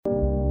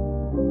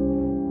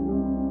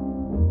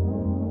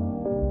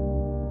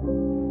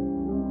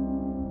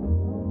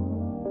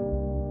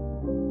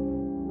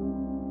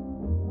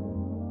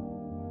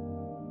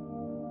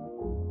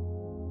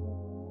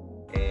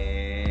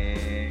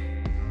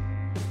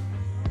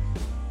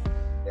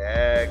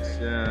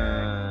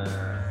Action.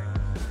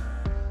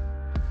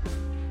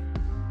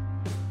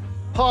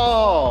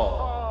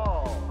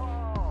 Paul.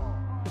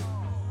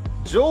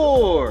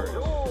 George.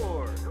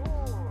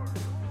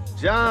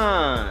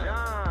 John.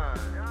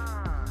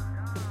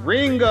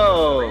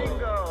 Ringo.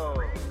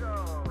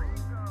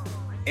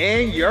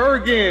 And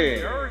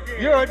Jurgen.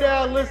 You're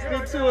now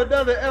listening to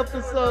another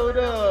episode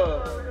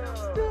of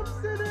Steps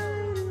in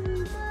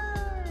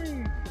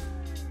 89.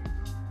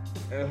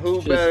 And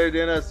who better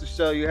than us to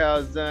show you how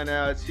it's done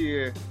out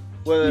here,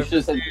 whether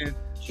it's in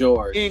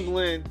George,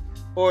 England,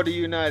 or the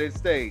United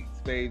States,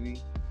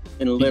 baby.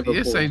 In Liverpool.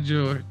 He did say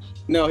George.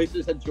 No, he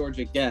just said George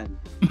again.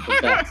 The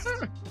best.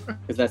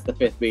 Because that's the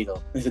fifth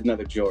Beatle. There's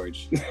another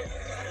George.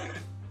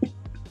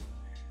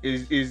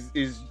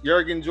 Is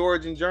Jurgen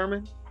George in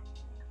German?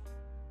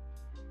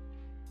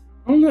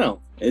 I don't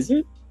know. Is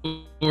it?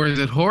 Or is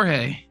it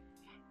Jorge?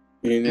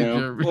 You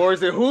know? Or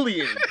is it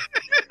Julian?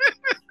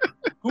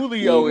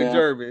 Julio in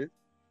German.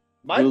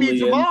 Might be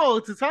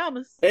Jamal to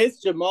Thomas.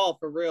 It's Jamal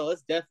for real.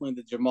 It's definitely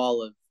the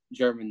Jamal of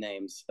German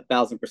names,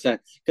 1,000%.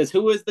 Because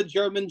who is the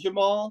German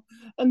Jamal?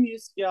 A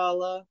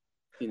Musiala.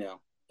 You know,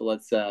 but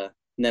let's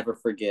never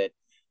forget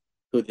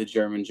who the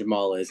German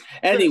Jamal is.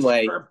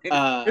 Anyway, is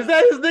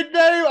that his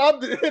nickname? I'm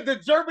the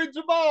German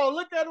Jamal.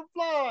 Look at him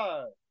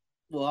fly.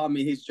 Well, I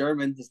mean, he's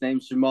German. His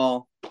name's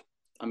Jamal.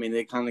 I mean,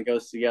 it kind of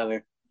goes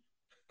together.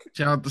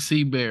 Shout out to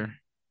Sea Bear.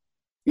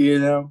 You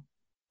know?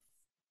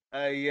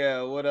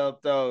 Yeah, what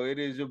up, though? It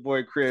is your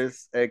boy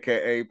Chris,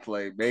 a.k.a.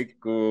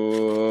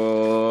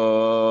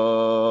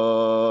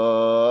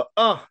 Playmaker.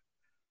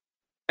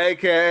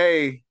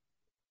 A.k.a.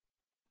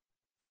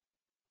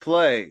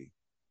 Play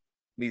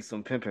me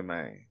some pimpin',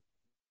 man.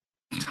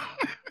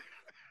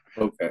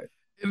 Okay.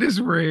 It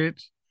is Reg,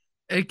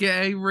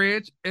 a.k.a.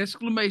 Reg, !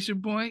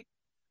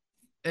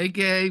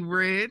 A.k.a.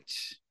 Reg,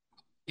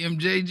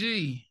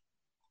 MJG.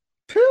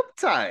 Pimp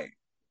tight.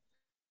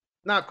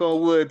 Knock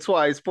on wood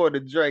twice for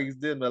the Drakes,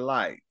 dim the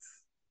lights.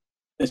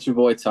 It's your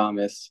boy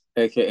Thomas,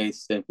 a.k.a.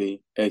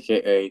 Stimpy,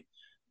 a.k.a.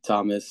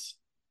 Thomas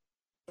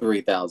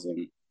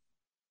 3000.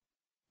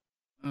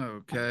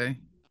 Okay.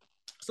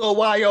 So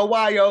why yo,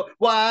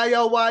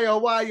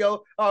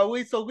 are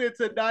we so good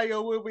to die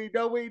yo when we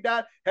know we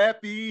not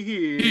happy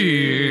here?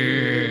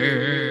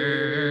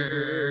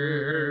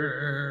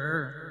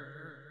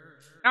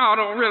 I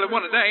don't really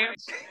want to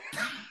dance.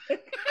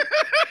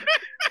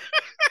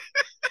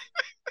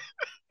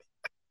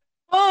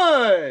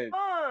 Fun.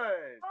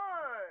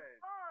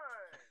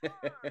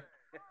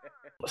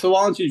 So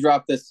why don't you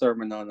drop this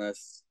sermon on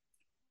us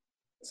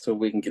so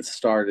we can get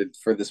started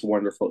for this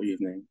wonderful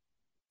evening?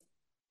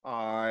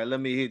 All right,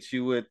 let me hit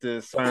you with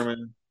this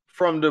sermon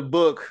from the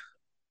book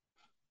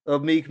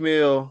of Meek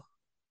Mill.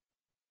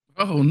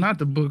 Oh, not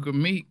the book of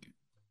Meek.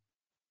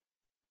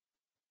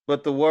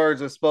 But the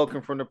words are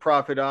spoken from the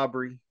prophet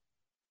Aubrey.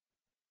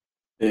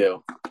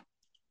 Ew.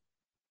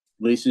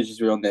 Lisa's his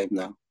real name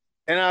now.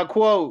 And I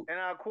quote.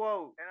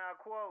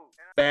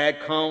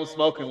 Back home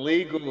smoking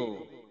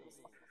legal.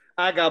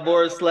 I got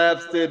more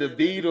slaps to the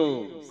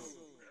Beatles.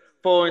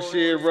 Foreign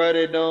shit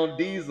running on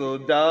diesel,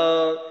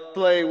 dog.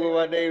 Play with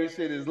my name,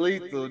 shit is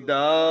lethal,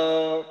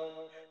 dog.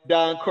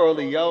 Don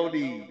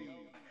Corleone.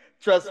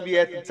 Trust me,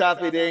 at the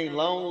top it ain't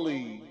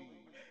lonely.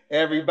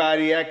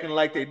 Everybody acting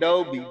like they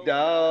know me,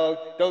 dog.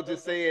 Don't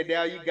just say it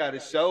now, you gotta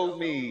show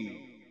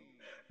me.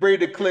 Bring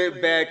the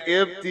clip back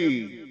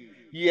empty.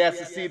 You asked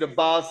to see the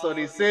boss, so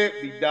they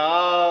sent me,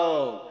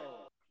 dog.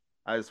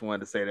 I just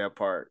wanted to say that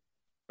part.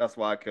 That's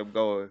why I kept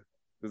going.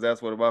 Because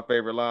that's one of my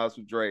favorite lines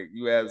from Drake.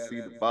 You asked to see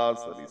the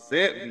boss, so they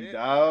sent me,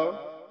 dog.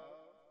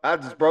 I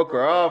just broke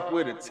her off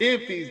with a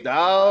 10-piece,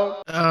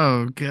 dog.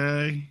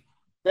 Okay.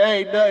 That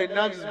ain't nothing,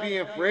 not just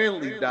being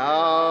friendly,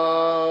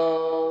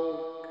 dog.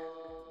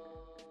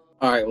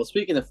 All right, well,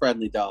 speaking of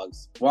friendly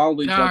dogs, why don't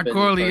we jump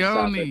into the first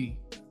topic?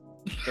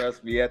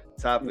 Trust me, at the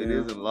top it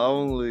isn't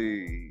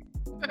lonely.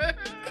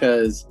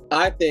 Because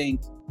I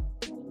think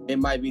it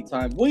might be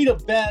time. We the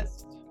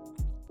best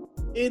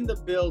in the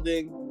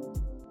building.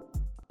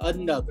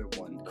 Another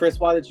one. Chris,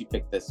 why did you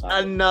pick this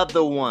topic?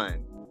 Another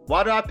one.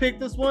 Why did I pick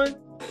this one?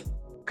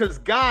 Because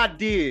God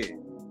did.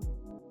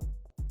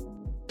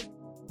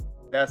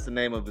 That's the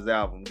name of his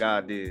album.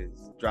 God did.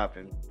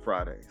 Dropping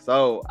Friday.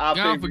 So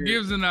God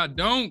forgives and I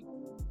don't.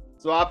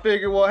 So I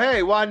figured, well,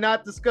 hey, why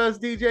not discuss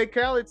DJ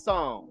Khaled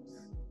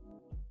songs?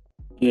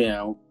 You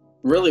know,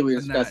 really we're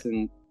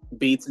discussing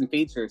beats and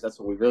features. That's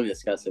what we're really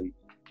discussing.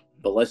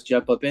 But let's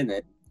jump up in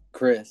it.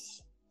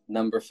 Chris,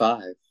 number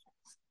 5.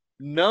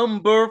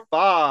 Number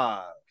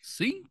 5.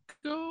 Cinco.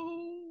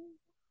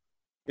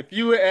 If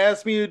you had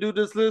asked me to do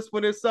this list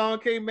when this song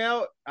came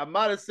out, I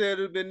might have said it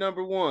would have been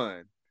number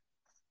 1.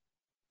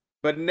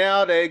 But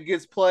now that it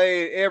gets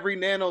played every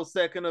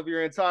nanosecond of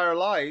your entire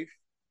life,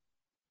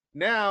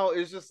 now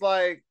it's just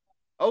like,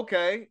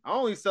 okay, I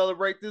only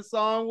celebrate this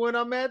song when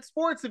I'm at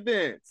sports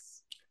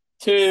events.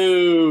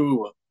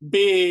 To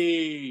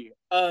be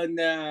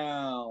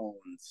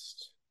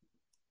announced.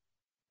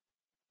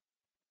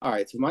 All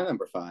right, so my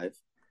number 5.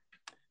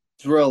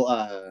 It's real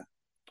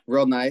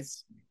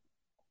nice.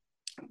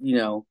 You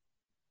know,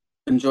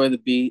 Enjoy the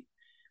beat.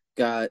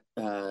 Got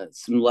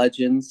some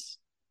legends,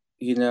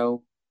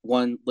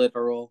 one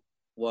literal,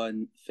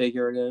 one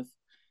figurative.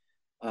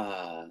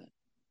 Uh,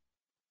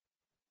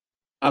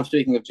 I'm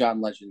speaking of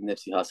John Legend and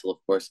Nipsey Hussle, of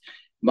course.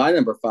 My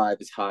number five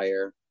is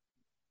higher.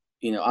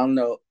 I don't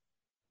know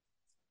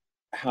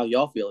how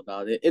y'all feel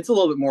about it. It's a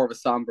little bit more of a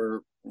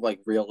somber, like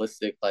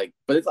realistic, but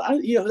there's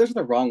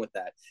nothing wrong with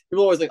that.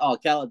 People are always like, oh,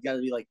 Khaled got to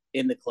be like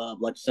in the club,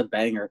 like just a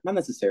banger. Not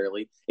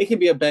necessarily. It can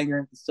be a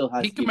banger. It still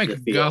has He to can give make you a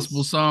the gospel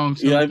feels. song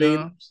You know what I mean?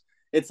 sometimes.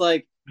 It's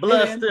like, hey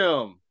Bless man,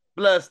 them.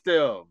 Bless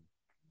them.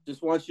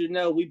 just want you to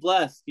know we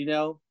blessed.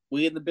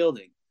 We in the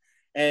building,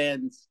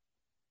 and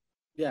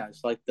yeah,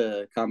 it's like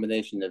the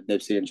combination of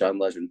Nipsey and John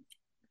Legend.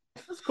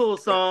 That's a cool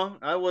song.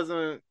 I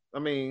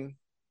mean,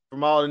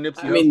 from all the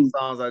Nipsey I Hussle mean,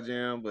 songs I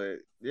jam, but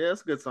yeah,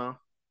 it's a good song.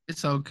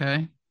 It's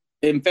okay.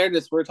 in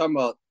fairness, we're talking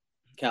about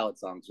Khaled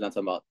songs. We're not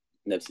talking about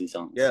Nipsey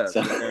songs. Yes,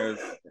 So.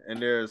 and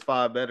there's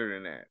five better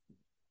than that.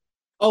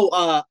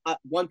 Oh,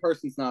 one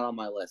person's not on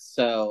my list,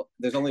 so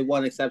there's only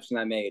one exception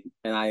I made,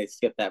 and I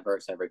skip that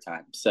verse every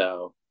time.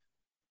 So,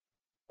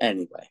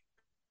 anyway,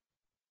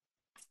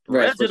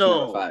 Reg, what's your number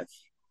Reginald. five?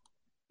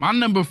 My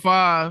number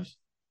five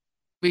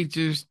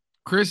features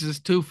Chris's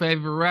two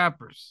favorite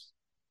rappers.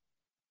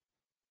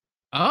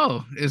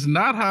 Oh, it's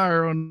not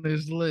higher on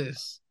this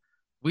list.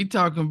 We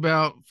talking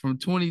about from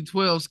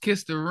 2012's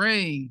Kiss the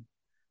Ring,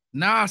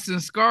 Nas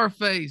and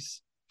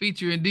Scarface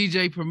featuring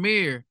DJ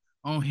Premier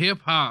on Hip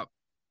Hop.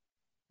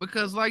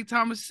 Because like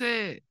Thomas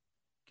said,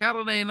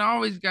 Khaled ain't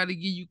always got to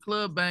give you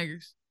club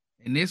bangers.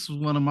 And this was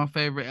one of my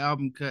favorite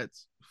album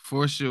cuts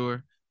for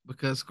sure.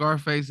 Because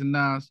Scarface and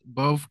Nas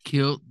both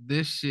killed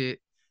this shit.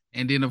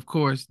 And then of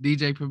course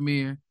DJ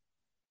Premier.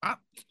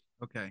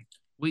 Okay.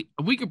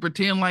 We could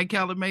pretend like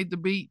Khaled made the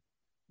beat,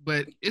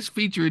 but it's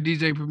featuring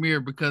DJ Premier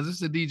because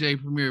it's a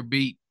DJ Premier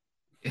beat.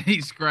 And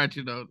he's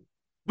scratching on it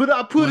But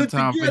I put one it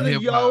time for together,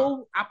 hip hop.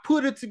 yo. I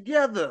put it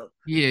together.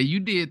 Yeah, you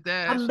did I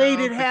that. Shout made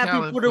it out to happen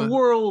Khaled for the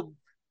world.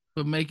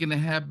 for making it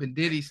happen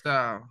Diddy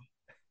style.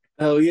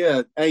 Oh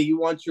yeah, hey, you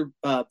want your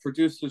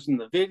producers in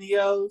the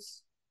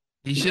videos?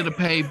 He should have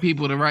paid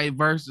people to write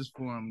verses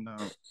for him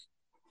though.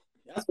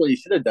 That's what you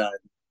should have done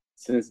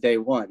since day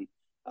one.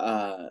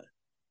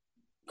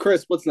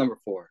 Chris, what's number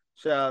four?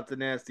 Shout out to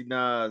Nasty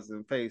Nas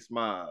and Face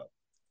Mob.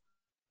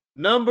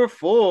 Number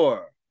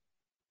four.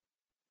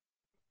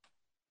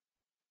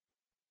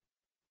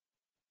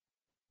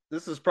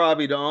 This is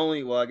probably the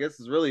only, well, I guess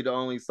it's really the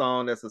only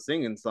song that's a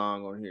singing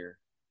song on here.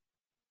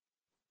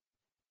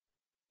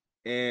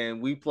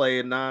 And we don't play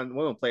it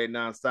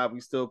nonstop. We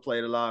still play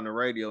it a lot on the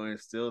radio and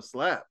it still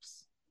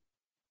slaps.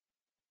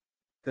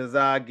 Cause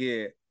I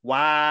get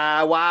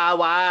wild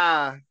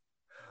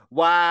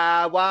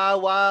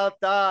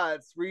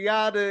thoughts.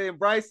 Rihanna and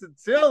Bryson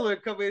Tiller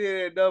coming in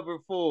at number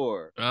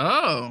four.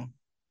 Oh.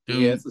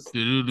 Yeah, it's a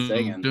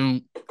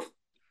singing.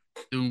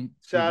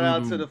 Shout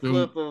out to the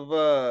flip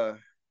of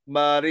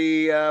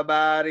Maria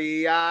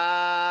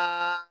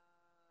Maria.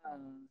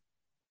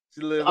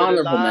 She living the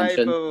Honorable life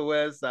mention. of a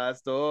West Side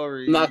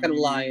Story. I'm not gonna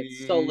lie,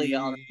 it's solely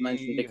honorable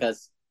mention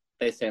because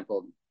they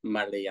sampled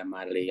Maria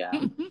Maria.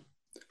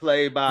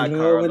 Played by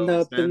Growing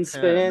Carlos up in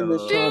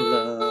Spanish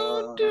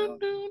Santana.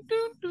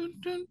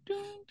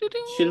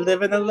 She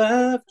living a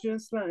life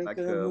just like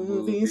a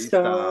movie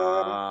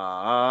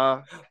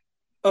star.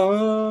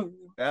 Oh,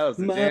 that was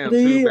a Maria, jam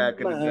too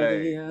back in the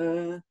Maria.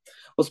 day.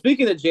 Well,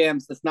 speaking of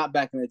jams, that's not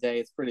back in the day.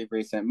 It's pretty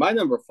recent. My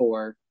number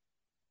four.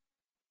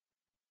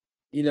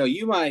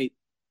 You might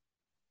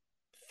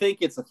think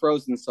it's a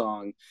Frozen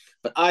song,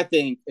 but I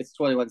think it's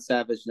 21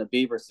 Savage and a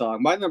Bieber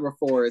song. My number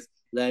four is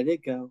 "Let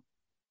It Go."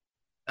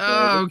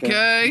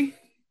 Okay.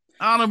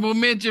 Honorable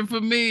mention for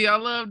me. I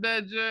love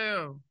that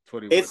jam.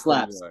 It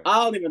slaps.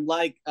 I don't even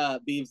like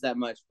Biebs that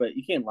much, but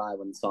you can't lie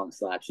when the song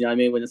slaps. You know what I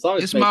mean? When the song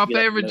is it's my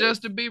favorite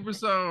Justin Bieber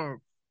song.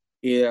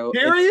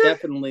 It's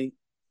definitely.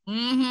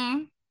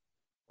 Mm-hmm.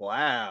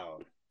 Wow.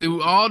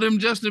 Through all them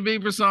Justin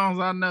Bieber songs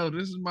I know,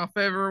 this is my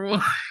favorite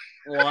one.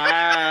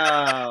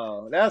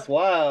 Wow. That's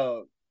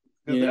wild.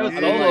 There's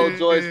solo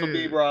joys for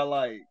Bieber I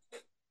like.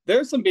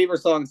 There's some Bieber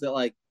songs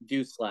that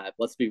do slap.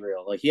 Let's be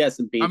real. He has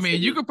some beats. I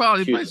mean, you could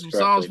probably play some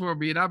songs for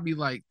me, and I'd be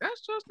like,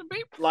 "That's Justin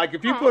Bieber." Like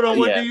if you put on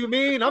 "What Do You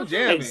Mean," I'm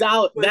jamming.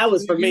 That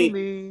was for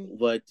me.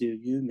 What do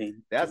you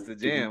mean? That's the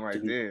jam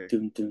right there.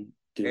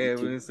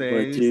 Everyone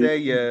say you say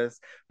yes,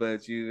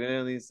 but you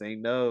really say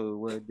no.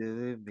 What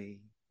do it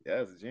mean?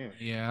 That's a jam.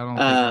 Yeah, I don't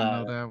think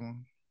I know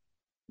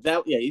that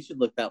one. You should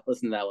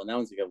listen to that one. That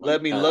one's a good one.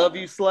 Let Me Love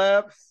You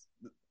slaps.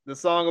 The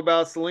song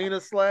about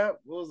Selena slap.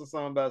 What was the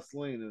song about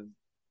Selena?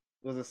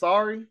 Was it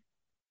Sorry?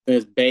 It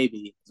was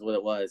Baby, is what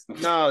it was.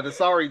 No, the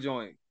Sorry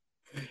joint.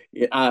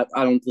 Yeah, I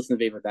don't listen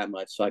to Bieber that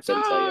much, so I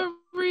couldn't tell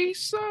you.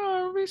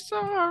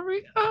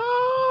 Sorry.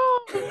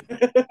 Oh.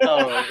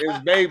 Oh, it's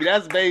Baby.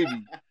 That's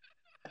Baby.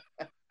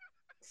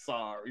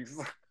 Sorry. Is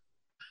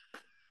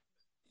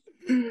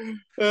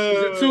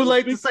it too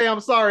late to say I'm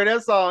sorry?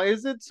 That song.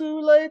 Is it too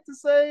late to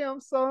say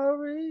I'm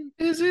sorry?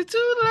 Is it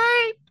too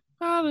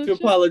late to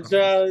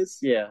apologize?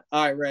 Yeah.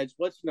 All right, Reg,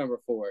 what's your number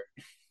four?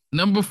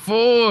 Number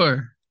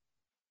four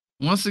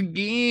Once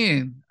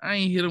again, I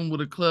ain't hit him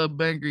with a club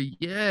banger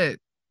yet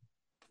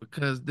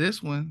because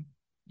this one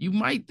you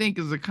might think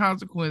is a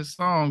Consequence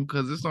song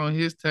because it's on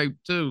his tape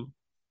too,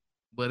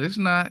 but it's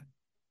not.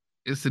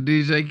 It's a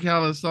DJ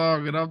Khaled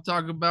song, and I'm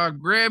talking about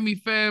Grammy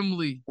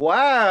Family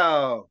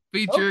Wow.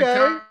 featuring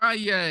Okay.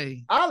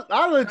 Kanye.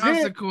 I legit.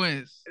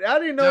 Consequence. I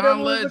didn't know that John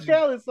was a Legend.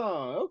 Khaled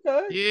song.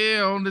 Okay.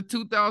 Yeah, on the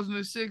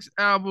 2006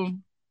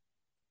 album,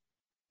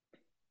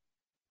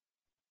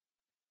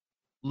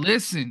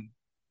 Listen,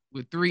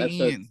 with That's three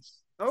N's.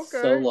 Okay.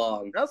 so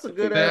long. That's a to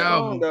good figure ass The out.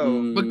 song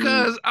album. though.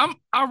 Because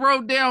I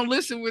wrote down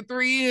listen with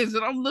three N's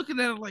and I'm looking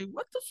at it like,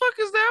 what the fuck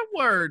is that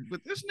word?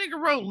 But this nigga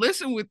wrote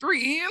listen with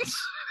three N's.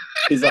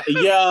 He's like,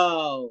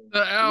 yo,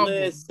 The album.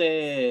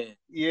 listen.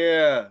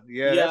 Yeah,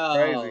 that's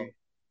crazy.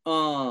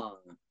 Uh,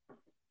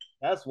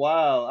 That's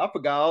wild. I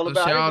forgot all So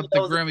about. I shout didn't know out that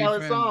to was a Grammy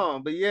Khaled family.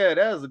 song, but yeah,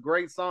 that is a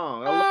great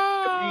song. I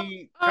love that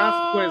beat.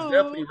 Consequence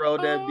definitely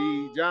wrote that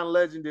beat. John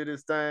Legend did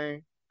his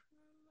thing.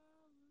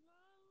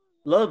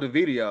 Love the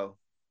video.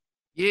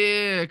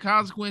 Yeah,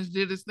 Consequence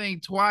did his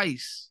thing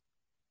twice.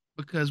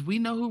 Because we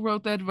know who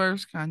wrote that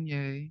verse,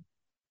 Kanye.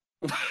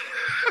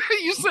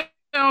 You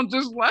sound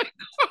just like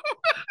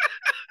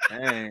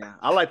Man,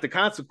 I like the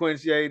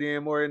Consequence Ye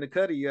then more than the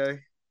Cuddy Ye.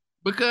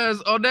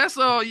 because oh that's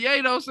all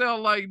Ye don't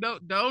sound like the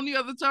only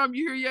other time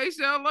you hear Ye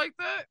sound like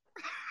that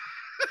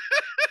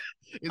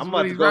is I'm when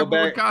about to he's go rapping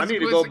back. with I need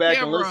to Consequence go and back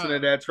and listen to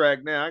Cameron. that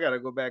track now. I gotta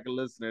go back and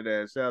listen to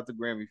that. Shout out to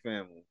Grammy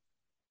family.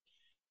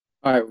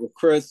 all right, well,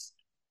 Chris,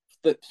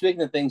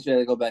 speaking of things you had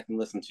to go back and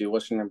listen to,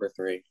 what's your number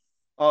 3?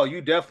 Oh, you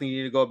definitely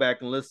need to go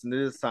back and listen to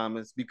this,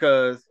 Thomas,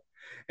 because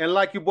and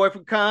like your boy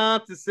from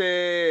Compton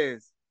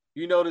says,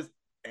 you know this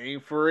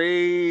ain't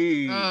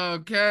free.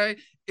 Okay.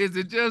 Is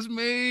it just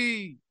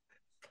me?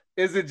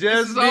 Is it This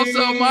just is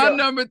also me? my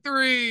number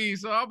 3.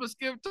 So I'm gonna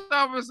skip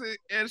Thomas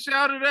and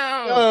shout it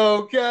out.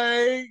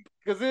 Okay,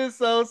 because it's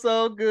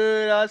so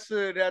good. I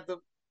should have to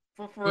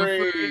for For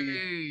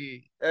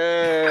free.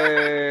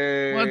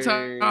 free. One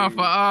time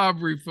for Hey.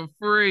 Aubrey for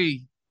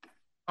free.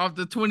 Off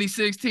the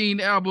 2016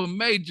 album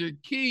Major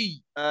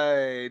Key.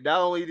 Hey, not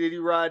only did he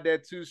ride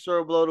that too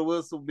short blow the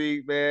whistle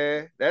beat,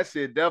 man, that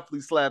shit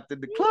definitely slapped in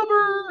the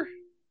clubber.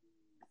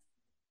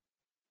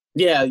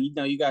 Yeah,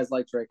 you guys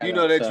like Drake. You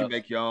know that you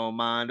make your own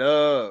mind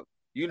up.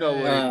 You know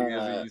what it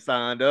is and you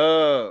signed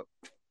up.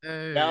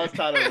 Now it's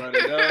time to run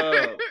it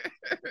up.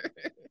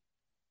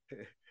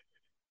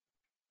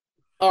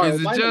 All right,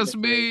 Is it just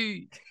number 3.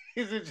 me?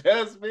 Is it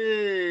just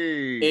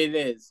me? It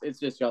is. It's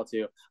just y'all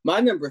two. My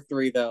number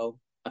 3, though,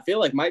 I feel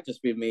like might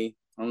just be me.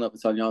 I don't know if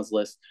it's on y'all's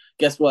list.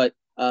 Guess what?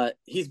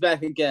 He's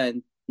back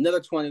again. Another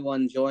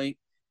 21 joint.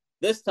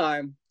 This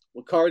time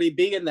with Cardi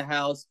B in the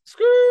house.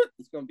 Skirt.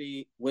 It's gonna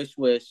be Wish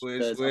Wish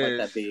because I like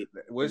that beat.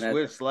 Wish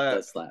Wish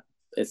slaps. Slap.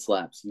 It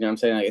slaps. You know what I'm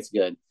saying? Like, it's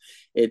good.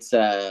 It's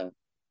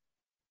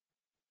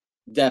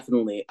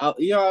definitely.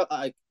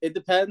 It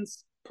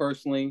depends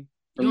personally.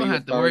 You don't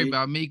have to worry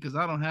about me because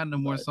I don't have no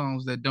more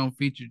songs that don't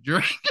feature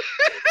Drake.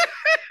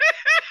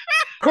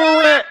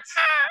 Correct.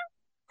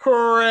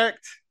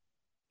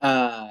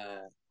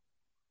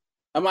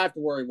 I might have to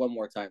worry one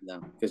more time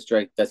though, because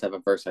Drake does have a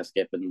verse I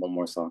skip and one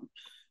more song.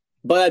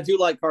 But I do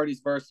like Cardi's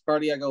verse.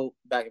 Cardi, I go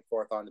back and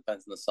forth on,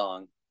 depends on the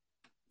song.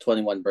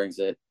 21 brings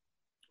it.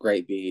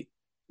 Great beat.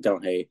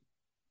 Don't hate.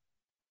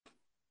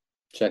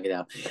 Check it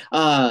out.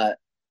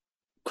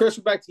 Chris,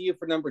 we're back to you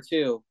for number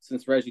 2,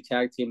 since Reggie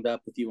tag teamed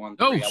up with you on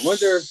 3. I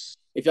wonder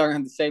if y'all gonna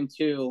have the same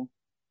 2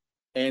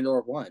 and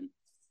or 1.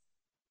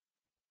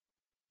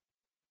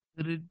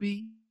 Could it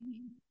be?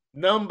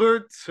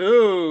 Number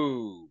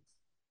 2.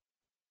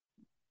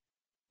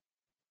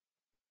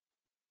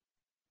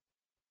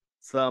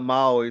 Something I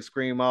always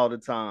scream all the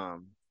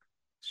time.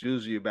 It's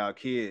usually about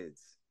kids.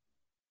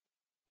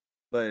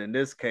 But in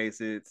this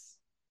case, it's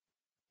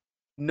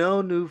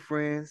no new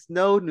friends,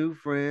 no new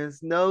friends,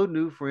 no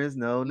new friends,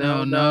 no.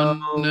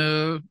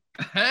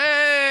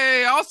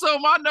 Hey, also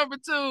my number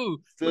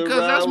 2, Still because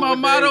that's my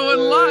motto in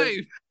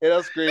life. And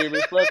I'm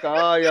screaming, fuck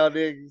all y'all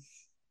niggas.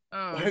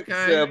 Oh, okay.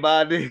 Said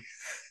my niggas.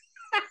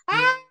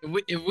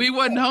 If we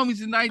wasn't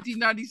homies in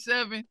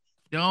 1997,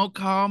 don't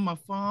call my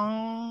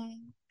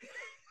phone.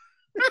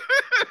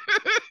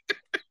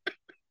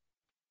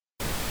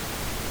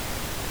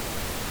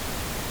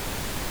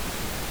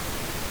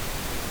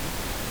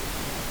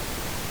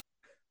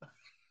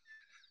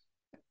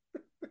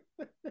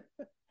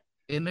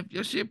 And if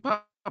your shit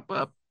pop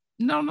up,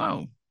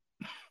 no.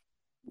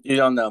 You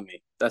don't know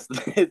me. That's the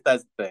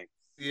thing.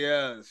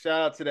 Yeah,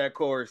 shout out to that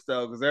chorus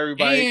though, because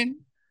everybody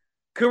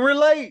can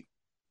relate.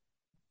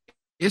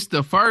 It's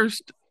the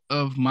first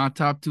of my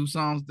top 2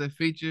 songs that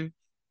feature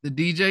the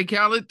DJ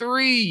Khaled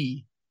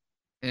 3.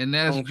 And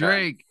that's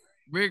Drake,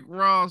 Rick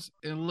Ross,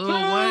 and Lil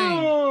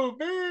Wayne.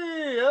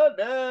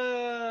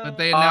 But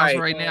they announced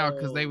right now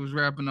because they was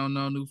rapping on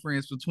No New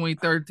Friends for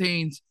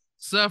 2013's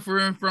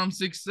Suffering from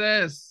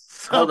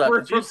Success. Hold up,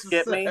 did you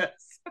skip me?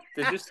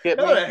 Did you skip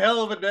me? What a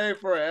hell of a day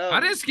for an album. I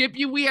didn't skip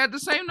you. We had the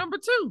same number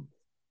 2.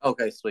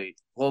 Okay,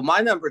 sweet. Well, my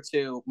number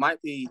 2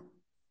 might be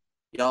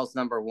y'all's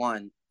number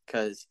 1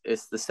 because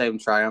it's the same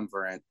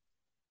triumvirate.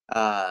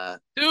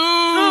 Dude,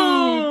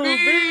 Ooh, B.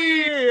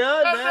 B.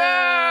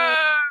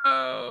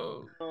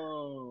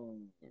 Oh,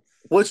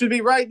 Which would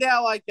be right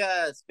now, I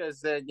guess,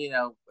 because then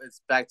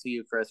it's back to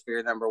you, Chris, for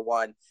your number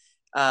one.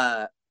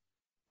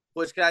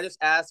 Which can I just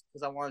ask,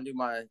 because I want to do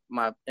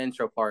my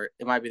intro part.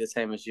 It might be the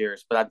same as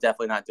yours, but I'm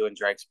definitely not doing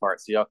Drake's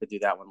part, so y'all could do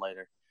that one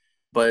later.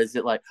 But is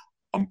it like,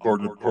 I'm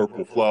guarding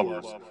purple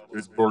flowers.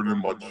 It's burning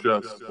my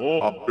chest.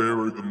 I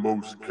bury the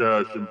most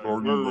cash and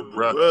burning the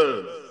rest.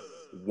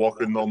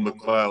 Walking on the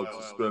clouds,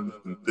 suspended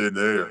in thin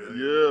air.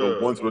 The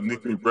ones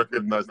beneath me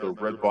recognize the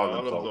red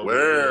bottoms I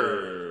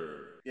wear.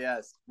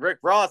 yes, Rick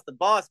Ross, the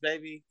boss,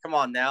 baby. Come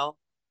on now.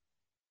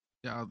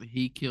 y'all,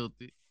 he killed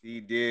it. He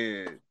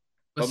did.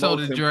 But But so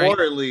most did Drake.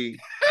 importantly,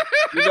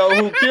 you know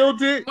who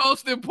killed it?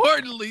 Most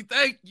importantly,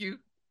 thank you.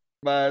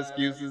 My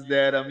excuse is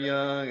that I'm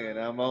young and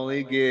I'm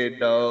only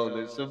getting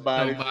older.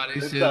 Somebody Nobody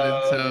should should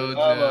have have told told you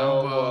you I'm I'm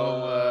on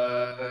on one.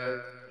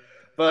 one.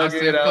 I Fuck it,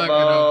 said, I'm fuck it, I'm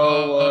on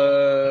on one.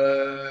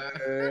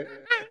 one.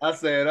 I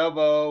said I'm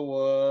on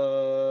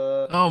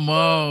one. Come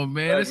on,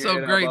 man. Fuck It's so it,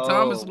 I'm great.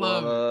 Thomas on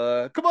love it.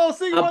 one. Come on,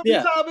 sing one,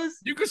 Yeah. Thomas.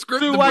 You can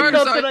script Two the white verse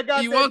cups how and I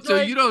got you that want to.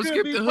 drink. You don't Could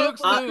skip be the hook,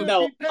 purple, Snoop. could No,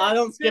 be pink. I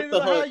don't skip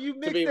the How hook, you to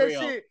mix be that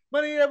real. shit.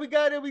 Money that we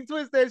got and we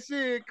twist that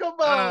shit. Come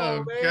on,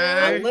 Okay.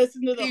 I man.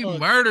 listen to the He hook,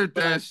 murdered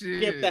but I that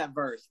skip shit. that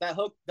verse. That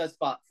hook does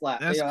slap.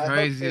 That's that hook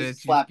crazy is that you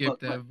slap skipped hook,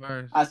 that but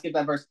verse. I skip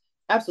that verse.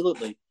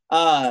 Absolutely.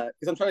 Because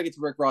I'm trying to get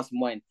to Rick Ross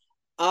and Wayne.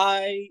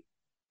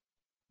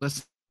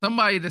 But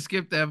somebody that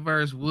skipped that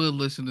verse would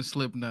listen to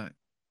Slipknot.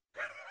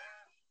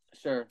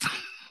 Sure.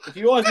 If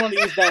you always want to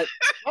use that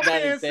My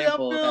that man said I'm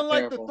example, feeling that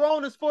like the parable.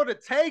 throne is for the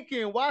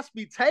taking. Watch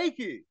me take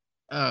it.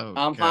 Oh,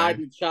 I'm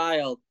hiding the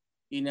child.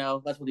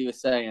 That's what he was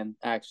saying,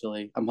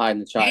 actually. I'm hiding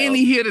the child. And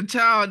he hit a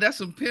child. That's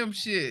some pimp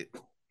shit.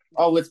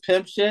 Oh, it's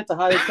pimp shit to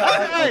hide a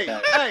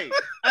child?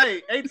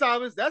 Hey,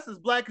 Thomas, that's as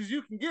black as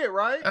you can get,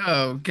 right?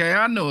 Okay,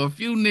 I know a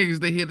few niggas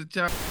that hit a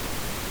child.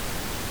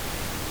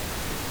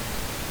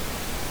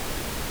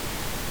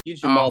 You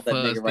Jamal that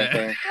fuzz nigga right that.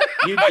 there.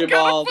 You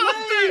Jamal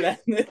Please, that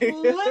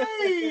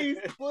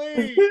nigga.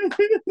 please.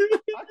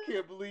 I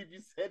can't believe you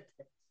said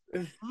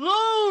that.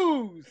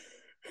 Lose.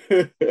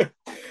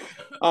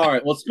 All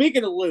right. Well,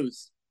 speaking of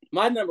loose,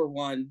 my number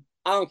one,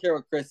 I don't care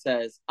what Chris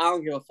says. I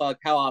don't give a fuck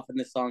how often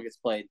this song gets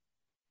played.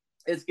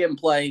 It's getting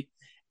played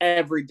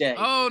every day.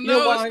 Oh, You know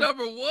no, why? it's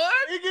number one?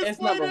 It gets It's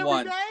played number every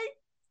one. day?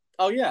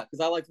 Oh, yeah, because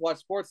I like to watch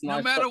sports and No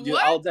I matter do it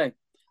what? all day.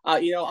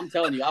 I'm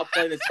telling you, I'll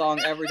play this song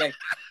every day.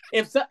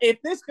 If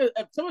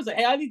someone said,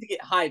 "Hey, I need to get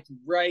hyped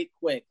right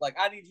quick," like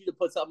I need you to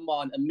put something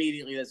on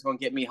immediately that's going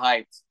to get me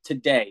hyped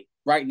today,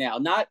 right now,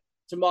 not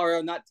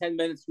tomorrow, not 10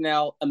 minutes from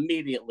now,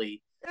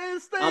 immediately.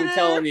 I'm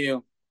telling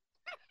you,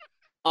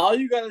 all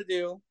you got to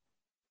do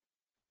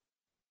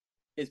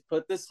is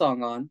put this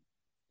song on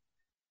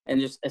and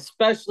just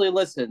especially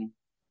listen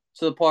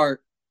to the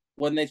part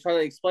when they try to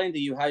explain to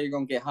you how you're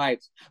going to get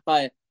hyped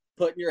by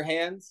putting your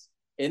hands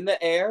in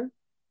the air.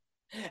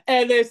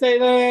 And they say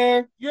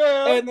there,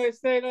 Yeah, and they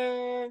say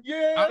there,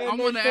 yeah. I'm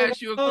going to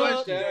ask you a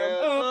up, question.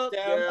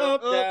 down,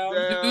 up,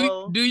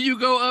 down. Do you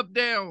go up,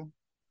 down?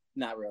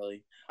 Not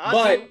really.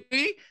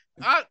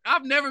 I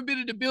I've never been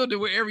in the building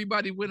where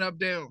everybody went up,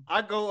 down.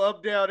 I go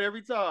up, down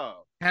every time.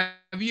 Have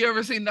you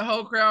ever seen the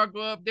whole crowd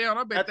go up, down?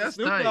 I bet At the that's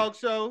Snoop tight. Dogg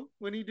show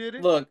when he did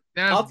it. Look,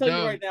 That's I'll tell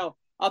dope.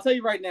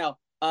 you right now.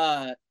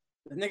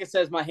 The nigga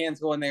says my hands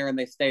go in there and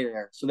they stay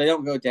there, so they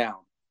don't go down.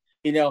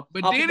 But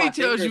I'll then put he my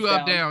tells you fingers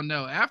up, down,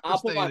 no. After I'll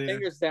stay put my there.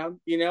 fingers down.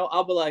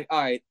 I'll be like,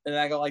 all right, and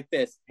I go like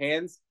this,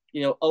 hands.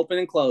 Open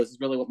and close is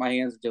really what my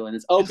hands are doing.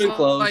 It's open, It's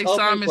close, like open,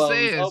 Simon close,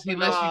 says, open. he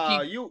lets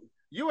Nah, you keep.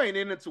 you ain't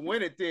in it to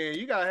win it. Then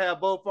you gotta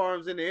have both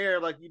arms in the air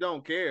like you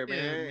don't care, Yeah,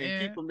 man,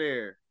 and keep them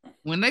there.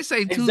 When they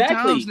say two Exactly.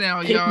 times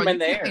now, Keep y'all, them in you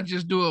the can't air.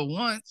 just do it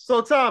once.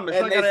 So Thomas,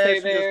 And I they gotta stay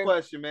ask you this there,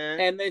 question, man.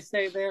 And they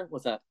stay there.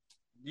 What's up?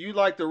 Do you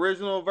like the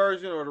original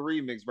version or the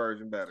remix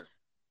version better?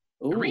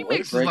 Ooh, The what a remix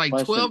is great like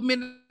question. 12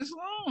 minutes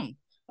long.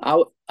 I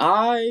will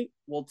I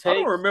take.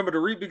 don't remember the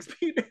remix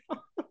being.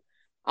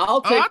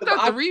 I'll take. I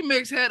thought the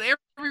remix had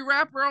every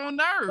rapper on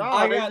nerve.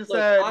 No, they just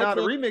had. I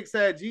the took- remix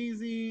had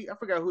Jeezy. I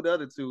forgot who the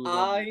other two was.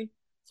 I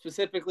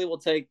specifically will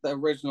take the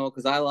original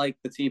because I like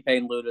the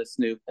T-Pain, Luda,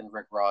 Snoop, and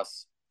Rick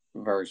Ross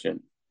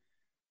version.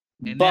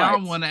 And But now I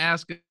want to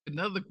ask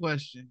another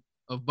question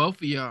of both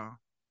of y'all.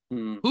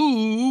 hmm,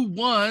 Who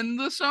won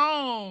the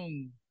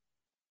song?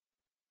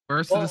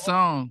 Verse of the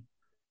song.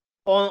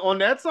 On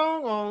that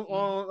song on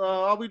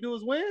All We Do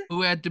Is Win.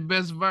 Who had the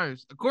best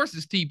verse? Of course,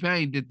 it's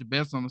T-Pain did the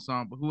best on the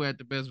song, but who had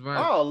the best verse?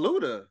 Oh,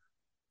 Luda.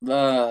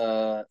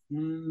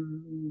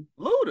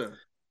 Luda.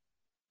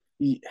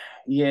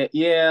 Yeah,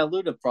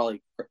 Luda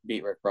probably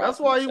beat Rick Ross. That's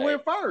why he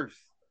went first.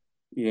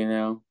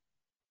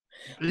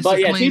 It's But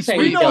a yeah, clean T-Pain, sweep.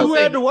 We know who I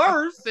had the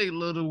worst. think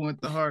Luda went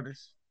the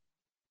hardest.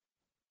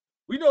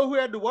 We know who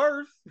had the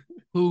worst.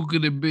 Who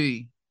could it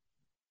be?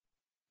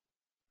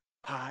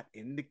 Pot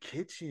in the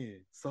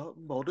kitchen,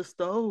 something on the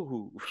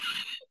stove.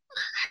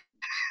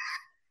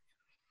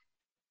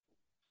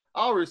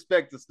 I'll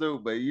respect the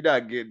Snoop, but you're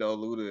not getting no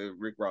Luda and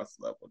Rick Ross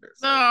up on this.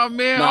 No,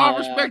 man, Nah. I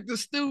respect the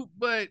Snoop,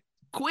 but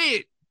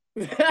quit.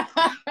 I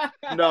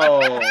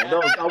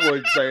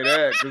wouldn't say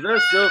that because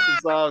there's still some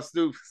songs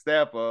Snoop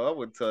snap on. I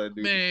wouldn't tell a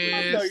dude.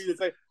 Man, No, you just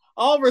say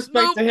all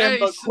respect Snoop to him, ain't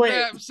but quit.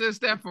 snap since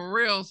that for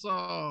real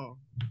song.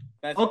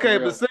 That's Okay,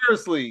 real. but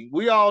seriously,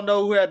 we all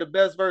know who had the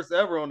best verse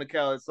ever on the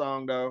Khaled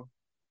song, though.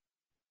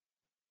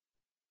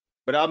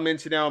 But I'll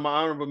mention that on my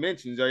honorable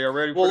mentions. Are y'all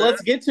ready for that? Well,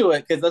 let's get to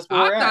it because that's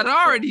where we're at.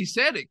 I already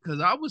said it because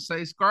I would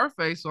say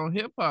Scarface on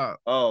hip hop.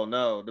 Oh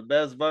no, the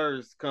best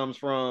verse comes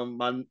from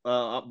my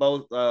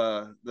both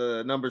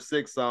the number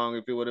 6 song.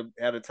 If it would have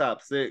had a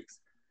top 6,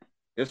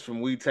 it's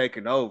from "We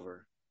Taking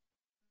Over."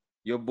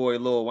 Your boy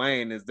Lil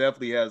Wayne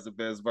definitely has the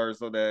best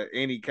verse on that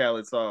any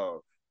Khaled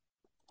song.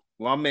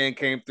 My man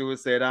came through and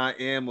said, "I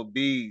am a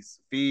beast.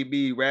 Feed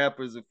me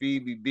rappers and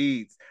feed me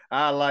beats.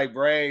 I like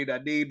braid. I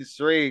need the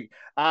shrink.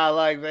 I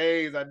like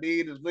veins. I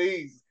need the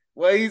least."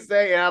 What he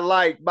say? I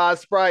like my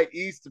Sprite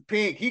Easter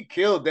Pink. He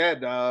killed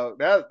that, dog.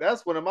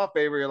 That's one of my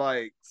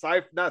favorite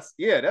cipher. That's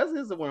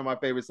one of my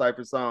favorite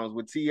cipher songs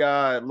with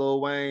T.I.,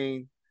 Lil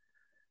Wayne,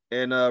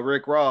 and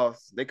Rick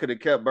Ross. They could have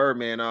kept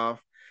Birdman off.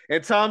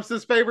 And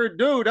Thompson's favorite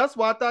dude. That's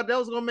why I thought that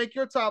was gonna make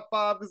your top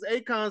 5 because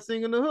Akon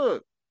singing the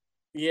hook.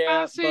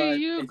 Yeah, I see but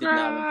you it did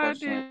not,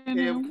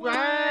 unfortunately. and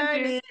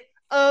whining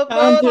I'm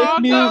about just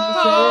on the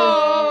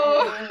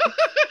music.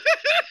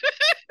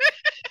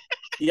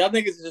 Y'all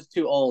think it's just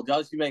too old. Y'all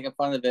just be making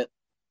fun of it.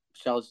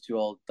 Shell's too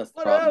old. That's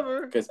the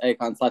problem. Because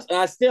Akon slaps. And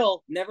I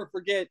still never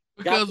forget.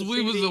 Because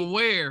we was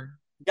aware.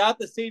 Got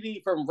the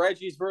CD from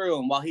Reggie's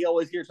room while he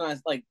always hears trying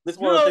to this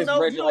one of the things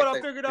Reggie likes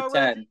to figured out,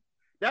 pretend.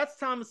 That's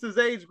Thomas's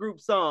age group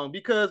song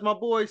because my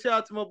boy, shout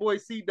out to my boy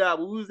C-Dot,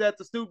 when we was at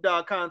the Snoop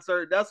Dogg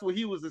concert, that's what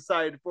he was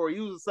excited for. He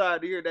was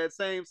excited to hear that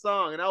same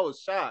song, and I was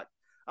shocked.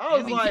 I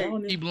was like,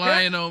 keep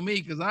lying on me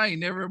because I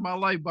ain't never in my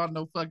life bought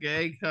no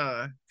fucking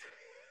Akon.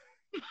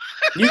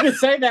 You can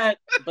say that,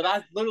 but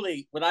I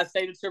literally, when I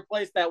stayed at your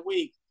place that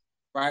week,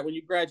 right when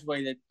you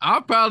graduated, I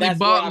probably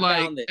bought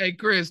hey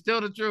Chris,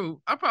 tell the truth.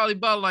 I probably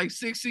bought like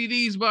 6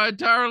 CDs my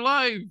entire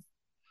life.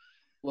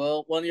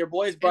 Well, one of your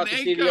boys brought the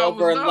CD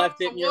over and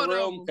left it in your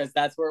room because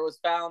that's where it was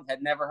found.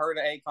 Had never heard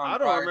of Akon. I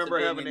don't remember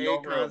having an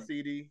Akon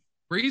CD.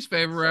 Bree's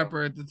favorite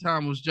rapper at the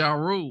time was Ja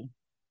Rule.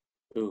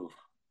 Ooh,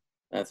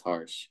 that's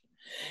harsh.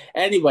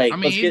 Anyway, I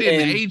mean, it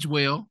didn't age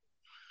well.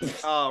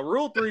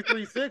 Rule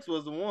 336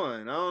 was the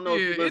one. I don't know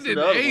if you listened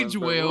to other age ones,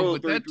 well, Rule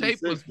but that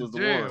tape was the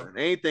one.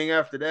 Anything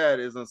after that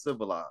is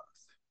uncivilized.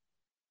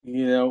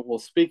 You know, well,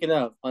 speaking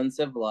of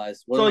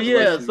uncivilized,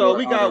 so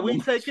we got We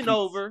Taking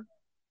Over.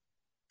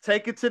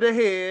 Take It to the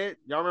Head.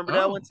 Y'all remember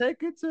that one?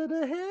 Take It to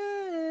the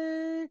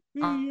Head.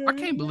 I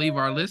can't believe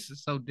our list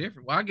is so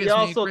different. Well, I guess we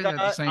also got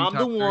the same I'm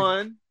the three.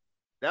 One.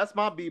 That's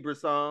my Bieber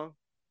song.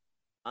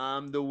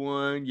 I'm the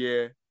one,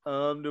 yeah.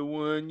 I'm the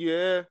one,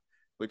 yeah.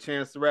 With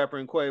Chance the Rapper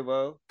and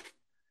Quavo.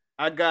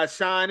 I got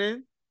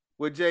Shining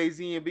with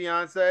Jay-Z and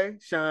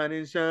Beyonce.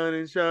 Shining,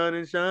 shining,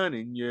 shining,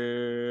 shining,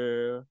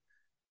 yeah.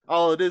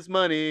 All of This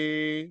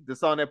Money. The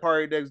song that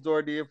Party Next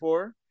Door did for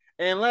her.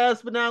 And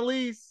last but not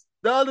least,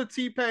 the other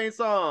T-Pain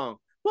song,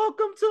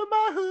 Welcome to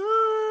My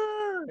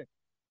Hood,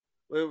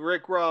 with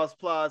Rick Ross,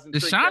 Plies, and the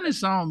Shining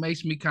song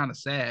makes me kind of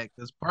sad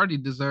because Party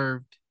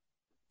deserved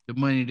the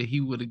money that he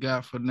would have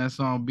got for that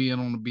song being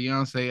on the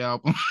Beyonce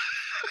album.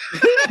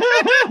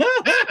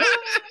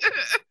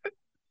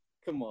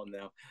 Come on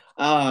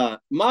now.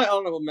 My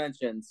honorable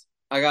mentions,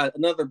 I got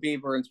another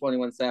Bieber and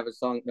 21 Savage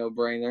song, No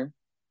Brainer.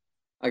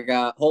 I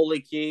got Holy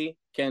Key,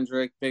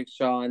 Kendrick, Big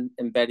Sean,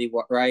 and Betty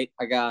Wright.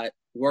 I got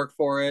Work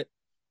For It,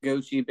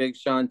 Gucci, Big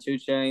Sean, 2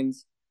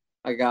 Chainz.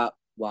 I got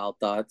Wild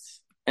Thoughts.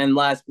 And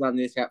last but not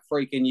least, I got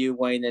Freaking You,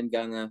 Wayne and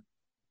Gunna.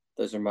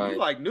 Those are mine. You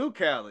like New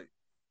Khaled.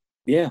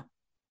 Yeah.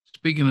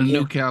 Speaking of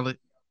New Khaled,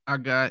 I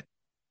got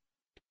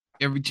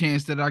Every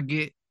Chance That I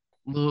Get,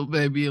 Lil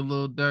Baby and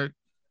Lil Durk.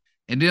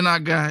 And then I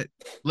got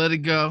Let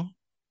It Go,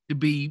 The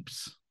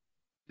Beeps.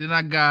 Then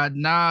I got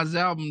Nas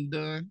album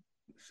done.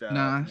 Shout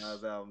out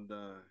Nas album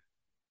done.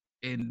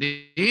 And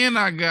then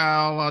I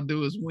got All I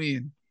Do Is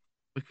Win.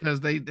 Because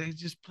they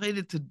just played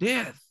it to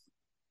death.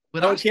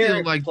 But I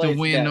still like to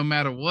win no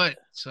matter what.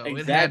 So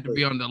it had to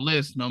be on the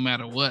list no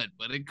matter what.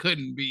 But it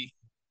couldn't be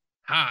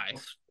high.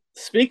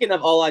 Speaking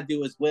of All I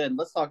Do Is Win,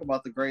 let's talk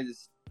about the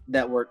greatest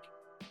network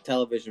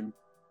television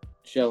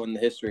show in the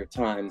history of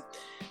time.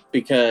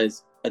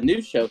 Because a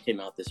new show came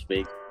out this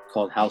week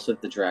called House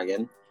of the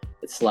Dragon.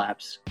 It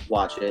slaps.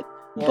 Watch it.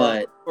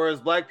 Or as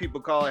black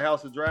people call it,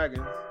 House of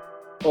Dragons.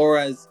 Or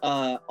as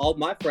all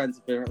my friends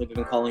have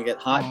been calling it,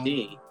 Hot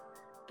D.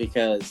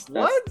 Because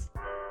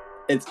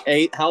it's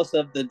House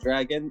of the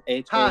Dragon,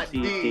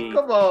 HOTD.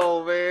 Come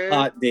on, man.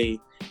 Hot D.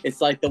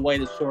 It's like the way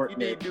to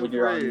shorten it when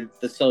you're on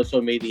the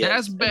social media.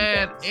 That's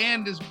bad,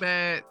 and it's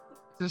bad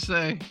to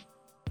say.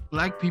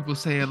 Black people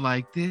say it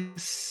like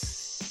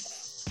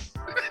this.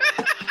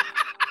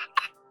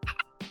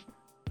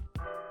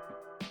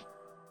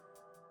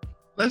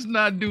 Let's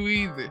not do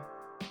either.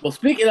 Well,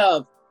 speaking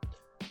of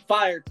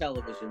fire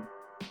television,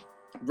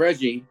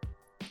 Reggie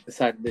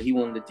decided that he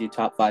wanted to do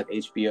top 5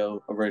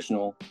 HBO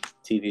original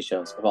TV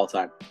shows of all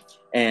time.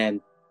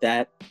 And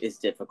That is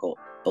difficult.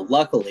 But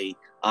luckily,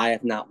 I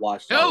have not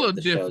watched all of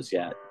the shows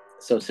yet.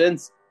 So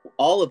since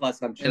all of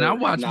us, I'm sure, and I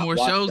watched more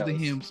shows than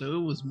him, so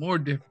it was more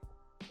different.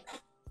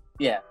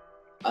 Yeah,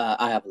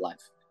 I have a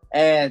life,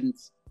 and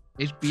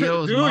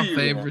HBO is my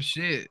favorite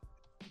shit.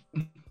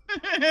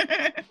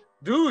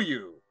 Do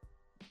you?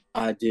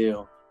 I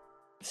do.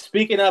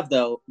 Speaking of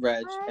though,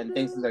 Reg, and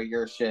things that are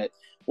your shit.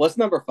 What's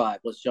number 5?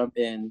 Let's jump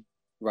in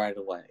right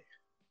away.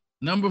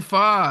 Number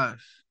 5.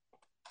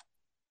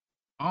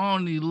 I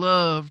only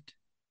loved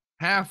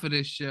half of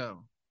this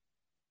show,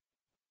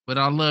 but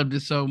I loved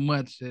it so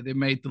much that it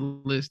made the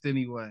list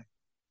anyway.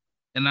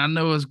 And I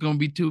know it's gonna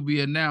be to be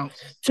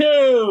announced.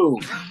 To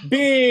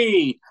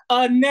be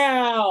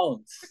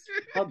announced.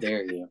 How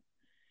dare you?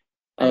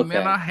 Hey,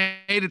 man, I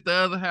hated the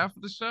other half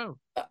of the show.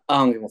 I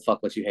don't give a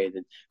fuck what you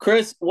hated.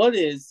 Chris, what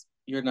is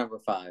your number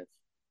 5?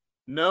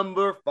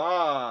 Number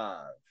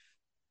 5.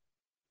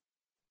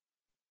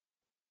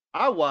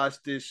 I watch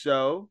this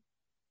show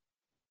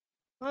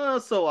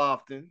so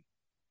often.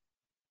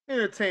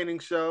 Entertaining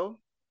show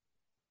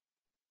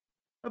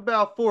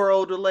about 4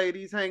 older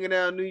ladies hanging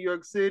out in New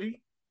York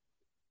City.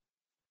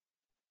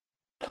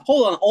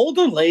 Hold on,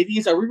 older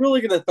ladies? Are we really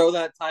going to throw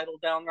that title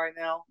down right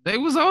now? They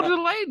was older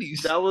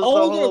ladies. That was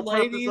older the whole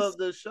purpose of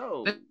the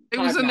show. They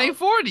was in their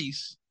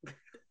 40s.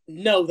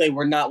 No, they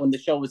were not when the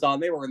show was on.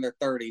 They were in their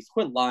 30s.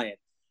 Quit lying.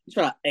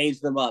 You're trying to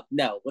age them up.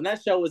 No, when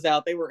that show was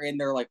out, they were in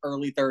their like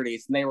early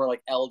 30s, and they were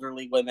like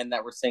elderly women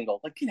that were single.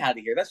 Like, get out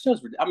of here. That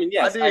show's. I mean,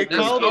 yes, I did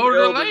call them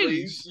older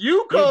ladies.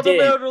 You called them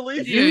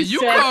elderly. Yeah,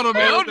 you called them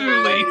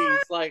elderly.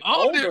 Like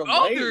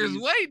older is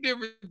way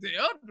different than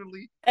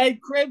elderly. And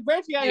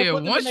Reggie,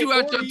 once you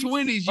out your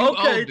 20s, you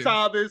okay, older.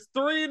 Thomas,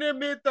 3 in their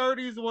mid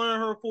 30s, 1 in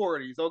her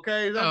 40s.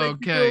 Okay, does that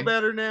make you feel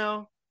better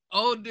now?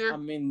 Older. I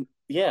mean.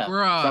 Yeah,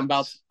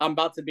 so I'm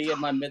about to be in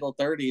my middle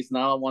 30s, and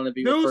I don't want to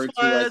be referred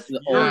to as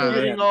the older. You're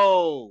getting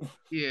old.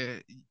 Yeah,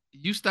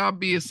 you stop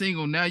being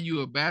single. Now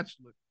you a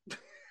bachelor.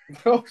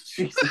 Oh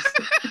Jesus!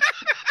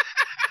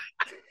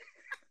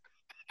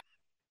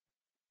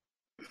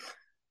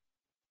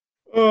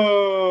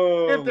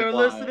 If they're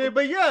listening,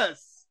 but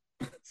yes,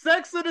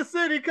 Sex in the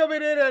City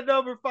coming in at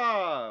number 5.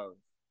 Wow.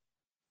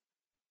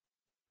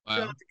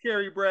 Shout out to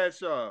Carrie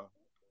Bradshaw.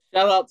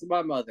 Shout out to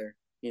my mother.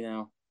 You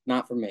know,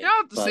 not for me.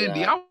 Shout out to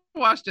Cindy. I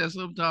watch that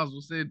sometimes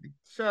with Cindy.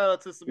 Shout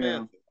out to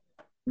Samantha.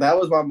 Yeah. That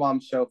was my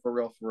mom's show for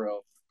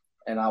real.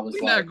 And I was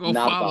not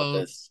about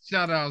this.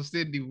 Shout out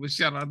Cindy, but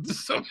shout out to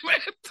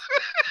Samantha.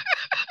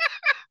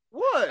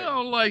 What? I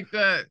don't like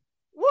that.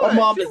 What? My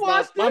mom is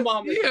not. My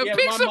mom is. Yeah,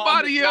 pick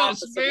somebody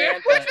else,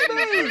 man. What you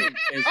mean?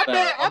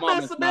 I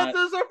bet Samantha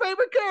is her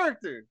favorite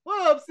character.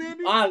 What up,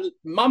 Cindy?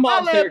 My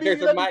mom's favorite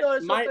character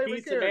might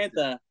be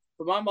Samantha.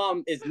 But my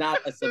mom is not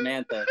a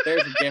Samantha.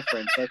 There's a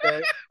difference,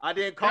 okay? I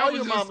didn't call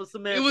your mama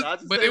Samantha.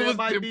 But it was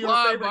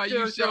implied by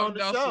you shouting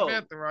out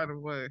Samantha right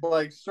away.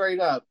 Like straight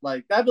up,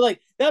 like that'd be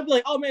like,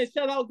 oh man,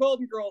 shout out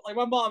Golden Girl, like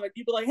my mom, and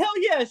you'd be like, hell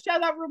yeah,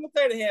 shout out Room of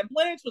Third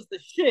Blanche was the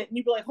shit, and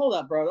you'd be like, hold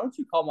up, bro, don't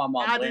you call my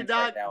mom Blanche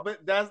right now? But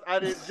I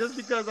didn't. Just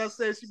because I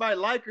said she might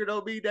like her,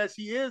 don't mean that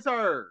she is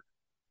her.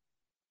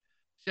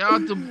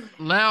 Shout out to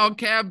Loud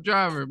Cab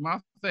Driver,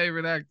 my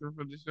favorite actor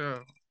for the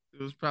show.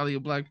 It was probably a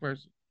black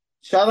person.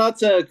 Shout out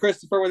to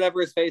Christopher,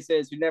 whatever his face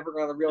is, who never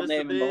got a real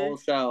name in the whole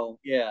show.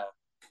 Yeah.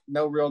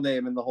 No real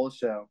name in the whole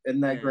show. Isn't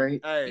that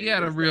great? Hey, he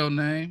had a real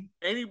name.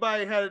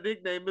 Anybody had a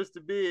nickname,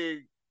 Mr.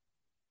 Big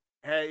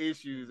had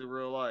issues in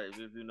real life,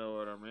 if you know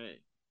what I mean.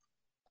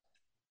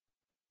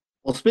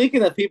 Well,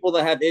 speaking of people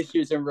that have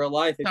issues in real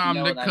life, if time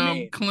you know to what come I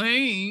mean,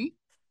 clean.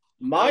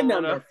 My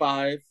number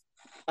 5,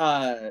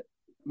 as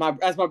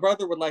my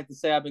brother would like to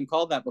say, I've been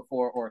called that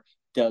before, or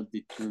Doug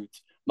the Truth.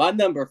 My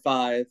number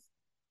 5.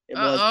 It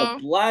was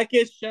the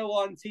blackest show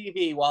on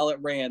TV while it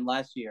ran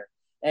last year,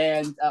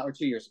 and or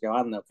 2 years ago. I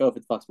don't know.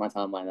 COVID fucks my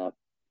timeline up.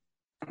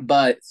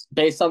 But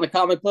based on the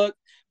comic book,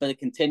 but it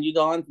continued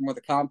on from where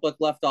the comic book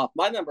left off.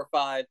 My number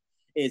 5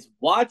 is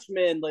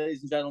Watchmen, ladies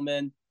and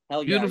gentlemen.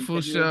 Hell yeah!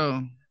 Beautiful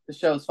show. The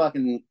show is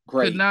fucking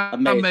great. Could not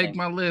amazing. Make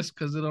my list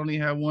because it only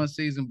had 1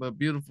 season, but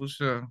beautiful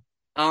show.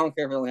 I don't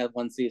care if it only had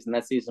 1 season.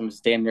 That season was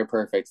damn near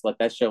perfect. Like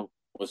that show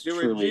was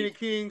truly. Regina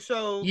King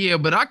show. Yeah,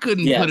 but I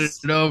couldn't put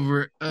it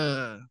over.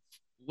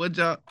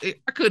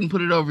 I couldn't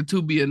put it over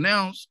to be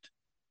announced.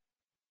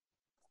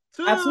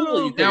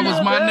 Absolutely, that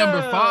was my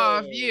number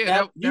 5.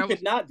 Yeah, you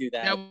could not do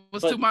that. That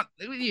was to my.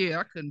 Yeah,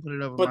 I couldn't put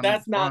it over. But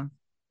that's not.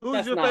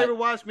 Who's your favorite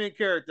Watchmen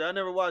character? I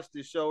never watched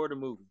this show or the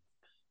movie.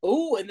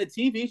 Oh, in the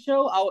TV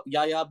show,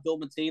 Yahya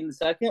Abdul-Mateen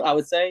II, I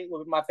would say,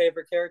 would be my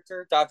favorite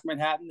character. Dr.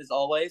 Manhattan is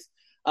always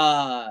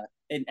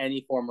in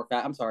any form or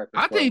fashion. I'm sorry.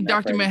 I think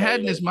Dr.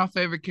 Manhattan is my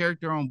favorite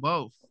character on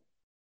both.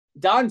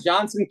 Don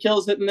Johnson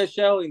kills it in this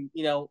show, in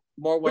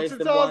more ways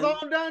than one.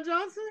 On Don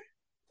Johnson?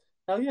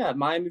 Hell yeah,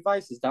 Miami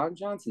Vice is Don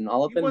Johnson,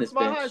 all up in this bitch.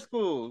 Went to my high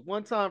school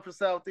one time for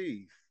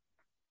Southeast.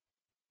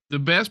 The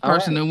best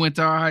person that went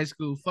to our high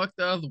school. Fuck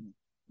the other one.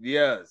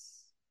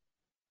 Yes,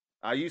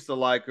 I used to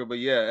like her, but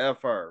yeah,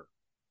 F her.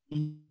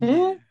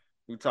 Mm-hmm.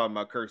 We talking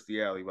about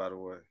Kirstie Alley, by the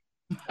way.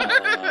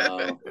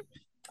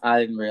 I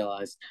didn't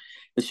realize.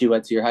 that she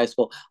went to your high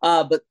school.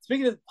 But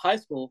speaking of high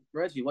school,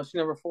 Reggie, what's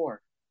your number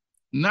 4?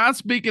 Not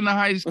speaking of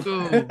high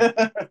school.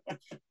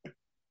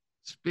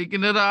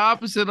 Speaking of the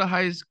opposite of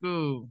high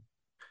school,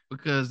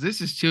 because this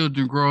is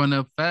children growing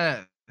up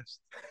fast,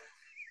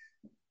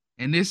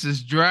 and this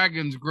is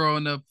dragons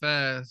growing up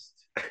fast.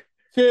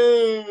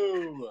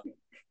 2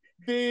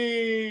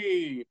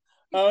 B.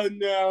 Oh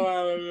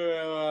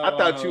no! I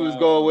thought you was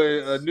going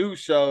with a new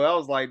show. I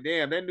was like,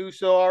 damn, that new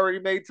show already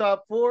made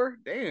top 4.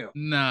 Damn.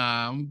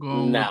 Nah, I'm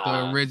going with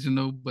the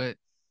original. But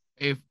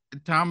if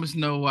Thomas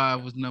know why I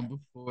was number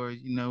 4,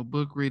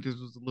 book readers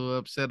was a little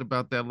upset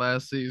about that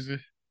last season.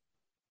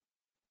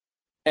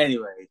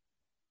 Anyway,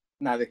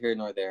 neither here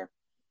nor there.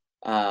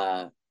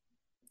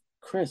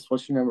 Chris,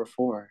 what's your number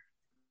 4?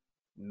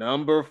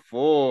 Number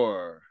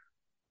 4.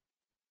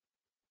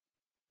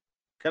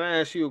 Can I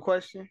ask you a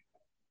question?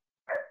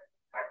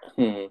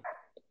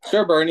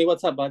 Sure, Bernie.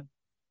 What's up, bud?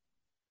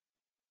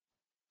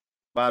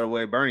 By the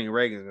way, Bernie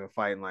Reagan's been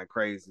fighting like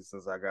crazy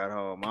since I got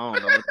home. I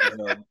don't know what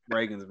the hell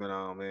Reagan's been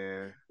on,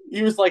 man.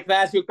 You was like, can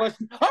I ask you a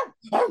question?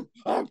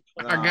 I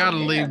gotta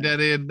leave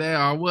that in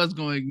now. I was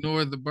going to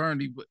ignore the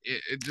Bernie, but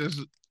it just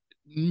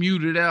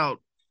muted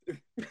out.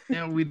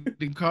 Now we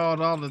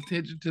called all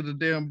attention to the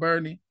damn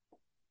Bernie.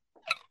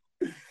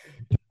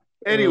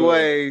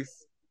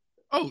 Anyways.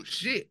 Oh,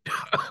 shit.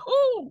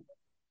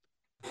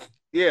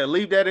 Yeah,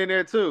 leave that in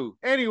there too.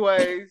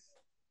 Anyways,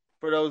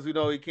 for those who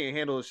know he can't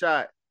handle a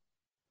shot.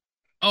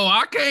 Oh,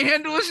 I can't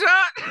handle a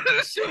shot?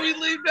 Should we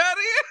leave that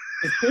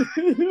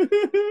in?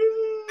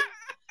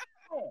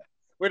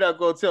 We're not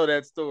going to tell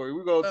that story.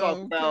 We're going to talk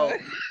about...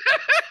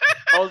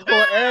 I was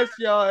going to ask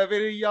y'all, have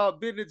any of y'all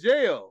been to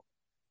jail?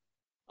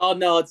 Oh,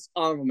 no, it's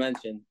honorable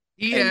mention.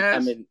 Yes. I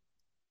mean,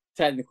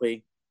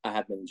 technically, I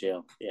have been in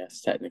jail.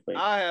 Yes, technically.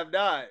 I have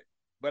not,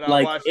 but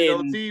I watched it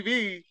on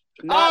TV.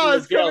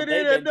 It's coming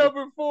in at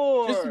number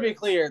 4. Just to be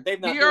clear, they've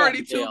not. He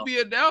already to be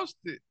announced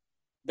it.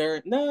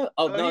 He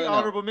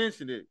honorable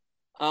mentioned it.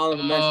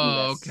 Honorable mention,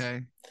 yes.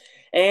 Okay.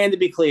 And to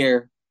be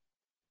clear,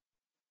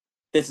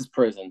 this is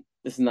prison.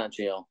 This is not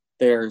jail.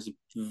 There's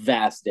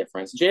vast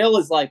difference. Jail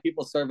is like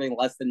people serving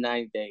less than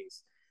 9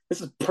 days. This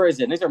is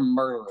prison. These are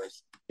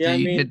murderers. You know what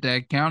I mean? Hit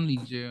that county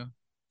jail.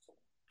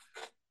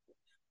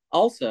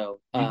 Also,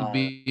 you could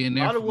be in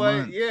there. By the way,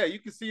 months. Yeah, you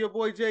can see your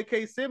boy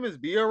J.K. Simmons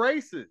be a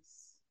racist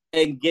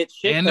and get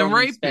shit and a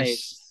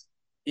rapist.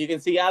 You can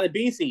see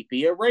Adebisi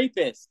be a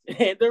rapist and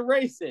a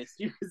racist.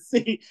 You can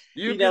see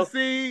you can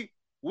see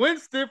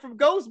Winston from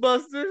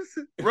Ghostbusters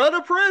run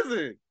a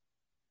prison.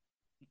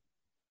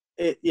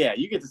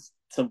 You get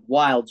some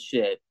wild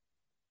shit.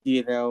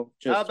 Just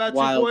how about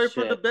your boy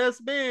from The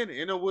Best Man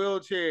in a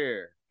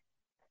wheelchair?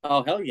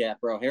 Oh, hell yeah,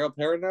 bro. Harold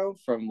Perrineau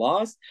from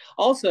Lost.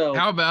 Also,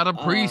 how about a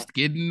priest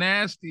getting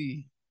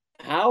nasty?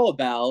 How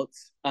about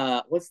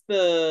what's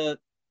the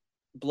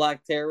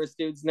black terrorist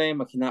dude's name?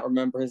 I cannot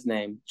remember his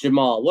name.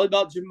 Jamal. What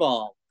about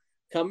Jamal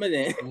coming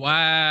in?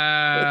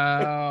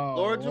 Wow.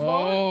 Lord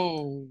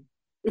Jamal.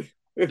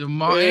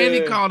 Jamal, and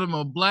he called him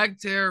a black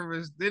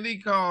terrorist. Then he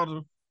called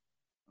him.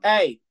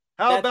 Hey,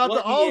 how about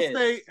the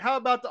Allstate? How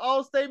about the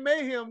Allstate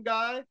Mayhem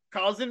guy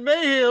causing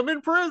mayhem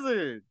in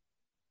prison?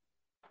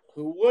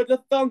 Who would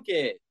have thunk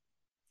it?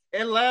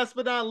 And last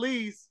but not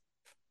least,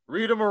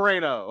 Rita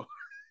Moreno.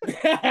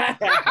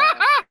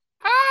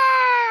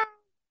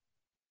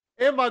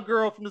 And my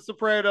girl from The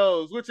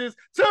Sopranos, which is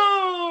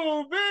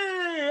 2B.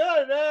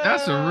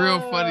 That's a real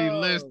funny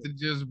list to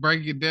just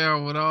break it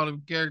down with all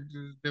them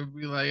characters that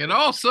be like, and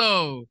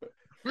also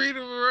Rita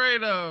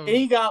Moreno.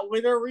 He got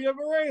winner Rita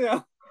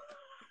Moreno.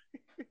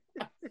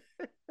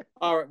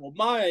 All right, well,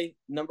 my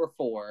number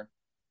 4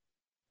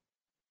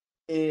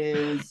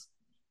 is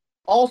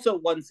also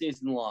 1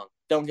 season long.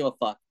 Don't give a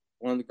fuck.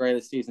 One of the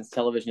greatest seasons of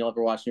television you'll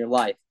ever watch in your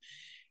life.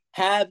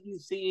 Have you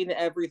seen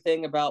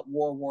everything about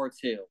World War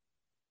II?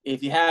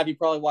 If you have, you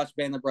probably watched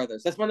Band of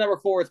Brothers. That's my number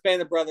 4. It's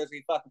Band of Brothers. Are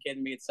you fucking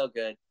kidding me? It's so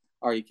good.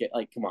 Are you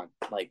kidding? Come on.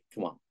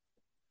 Come on.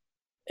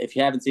 If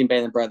you haven't seen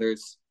Band of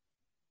Brothers,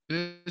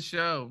 good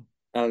show.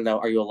 I don't know.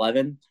 Are you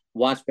 11?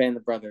 Watch Band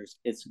of Brothers.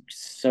 It's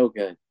so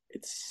good.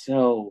 It's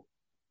so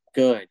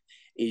good.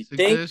 You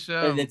think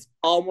that it's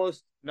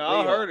almost no,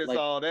 I heard it's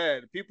all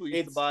that. People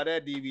used to buy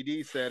that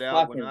DVD set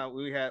out when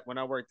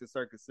I worked at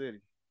Circus City.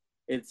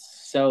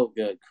 It's so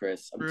good,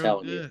 Chris. I'm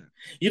telling you.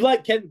 You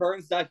like Ken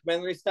Burns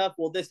documentary stuff?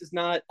 Well, this is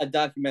not a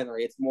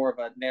documentary. It's more of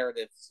a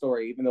narrative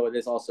story, even though it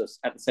is also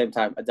at the same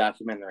time a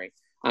documentary.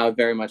 I would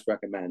very much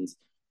recommend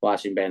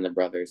watching Band of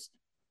Brothers.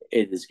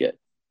 It is good.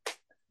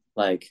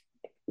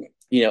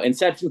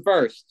 Inception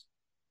first.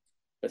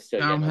 But still,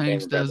 Tom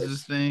Hanks does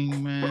his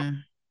thing,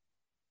 man.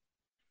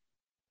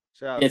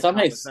 Yeah, Tom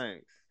Hanks.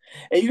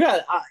 You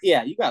got,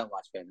 you got to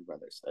watch Band of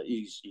Brothers.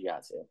 You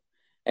got to.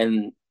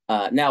 And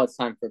now it's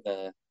time for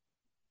the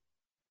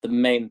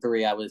main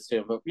 3, I would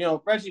assume. But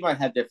Reggie might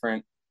have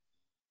different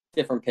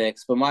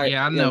picks. But my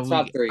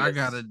top 3. I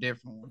got a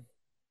different one.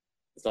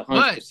 It's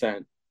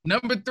 100%.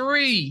 Number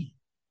 3.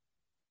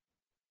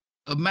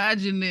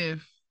 Imagine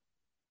if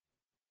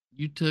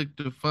you took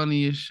the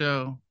funniest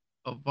show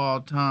of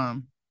all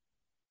time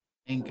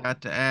Ain't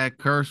got to add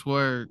curse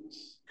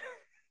words.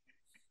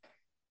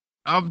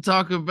 I'm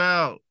talking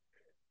about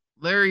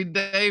Larry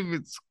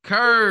David's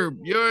Curb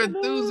Your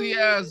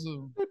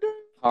Enthusiasm.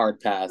 Hard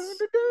pass.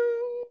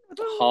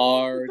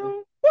 Hard.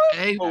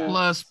 A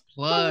plus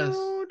plus.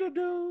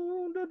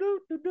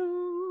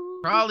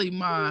 Probably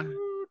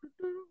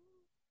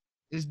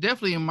it's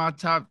definitely in my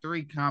top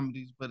 3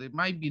 comedies, but it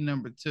might be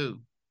number 2.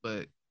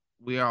 But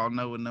we all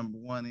know what number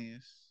 1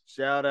 is.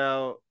 Shout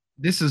out.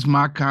 This is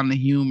my kind of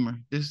humor.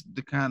 This is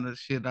the kind of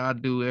shit I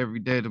do every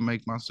day to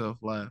make myself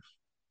laugh.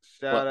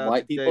 Shout out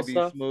white to people JB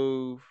stuff?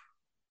 Smooth.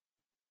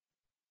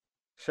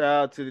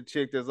 Shout out to the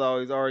chick that's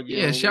always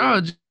arguing. Yeah, shout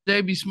out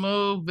JB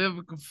Smooth,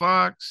 Vivica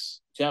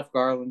Fox, Jeff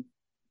Garland,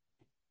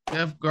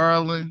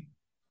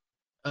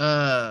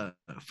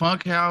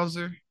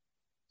 Funkhauser,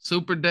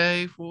 Super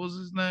Dave. What was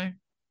his name?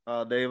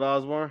 Dave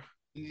Osborne.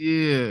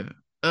 Yeah.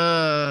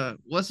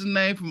 What's his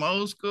name from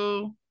old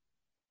school?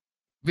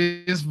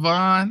 Vince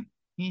Vaughn.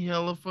 He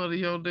hella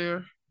funny out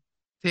there.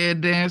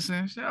 Ted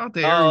Danson. Shout out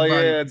to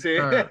everybody.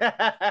 Ted.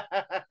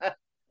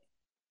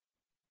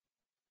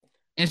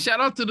 And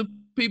shout out to the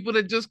people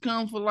that just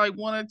come for like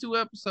 1 or 2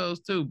 episodes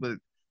too. But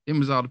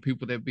them is all the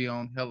people that be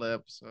on hella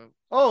episodes.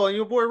 Oh, and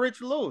your boy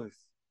Richard Lewis.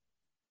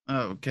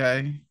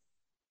 Okay.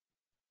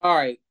 All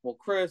right. Well,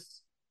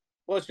 Chris,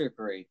 what's your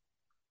 3?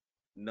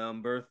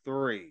 Number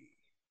 3.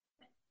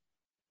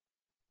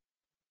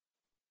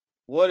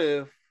 What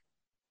if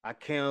I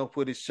came up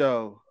with a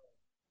show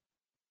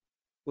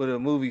with a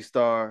movie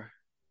star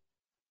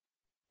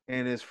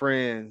and his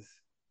friends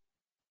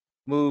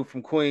moved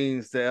from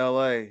Queens to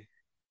LA?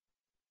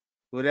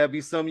 Would that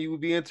be something you would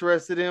be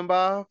interested in,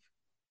 Bob?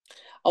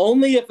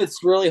 Only if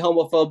it's really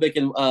homophobic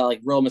and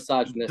like real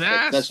misogynistic.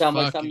 That's That sound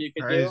like something you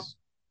could do?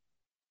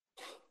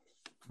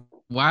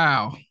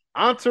 Wow.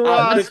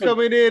 Entourage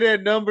coming in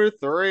at number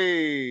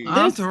 3.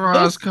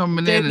 Entourage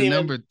coming in at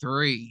number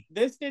 3.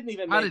 This didn't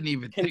even. I didn't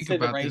even think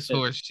about this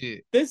horse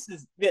shit. This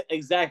is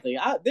exactly.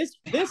 This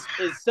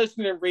is such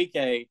an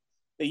Enrique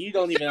that you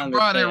don't even understand.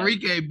 Brought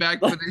Enrique back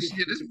for this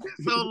shit. It's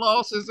been so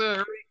long since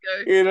Enrique.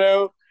 You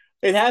know,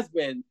 it has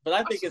been, but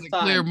I think it's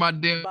time. Clear my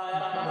damn.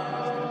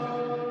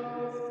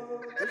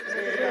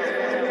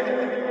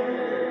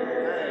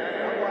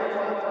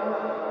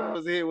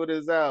 Was hit with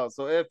his out.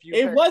 So if you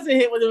it wasn't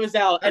hit when it was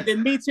out, and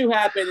then Me Too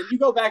happened, and you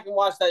go back and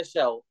watch that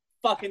show.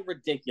 Fucking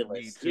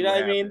ridiculous. You know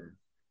what I mean?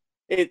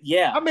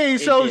 How many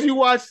shows you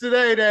watch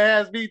today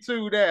that has Me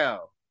Too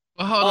now?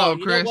 Well, hold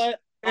on, Chris.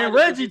 And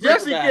Reggie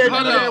Jesse can't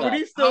do that when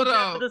he's still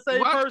the same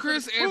Watch person.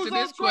 Chris answer who's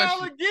this on trial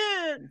question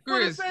again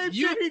Chris, for the same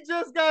shit he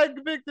just got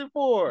convicted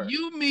for.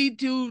 You Me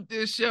Too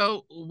this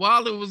show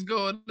while it was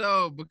going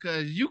on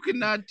because you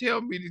cannot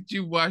tell me that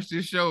you watched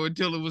this show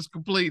until it was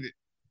completed.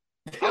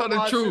 Tell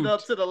the truth. It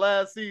up to the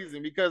last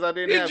season because I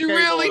didn't have you cable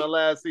really? on the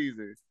last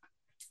season.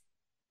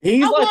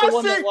 He's I like the one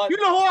watched that it. watched. You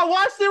know who I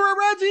watched it with,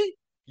 Reggie?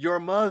 Your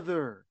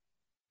mother.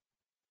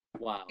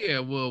 Wow.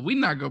 Yeah, well, we're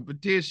not gonna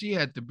pretend she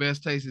had the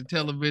best taste in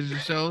television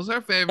shows. Her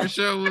favorite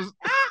show was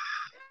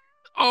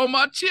All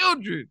My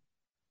Children.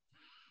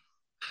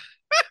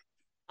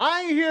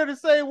 I ain't here to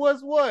say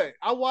what's what.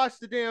 I watched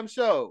the damn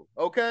show,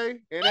 okay?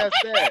 And that's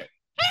that.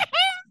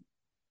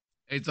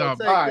 Hey, Tom,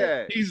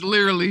 that. He's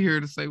literally here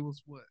to say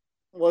what's what.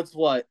 What's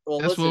what? Well,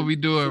 that's listen, what we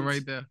doing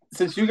right now.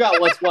 Since you got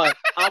what's what,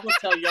 I'm gonna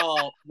tell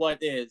y'all what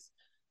is.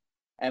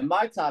 And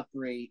my top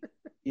 3,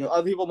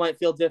 other people might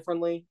feel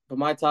differently, but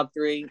my top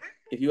 3,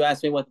 if you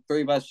ask me what the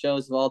 3 best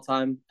shows of all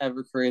time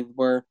ever created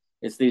were,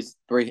 it's these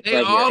 3 they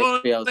right all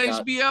here. on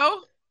HBO?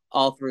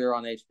 All 3 are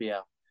on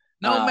HBO.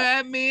 No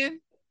Mad Men?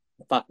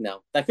 Fuck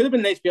no. That could have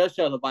been an HBO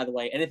show, though, by the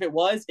way. And if it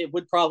was, it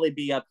would probably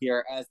be up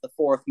here as the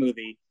 4th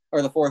movie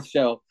or the 4th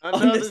show.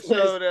 Another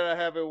show that I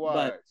haven't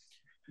watched.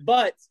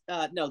 But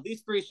no,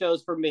 these 3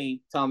 shows for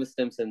me, Thomas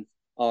Simpson,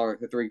 are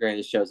the 3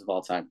 greatest shows of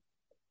all time.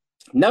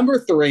 Number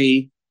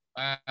 3.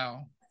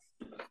 Wow.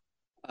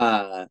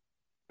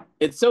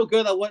 It's so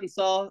good I went and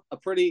saw a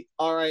pretty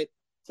alright,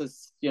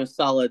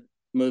 solid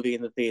movie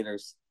in the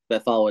theaters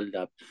that followed it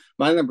up.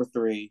 My number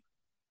 3.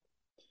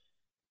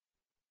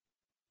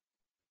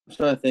 I'm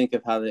trying to think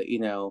of how to,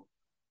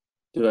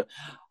 do it.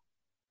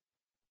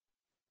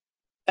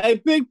 Hey,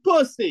 big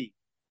pussy,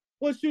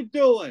 what you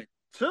doing?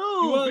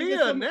 To be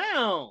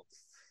announced.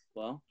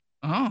 Well,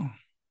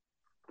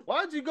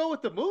 why'd you go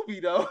with the movie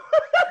though?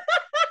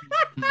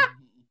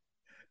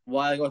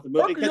 Why I go with the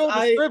movie?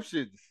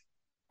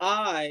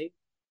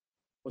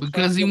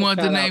 Because he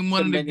wanted to name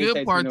one of the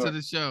good parts of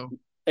the show.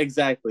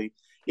 Exactly.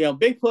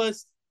 Big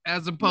Puss.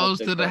 As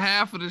opposed to the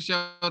half of the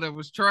show that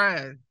was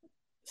trash.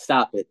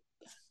 Stop it.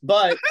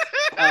 But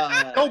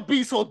don't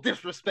be so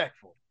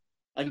disrespectful.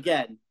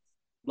 Again,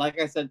 like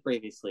I said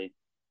previously,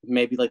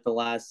 maybe like the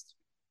last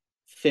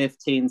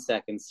 15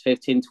 seconds,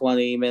 15,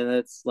 20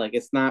 minutes. Like,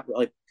 it's not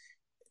like,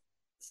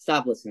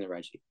 stop listening to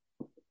Reggie.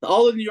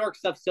 All the New York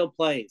stuff still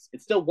plays.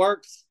 It still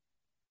works.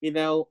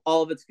 All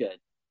of it's good.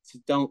 So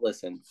don't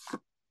listen.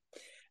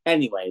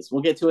 Anyways,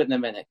 we'll get to it in a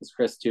minute because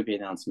Chris Tubey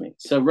announced me.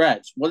 So,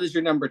 Reg, what is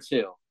your number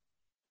 2?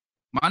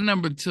 My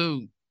number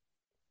 2,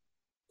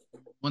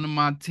 one of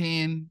my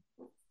 10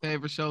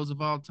 favorite shows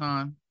of all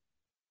time,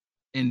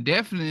 and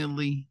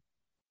definitely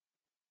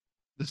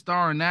the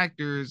starring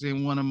actor is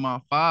in one of my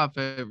 5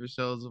 favorite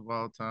shows of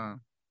all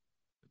time.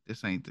 But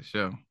this ain't the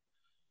show.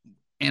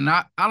 And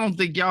I don't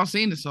think y'all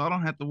seen it, so I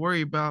don't have to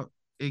worry about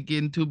it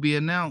getting to be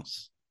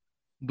announced.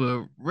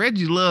 But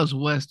Reggie loves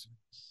Westerns.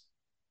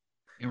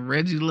 And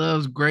Reggie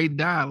loves great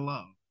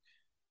dialogue.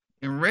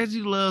 And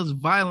Reggie loves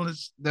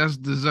violence that's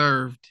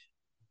deserved.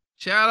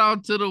 Shout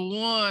out to the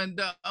one,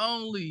 the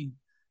only,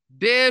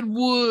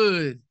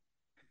 Deadwood.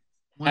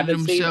 One of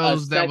them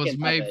shows that was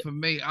made for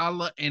me. I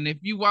love, and if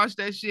you watch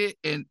that shit,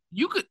 and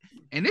you could,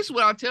 and this is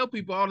what I tell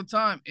people all the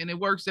time, and it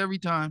works every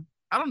time.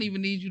 I don't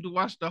even need you to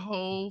watch the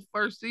whole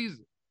first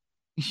season.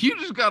 You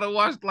just gotta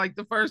watch like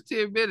the first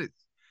 10 minutes.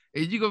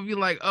 And you're gonna be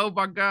like, oh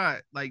my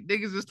God, like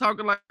niggas is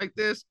talking like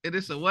this, and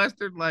it's a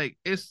Western, like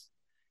it's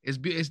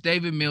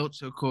David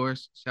Milch, of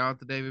course. Shout out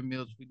to David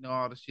Milch. We know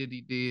all the shit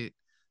he did.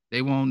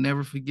 They won't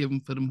never forgive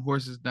him for them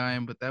horses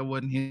dying, but that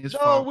wasn't his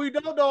fault. No, we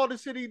don't know all the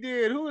shit he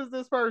did. Who is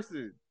this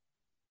person?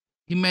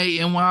 He made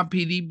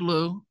NYPD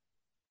Blue.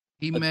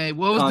 He made,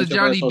 what was the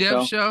Johnny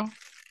Depp show?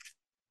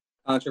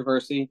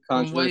 Controversy.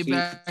 From way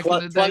back in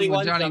the day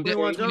with Johnny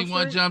Depp,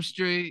 21 Jump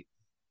Street.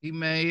 He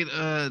made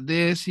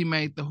this. He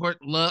made the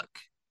Luck,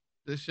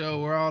 the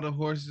show where all the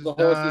horses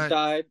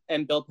died,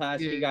 and Bill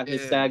Paxton got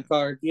his SAG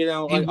card. You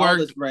know, he like worked all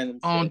this random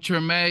on shit.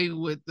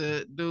 Treme with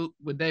the dude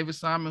with David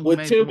Simon, who with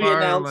made to The be Wire,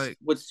 announced. like,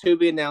 What's to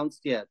be announced?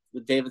 Yeah,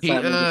 with David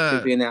Simon, was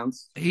to be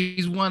announced.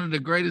 He's one of the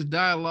greatest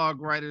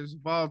dialogue writers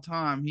of all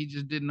time. He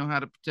just didn't know how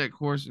to protect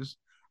horses,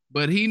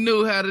 but he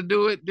knew how to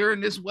do it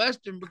during this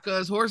Western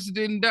because horses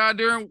didn't die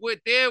during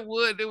with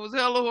Deadwood. There was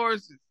hella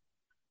horses.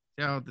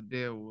 Shout out to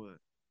Deadwood.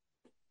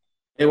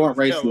 They weren't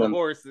racing them.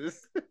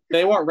 Horses.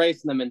 They weren't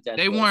racing them in Deadwood.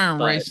 They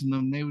weren't racing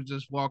them. They were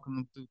just walking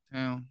them through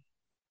town.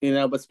 You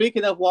know, but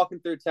speaking of walking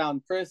through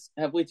town, Chris,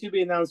 have we to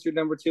be announced your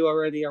number 2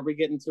 already? Are we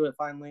getting to it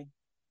finally?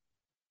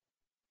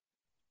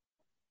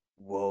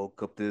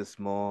 Woke up this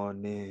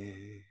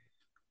morning.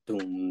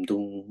 Doom,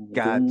 doom,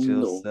 got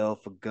doom,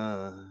 yourself a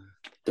gun.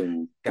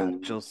 Doom,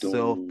 got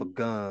yourself a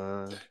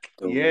gun.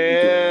 Doom,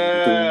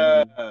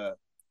 Yeah. doom.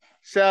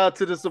 Shout out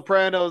to The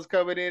Sopranos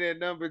coming in at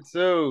number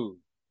 2.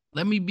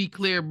 Let me be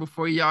clear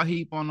before y'all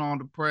heap on all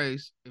the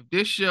praise. If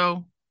this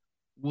show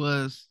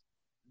was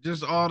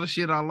just all the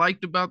shit I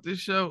liked about this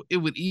show, it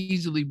would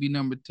easily be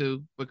number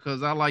 2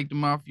 because I like the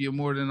Mafia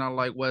more than I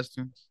like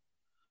Westerns.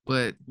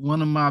 But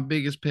one of my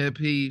biggest pet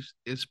peeves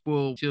is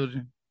spoiled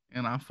children,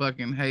 and I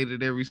fucking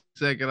hated every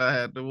second I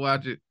had to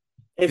watch it.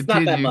 It's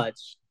not that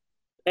much.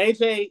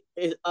 AJ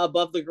is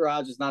above the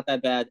garage is not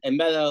that bad, and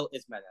Meadow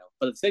is Meadow.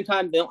 But at the same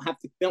time, they don't have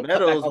to.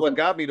 Meadow is what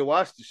got me to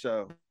watch the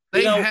show.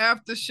 They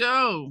have to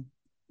show.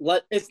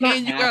 It's not.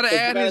 And you gotta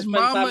add his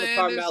mama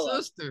and his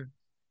sister.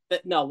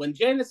 But no, when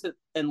Janice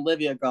and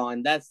Livia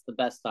gone, that's the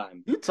best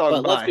time. You talking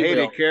about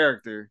hated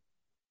character.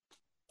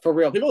 For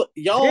real, people,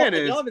 y'all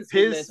haven't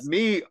seen this. Pissed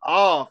me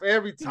off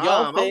every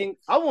time.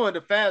 I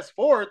wanted to fast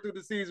forward through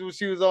the season when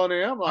she was on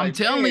there. I'm like, I'm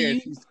telling you,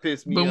 she's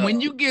pissed me off. But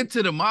when you get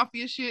to the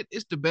Mafia shit,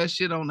 it's the best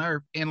shit on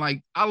earth. And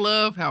like, I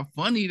love how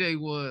funny they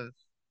was.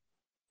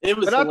 It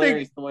was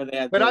hilarious the way they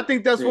had. But I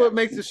think that's what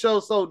makes the show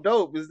so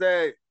dope is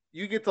that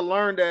you get to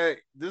learn that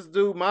this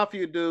dude,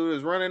 Mafia dude,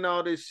 is running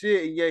all this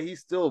shit, and yet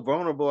he's still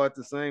vulnerable at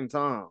the same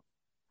time.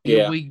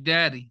 Yeah, weak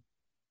daddy.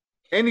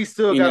 And he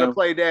still got to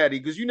play daddy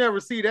because you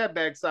never see that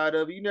backside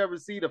of it. You never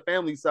see the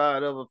family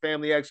side of a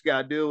family actually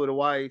got to deal with a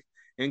wife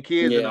and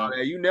kids and all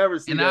that. You never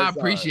see. And I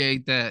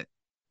appreciate that.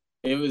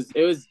 It was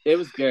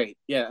great.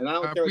 Yeah, and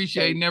I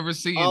appreciate never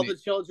seeing all the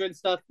children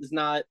stuff does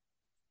not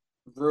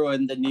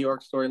ruin the New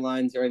York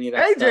storylines or any of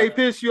that. AJ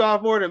pissed you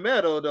off more than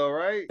Meadow, though,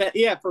 right?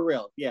 Yeah, for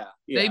real. Yeah.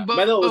 They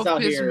both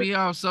pissed me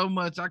off so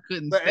much I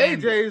couldn't. But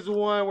AJ is the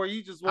one where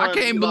you just. I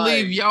can't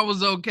believe y'all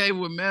was okay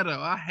with Meadow.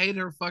 I hate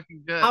her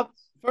fucking guts.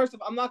 First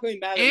of all, I'm not going to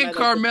be mad at Meadow. And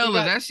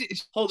Carmela, that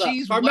shit. Hold up,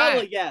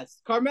 Carmela,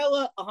 yes,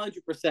 Carmela,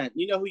 100%.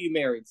 You know who you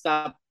married.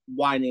 Stop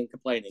whining and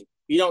complaining.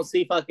 You don't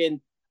see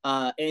fucking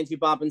Angie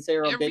Bob and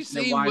Sarah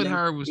bitching and whining. With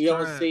her was you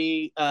don't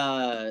see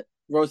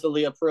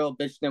Rosalia Pearl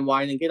bitching and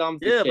whining. Get on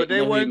with the shit. But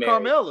they weren't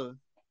Carmela.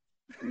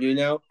 You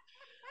know.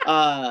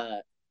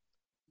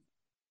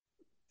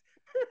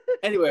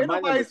 Anyway,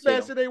 my number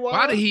 2.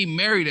 Why did he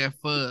marry that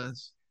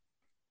fuzz?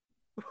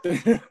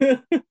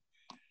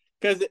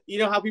 Because you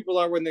know how people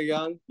are when they're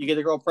young. You get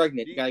a girl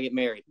pregnant, you gotta get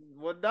married.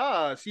 Well,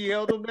 nah, she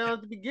held him down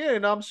at the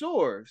beginning. I'm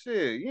sure.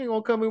 Shit, you ain't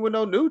gonna come in with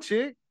no new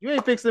chick. You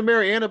ain't fixing to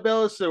marry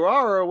Annabella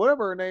Ferrara or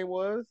whatever her name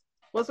was.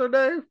 What's her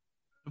name?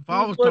 If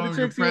I was talking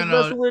to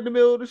messing with in the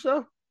middle of the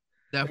show.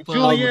 That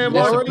Julianne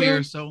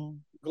disappeared. So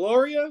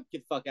Gloria,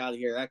 get the fuck out of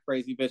here. That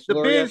crazy bitch. The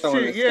Gloria, bitch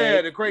shit,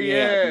 yeah, the crazy,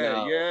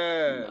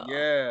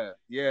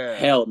 yeah.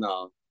 Hell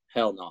no.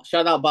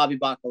 Shout out Bobby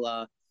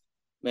Bacala.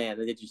 Man,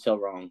 they did you so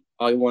wrong.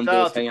 All you want to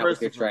do is hang out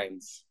with your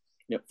trains.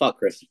 You know, fuck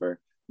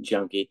Christopher,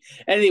 junkie.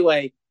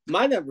 Anyway,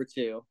 my number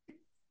 2.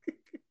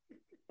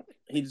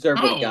 He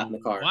deserved what he got in the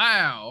car.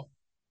 Wow.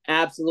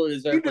 Absolutely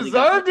deserved. He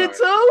deserved it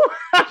too.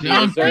 He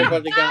deserved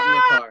what he got in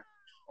the car.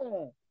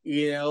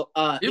 You know,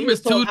 it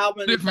was 2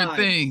 different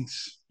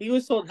things. He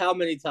was told how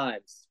many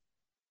times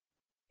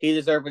he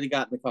deserved when he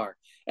got in the car.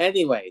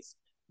 Anyways,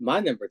 my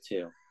number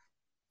 2.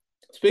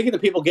 Speaking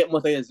of people getting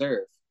what they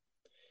deserve,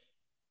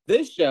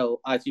 this show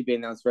ITB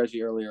announced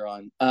Reggie earlier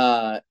on.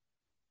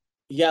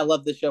 Yeah, I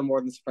love this show more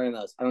than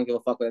Sopranos. I don't give a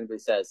fuck what anybody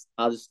says.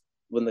 I'll just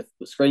when the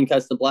screen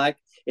cuts to black,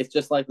 it's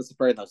just like the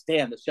Sopranos.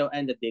 Damn, the show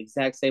ended the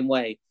exact same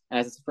way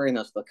as the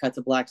Sopranos with a cut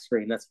to black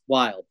screen. That's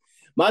wild.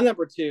 My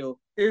number 2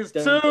 is to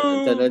be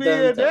announced,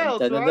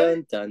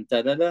 right?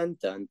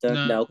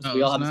 No, because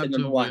we all have the same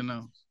number 1.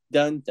 Announced.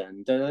 Dun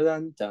dun dun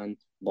dun dun.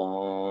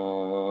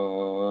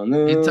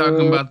 You're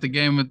talking about the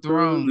Game of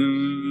Thrones.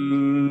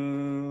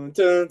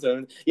 Dun,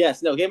 dun.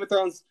 Yes, no, Game of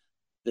Thrones.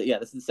 Yeah,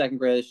 this is the second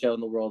greatest show in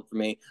the world for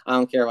me. I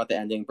don't care about the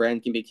ending. Brandon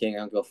can be king. I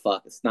don't give a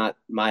fuck. It's not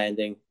my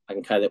ending. I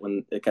can cut it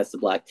when it cuts to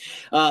black.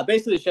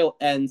 Basically, the show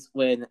ends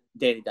when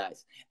Danny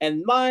dies.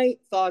 And my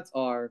thoughts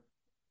are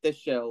this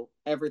show,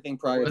 everything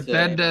prior But to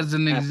that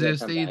doesn't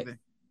exist that either.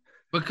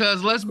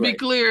 Because let's be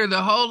clear,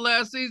 the whole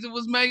last season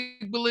was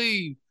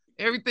make-believe.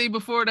 Everything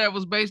before that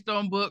was based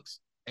on books,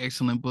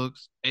 excellent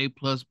books, A+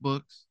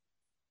 books.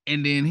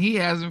 And then he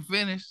hasn't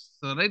finished.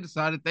 So they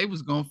decided they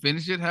was going to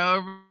finish it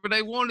however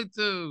they wanted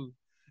to.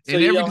 So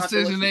and every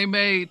decision they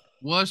made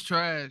was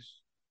trash.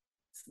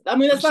 I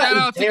mean, that's shout not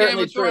out to Game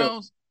of true,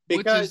 Thrones,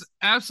 which is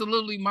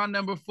absolutely my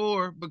number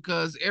 4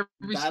 because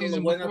every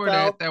season before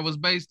that was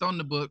based on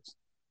the books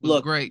was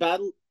great.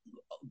 Battle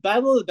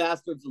of the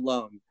Bastards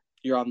alone,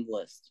 you're on the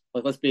list.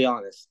 Like, let's be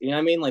honest. You know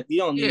what I mean? Like, you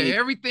don't need... Yeah,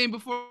 everything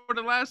before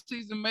the last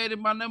season made it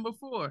my number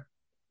 4.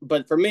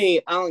 But for me,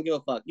 I don't give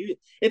a fuck.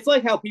 It's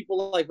like how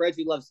people like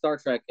Reggie love Star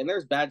Trek, and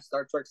there's bad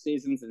Star Trek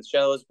seasons and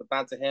shows, but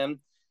not to him.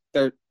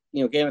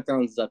 Game of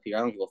Thrones is up here.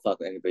 I don't give a fuck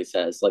what anybody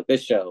says. Like,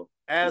 this show.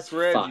 Ask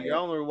Reggie. I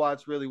only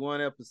watched really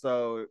one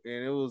episode,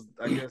 and it was,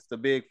 I guess, the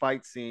big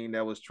fight scene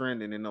that was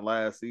trending in the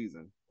last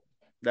season.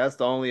 That's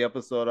the only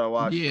episode I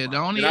watched. Yeah, the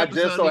only episode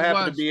I just so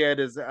happened to be at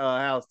his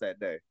house that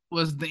day.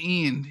 Was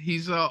the end. He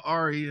saw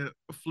Arya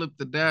flip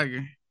the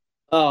dagger.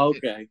 Oh,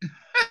 okay.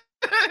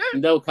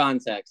 No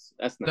context.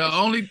 That's nice. The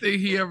only thing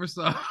he ever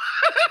saw.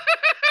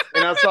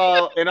 and I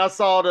saw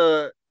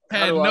the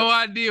had no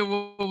idea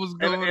what was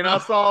going on.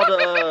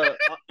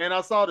 And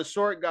I saw the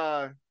short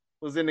guy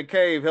was in the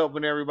cave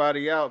helping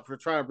everybody out for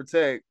trying to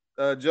protect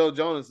Joe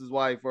Jonas's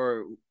wife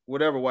or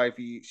whatever wife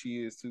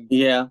she is too.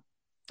 Yeah,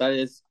 that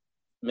is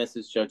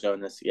Mrs. Joe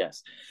Jonas.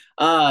 Yes.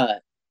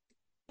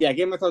 Yeah,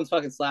 Game of Thrones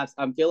fucking slaps.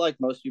 I feel like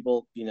most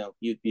people, you know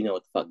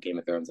what the fuck Game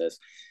of Thrones is.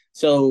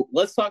 So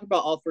let's talk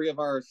about all 3 of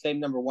our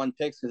same number 1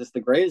 picks because it's the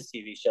greatest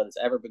TV show that's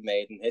ever been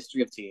made in the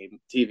history of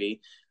TV.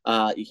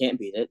 You can't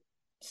beat it,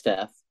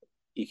 Steph.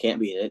 You can't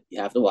beat it.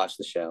 You have to watch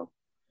the show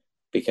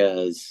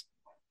because,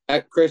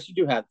 Chris, you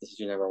do have this as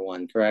your number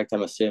 1, correct?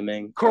 I'm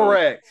assuming.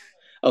 Correct.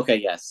 Okay,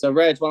 yes. So,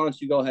 Reg, why don't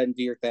you go ahead and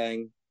do your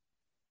thing?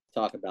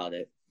 Talk about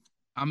it.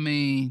 I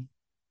mean,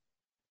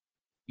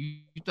 you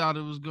thought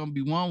it was going to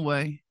be one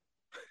way,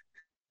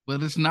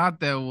 but it's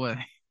not that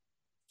way.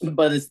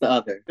 But it's the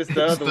other. It's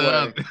the other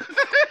way.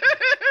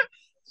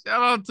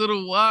 Shout out to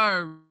The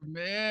Wire,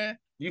 man.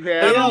 You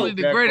have not only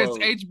the greatest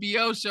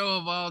HBO show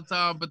of all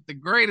time, but the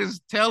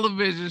greatest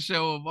television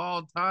show of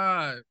all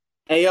time.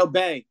 Hey, yo,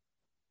 Bay,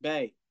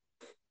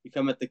 you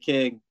come at the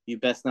king. You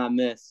best not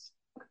miss.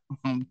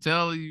 I'm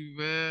telling you,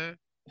 man.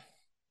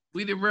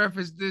 We did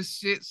reference this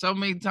shit so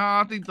many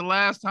times. I think the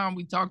last time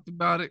we talked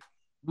about it,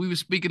 we were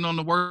speaking on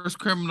the worst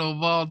criminal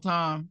of all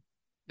time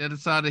that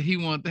decided he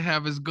wanted to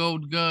have his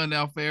gold gun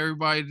out for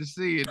everybody to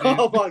see it.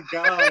 Oh, my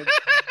God.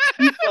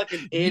 You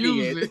fucking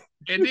idiot. Use it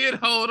and then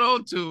hold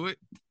on to it.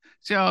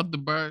 Shout out to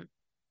Bert.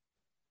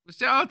 But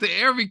shout out to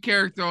every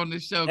character on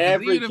this show.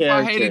 Even if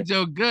I hated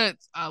your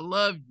guts, I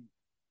love you.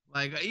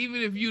 Like,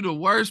 even if you the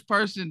worst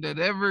person that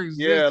ever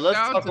exists. Yeah, let's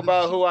talk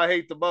about who I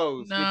hate the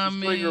most. Nah,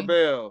 Slinger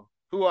Bell.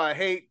 Who I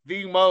hate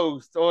the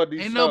most on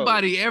these Ain't shows.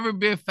 Nobody ever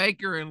been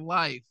faker in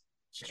life.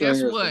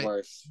 Guess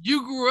what?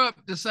 You grew up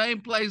the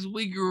same place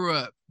we grew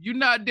up. You're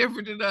not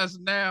different than us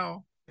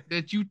now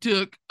that you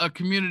took a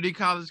community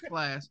college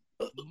class.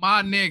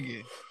 My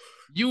nigga.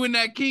 You and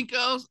that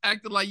Kinko's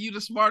acting like you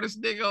the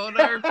smartest nigga on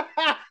earth.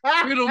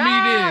 Riddle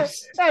me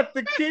this. At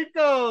the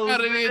Kinko's.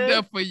 How'd it end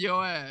up for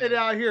your ass? And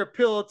out here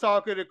pillow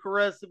talking and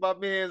caressing my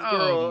man's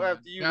girl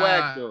after you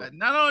whacked him.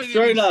 Not only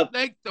did he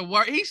snake the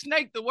work, he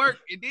snaked the work,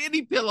 and then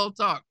he pillow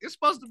talk. It's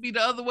supposed to be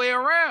the other way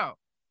around.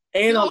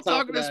 And pillow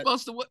talking is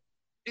supposed to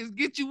is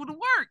get you to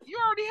work. You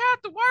already had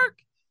to work.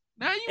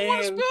 Now you want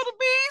to spill the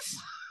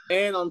beans?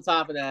 And on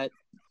top of that,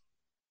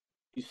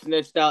 you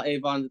snitched out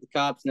Avon to the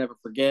cops, never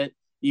forget.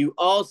 You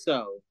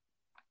also,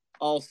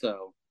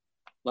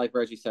 like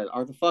Reggie said,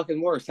 are the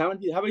fucking worst. How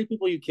many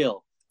people you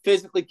kill?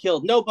 Physically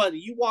killed? Nobody.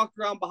 You walked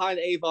around behind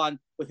Avon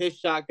with his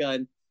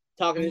shotgun,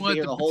 talking to his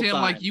ear the whole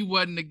time. Like you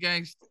wasn't a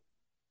gangster.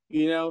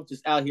 You know,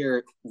 just out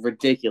here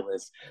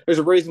ridiculous. There's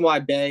a reason why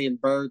Bay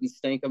and Bird and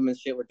Stankham and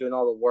shit were doing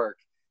all the work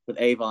with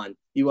Avon.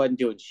 You wasn't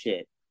doing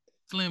shit.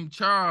 Slim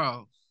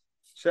Charles.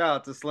 Shout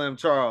out to Slim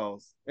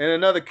Charles. And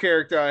another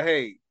character I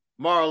hate,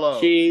 Marlo.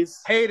 Cheese.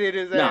 Hated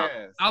his Nah.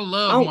 ass. I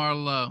love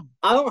Marlo.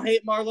 I don't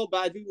hate Marlo, but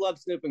I do love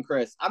Snoop and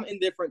Chris. I'm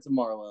indifferent to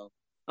Marlo.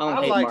 I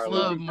don't hate like Marlo.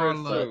 Snoop and Chris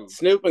too.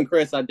 Snoop and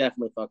Chris, I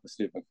definitely fuck with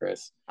Snoop and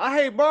Chris. I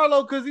hate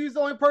Marlo because he's the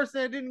only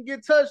person that didn't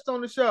get touched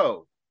on the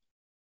show.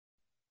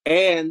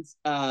 And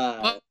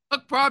fuck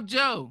Prop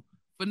Joe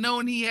for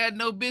knowing he had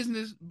no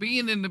business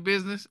being in the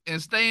business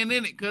and staying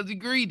in it because he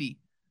greedy.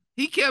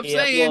 He kept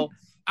saying,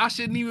 I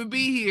shouldn't even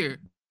be here.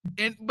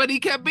 But he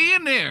kept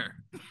being there.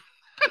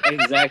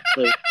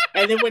 Exactly.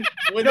 And then when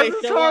they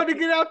it's show hard up, to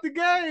get out the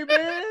game,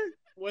 man.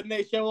 When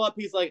they show up,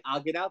 he's like,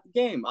 I'll get out the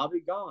game. I'll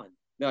be gone.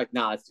 They're like,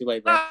 nah, it's too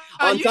late, bro.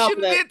 You should have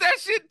did that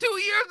shit 2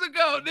 years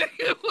ago,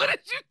 nigga. What are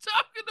you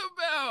talking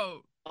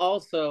about?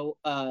 Also,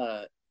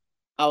 I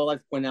would like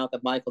to point out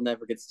that Michael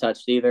never gets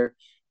touched either.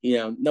 You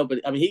know,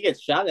 nobody. I mean, he gets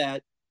shot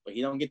at, but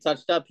he don't get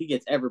touched up. He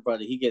gets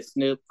everybody. He gets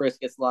Snoop. Chris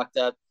gets locked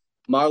up.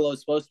 Marlo's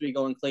supposed to be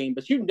going clean,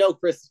 but you know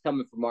Chris is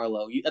coming for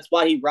Marlo. That's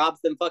why he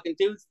robs them fucking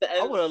dudes.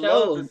 I would have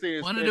loved to see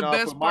a one of the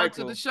best parts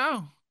of the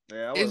show.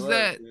 Yeah, is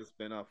that a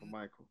spin off of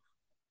Michael.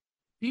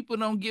 People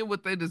don't get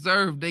what they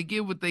deserve. They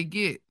get what they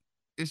get.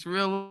 It's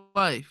real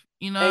life.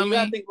 You know what I mean? You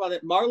gotta think about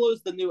it.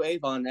 Marlo's the new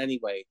Avon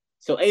anyway.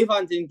 So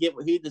Avon didn't get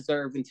what he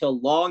deserved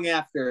until long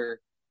after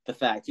the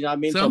fact. You know what I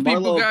mean? Some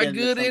people got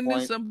good in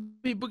it. Some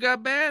people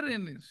got bad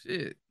in it.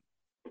 Shit.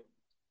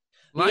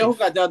 You know who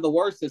got done the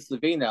worst is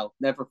Savino.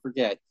 Never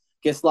forget.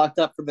 Gets locked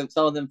up for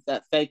selling them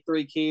that fake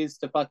 3 keys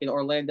to fucking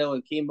Orlando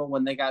and Kima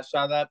when they got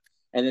shot up.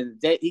 And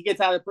then he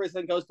gets out of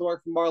prison, goes to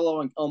work for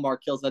Marlo, and Omar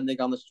kills that nigga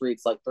on the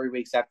streets like 3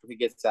 weeks after he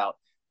gets out.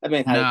 I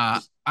mean,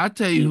 I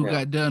tell you who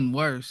got done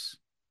worse.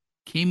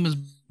 Kima's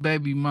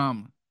baby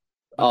mama.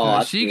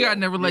 Because she got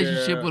in a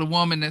relationship with a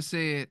woman that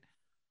said,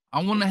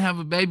 I want to have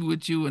a baby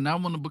with you and I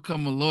want to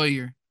become a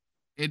lawyer.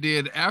 And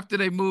then after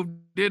they moved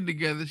in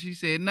together, she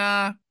said,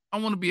 nah, I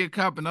want to be a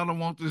cop and I don't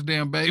want this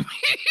damn baby.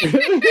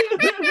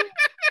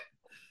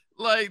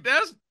 Like,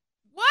 that's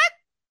what?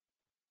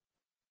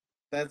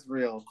 That's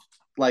real.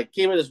 Like,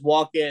 Kima just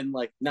walk in,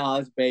 like, nah,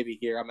 this baby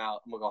here. I'm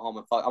out. I'm gonna go home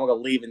and fuck. I'm gonna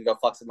leave and go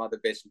fuck some other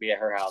bitch and be at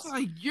her house. It's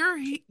like you're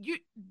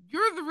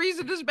the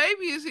reason this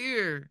baby is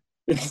here.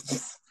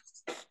 It's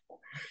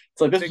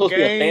like this is supposed to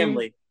be a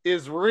family.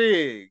 Is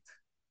rigged,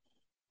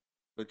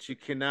 but you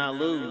cannot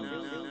lose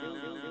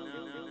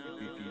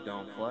if you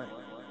don't play.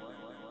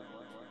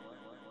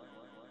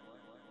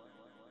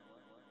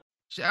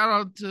 Shout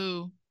out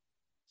to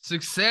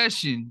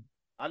Succession.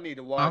 I need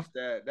to watch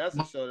that. That's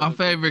a show. My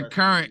favorite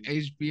current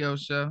HBO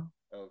show.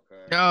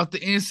 Okay. Shout out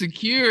to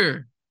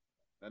Insecure.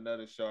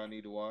 Another show I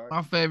need to watch.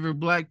 My favorite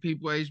Black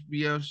people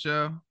HBO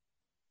show.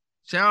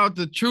 Shout out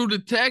to True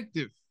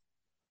Detective.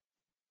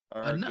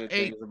 I heard good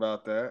things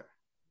about that.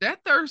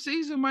 That 3rd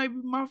season might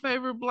be my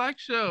favorite Black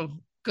show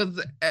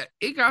because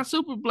it got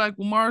super Black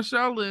with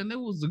Marshala, and it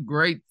was a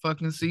great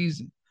fucking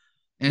season.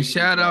 And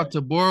shout out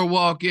to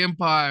Boardwalk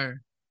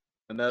Empire.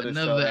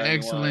 Another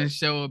excellent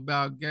show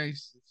about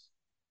gangsters.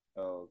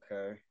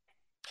 Okay.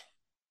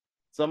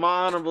 So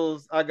my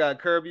honorables, I got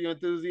Curb Your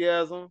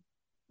Enthusiasm.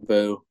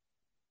 Boo.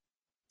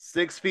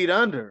 6 Feet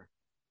Under.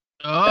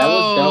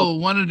 Oh,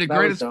 one of the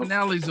greatest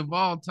finales of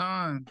all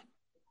time.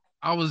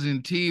 I was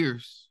in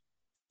tears.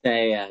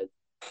 Sad.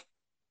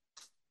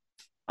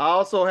 I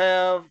also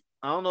have,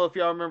 I don't know if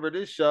y'all remember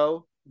this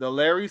show, The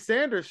Larry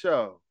Sanders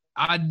Show.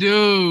 I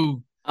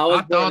do.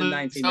 I thought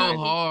it so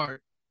hard.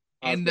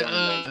 And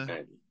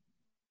the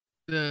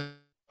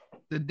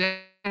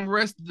damn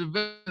rest of the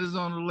villains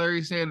on the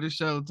Larry Sanders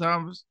Show,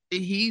 Thomas.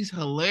 He's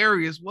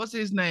hilarious. What's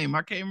his name?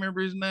 I can't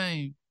remember his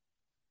name.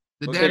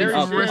 The daddy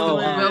from Arrested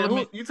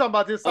Development. You talking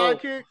about this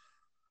sidekick?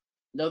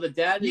 No, the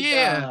dad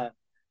is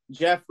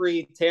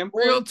Jeffrey Tambor.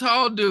 Real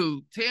tall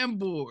dude.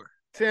 Tambor,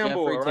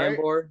 right?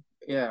 Tambor.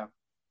 Yeah.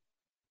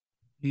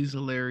 He's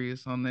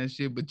hilarious on that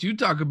shit. But you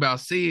talk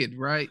about Sid,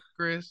 right,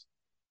 Chris?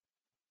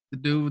 The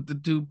dude with the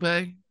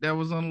toupee that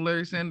was on the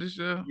Larry Sanders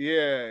Show?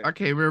 Yeah. I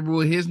can't remember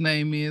what his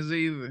name is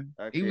either.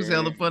 He was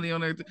hella funny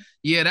on there.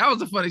 Yeah, that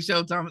was a funny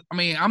show, Thomas. I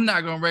mean, I'm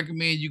not going to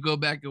recommend you go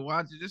back and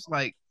watch it. Just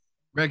like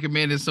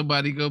recommending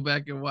somebody go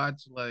back and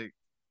watch, like.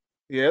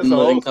 Yeah, it's an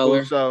old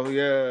school show.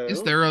 Yeah.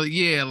 It's the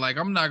early, like,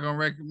 I'm not going to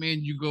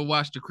recommend you go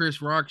watch the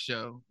Chris Rock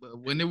Show. But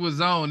when it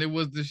was on, it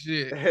was the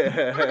shit.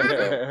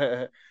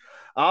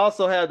 I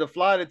also had The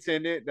Flight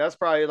Attendant. That's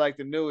probably like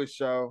the newest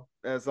show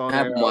that's on.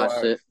 Haven't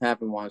watched it on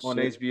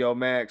HBO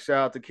Max. Shout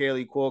out to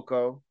Kaylee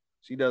Cuoco.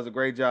 She does a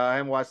great job. I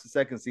haven't watched the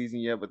 2nd season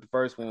yet, but the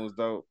first one was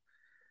dope.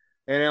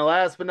 And then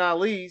last but not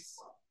least,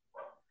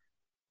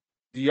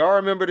 do y'all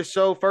remember the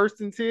show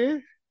First and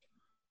 10?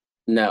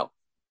 No.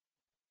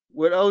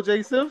 With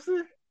O.J.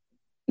 Simpson?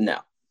 No.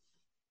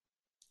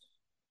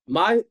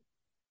 My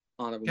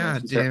honorable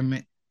God damn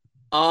it.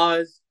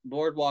 Oz,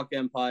 Boardwalk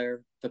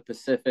Empire, The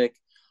Pacific,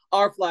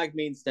 Our Flag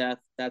Means Death.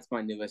 That's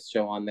my newest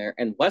show on there.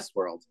 And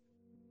Westworld.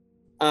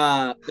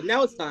 But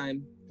now it's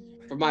time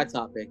for my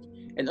topic.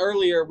 And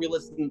earlier we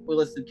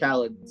listed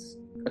KHALED's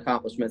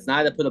accomplishments. And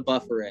I had to put a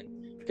buffer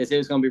in because it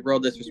was going to be real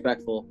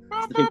disrespectful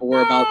to the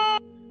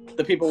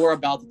people we're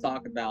about to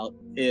talk about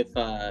if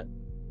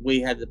we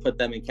had to put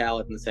them and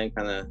KHALED in the same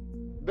kind of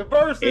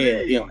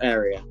Diversity.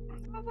 area.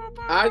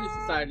 I just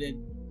decided,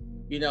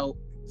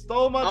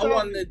 Stole my I topic.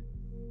 wanted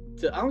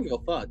to. I don't give a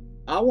fuck.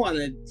 I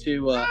wanted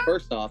to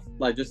first off,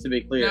 like, just to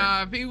be clear.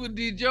 Nah, if he would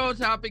did your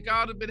topic, I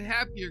would have been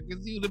happier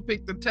because he would have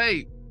picked the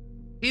tape.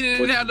 He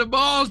didn't have the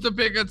balls to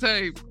pick a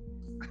tape.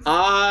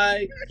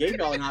 I gave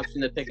y'all an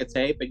option to pick a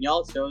tape, and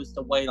y'all chose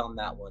to wait on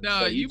that one.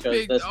 No, so you chose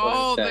picked this one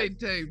all instead.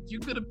 they tapes. You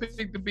could have picked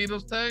the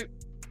Beatles tape.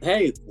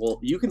 Hey, well,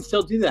 you can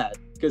still do that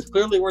because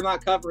clearly we're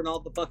not covering all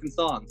the fucking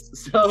songs.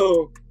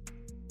 So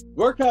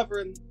we're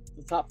covering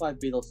the top 5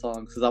 Beatles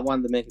songs because I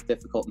wanted to make it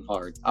difficult and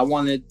hard. I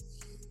wanted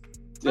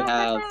to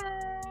have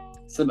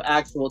some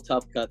actual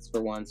tough cuts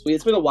for once.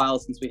 It's been a while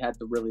since we had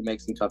to really make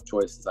some tough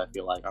choices, I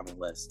feel like, on the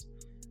list.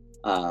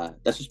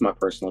 That's just my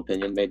personal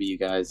opinion. Maybe you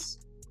guys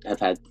have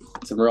had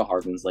some real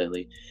hard ones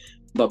lately.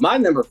 But my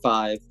number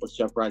 5, let's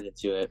jump right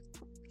into it.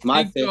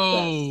 My fifth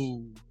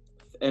best.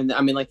 And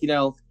I mean, like,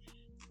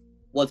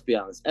 let's be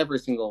honest, every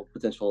single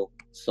potential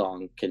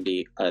song can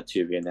be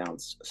to be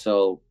announced.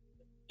 So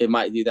it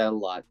might do that a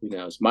lot. Who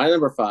knows? My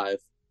number 5.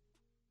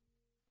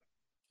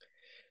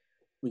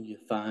 When you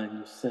find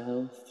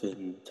yourself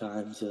in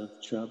times of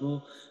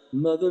trouble,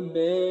 Mother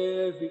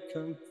Mary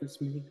comforts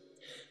me,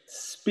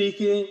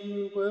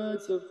 speaking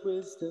words of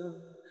wisdom.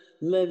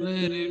 Let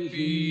it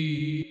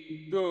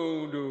be.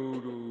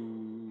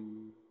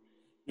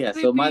 Yeah,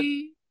 so my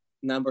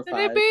number 5.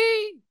 Let it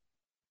be.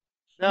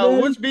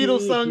 Now, which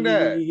Beatles sung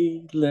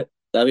that?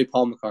 That'd be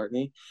Paul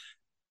McCartney.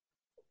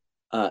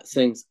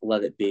 Sings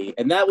 "Let It Be,"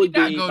 and that would be.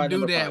 We're not gonna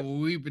do that 5. when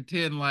we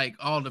pretend like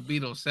all the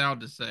Beatles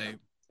sound the same.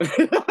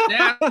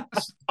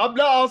 I'm not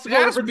also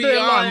going to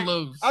pretend like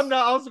loose. I'm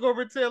not also going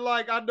to pretend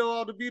like I know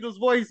all the Beatles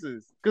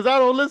voices because I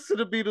don't listen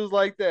to the Beatles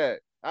like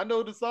that. I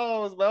know the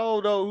songs, but I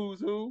don't know who's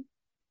who.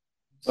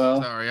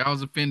 Well, sorry, I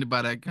was offended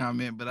by that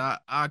comment, but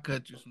I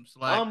cut you some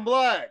slack. I'm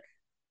black.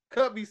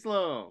 Cut me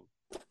slum.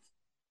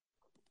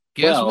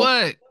 Guess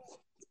what?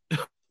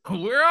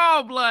 We're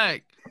all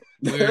black.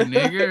 We're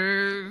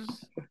niggers.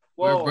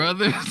 We're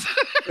brothers.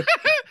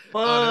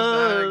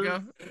 Oh, that's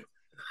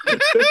how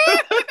it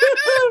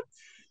go.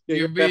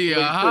 Give me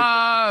a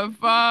high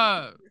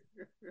five.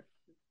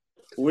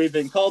 We've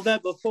been called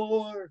that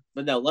before.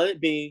 But no, Let It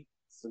Be.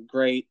 It's a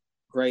great,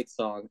 great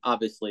song.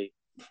 Obviously,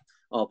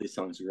 all these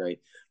songs are great.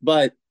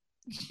 But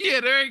yeah,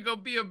 there ain't gonna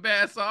be a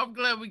bad song. I'm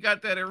glad we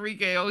got that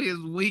Enrique on his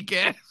weak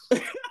ass.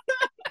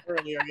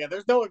 Earlier, yeah,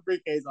 there's no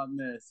Enrique's on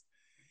this.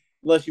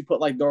 Unless you put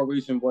like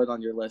Norwegian Wood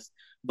on your list.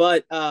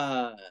 But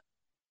no,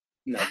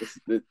 this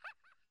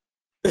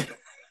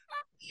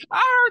I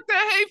heard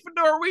that hate for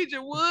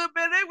Norwegian Wood,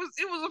 man. It was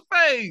a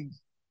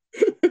phase.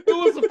 It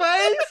was a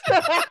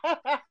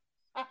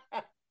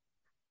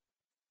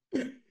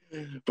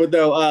phase. But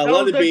no,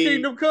 Let It Be.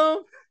 Kingdom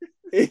Come.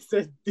 It's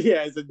a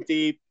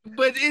deep.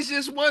 But it's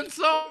just one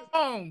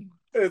song.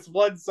 It's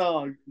one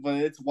song, but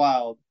it's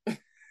wild.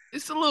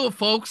 It's a little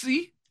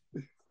folksy.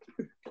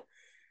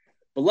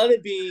 But Let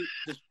It Be,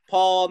 just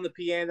Paul on the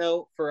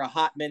piano for a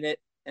hot minute,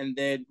 and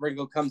then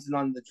Ringo comes in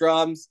on the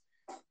drums.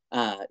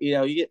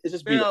 It's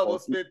just beautiful. We'll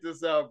spit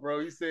this out, bro.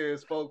 You say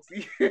it's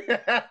folksy.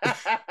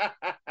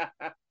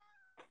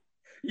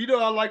 You know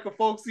I like a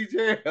folksy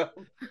jam.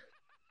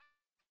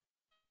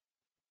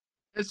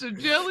 It's some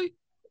jelly.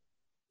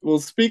 Well,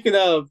 speaking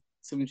of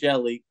some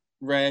jelly,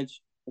 Reg,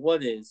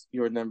 what is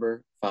your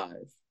number 5?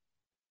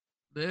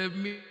 Let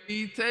me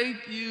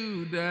take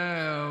you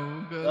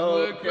down, because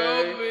we're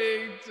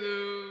coming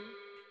to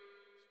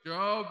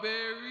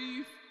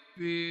Strawberry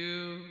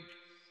Fields.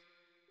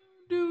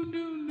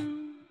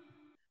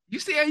 You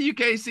see how you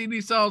can't see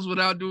these songs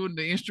without doing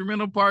the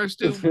instrumental parts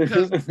too,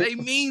 because they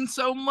mean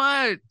so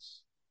much.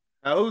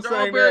 Who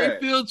Strawberry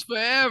Fields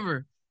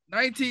Forever,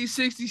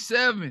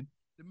 1967,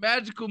 the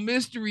Magical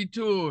Mystery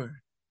Tour.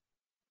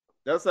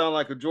 That sounds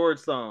like a George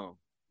song.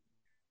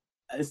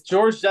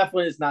 George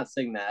definitely does not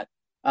sing that.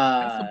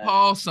 That's a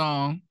Paul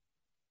song.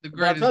 The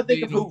greatest. I'm trying to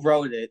think of who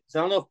wrote it. So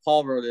I don't know if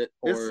Paul wrote it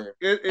or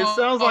it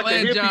sounds like a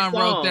hippie John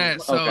song. wrote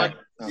that. So, okay.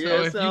 So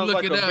if you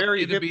look it up,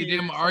 it'll be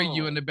them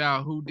arguing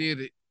about who did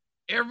it.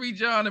 Every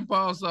John and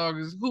Paul song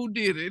is who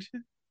did it.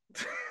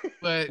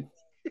 But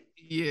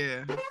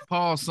yeah,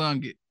 Paul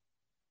sung it.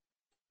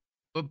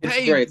 But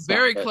pay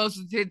very close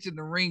attention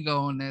to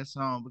Ringo on that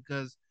song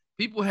because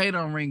people hate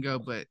on Ringo,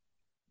 but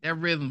that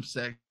rhythm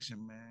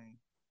section, man.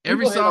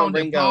 Every song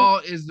that Paul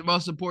is the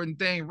most important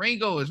thing.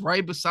 Ringo is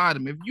right beside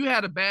him. If you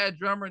had a bad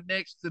drummer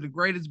next to the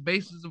greatest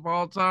bassist of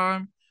all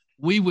time,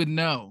 we would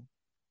know.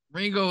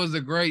 Ringo is a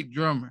great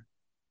drummer.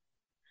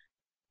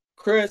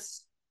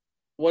 Chris,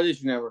 what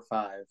is your number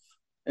 5?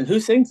 And who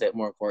sings it,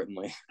 more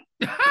importantly?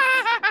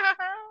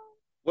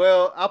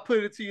 Well, I'll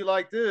put it to you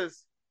like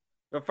this.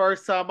 The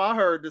first time I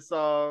heard the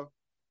song,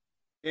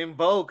 En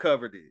Vogue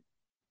covered it.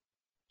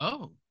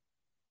 Oh.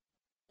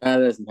 That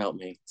doesn't help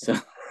me. So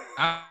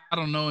I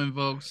don't know En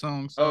Vogue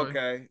songs. Sorry.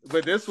 Okay,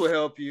 but this will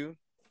help you.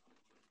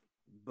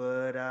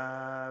 But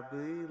I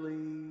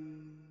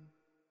believe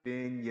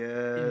in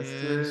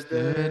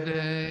yesterday.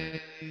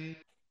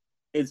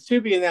 It's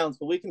to be announced,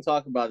 but we can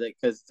talk about it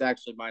because it's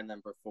actually my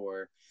number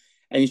 4.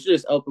 And you should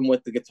just open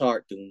with the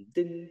guitar. Dun,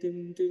 dun,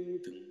 dun, dun,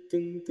 dun,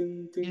 dun,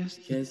 dun, dun.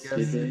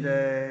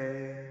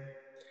 Yesterday.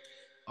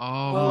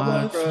 All All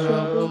my my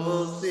troubles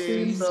troubles seem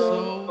seem seem so so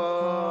so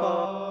far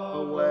far far.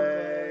 away.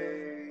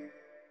 away.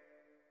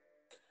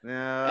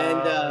 Now And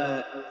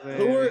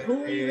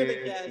who are you gonna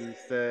here guess? to Who are you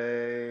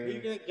say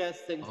gonna guess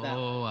sings that one?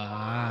 Oh,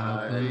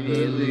 I I believe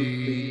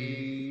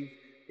believe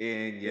in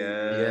In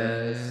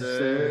yesterday.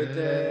 yesterday.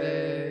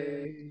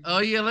 yesterday. Oh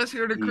yeah, let's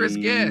hear the Chris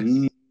Mm. guess.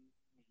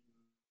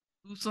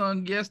 Who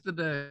sung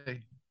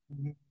yesterday?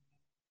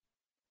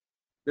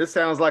 This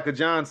sounds like a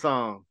John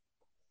song.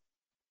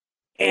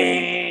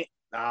 Eh.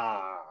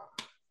 Ah,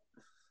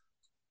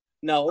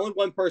 No, only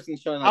one person's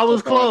showing I up so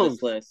was far on close.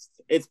 this list.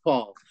 It's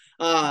Paul.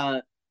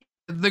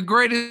 The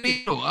greatest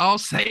Beatle. I'll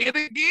say it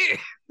again.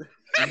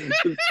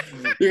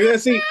 You're gonna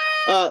see.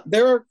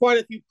 There are quite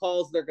a few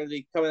Pauls that are gonna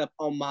be coming up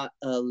on my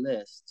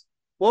list.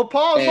 Well,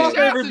 Paul's my And-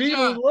 Shout out favorite to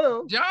Beatle as John.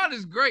 well. John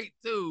is great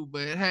too,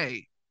 but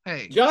hey.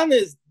 John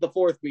is the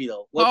fourth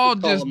Beatle. Let's Paul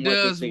just call just him like we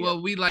does see what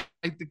him. we like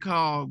to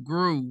call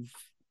groove.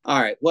 All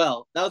right.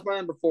 Well, that was my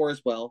number 4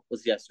 as well.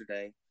 Was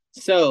yesterday.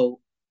 So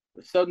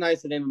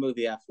nice to name a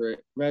movie after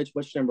it. Reg,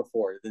 what's your number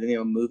 4? Did they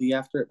name a movie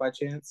after it by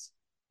chance?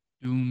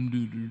 Doom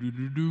doo doo doo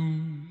doo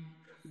doom.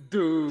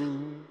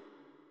 Dude.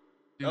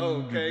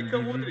 Okay,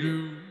 come with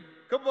it.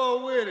 Come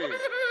on with it.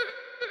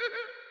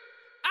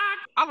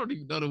 I don't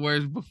even know the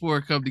words before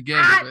it come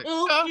together.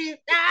 But, yeah,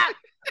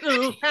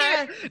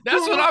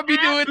 that's what I'll be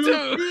doing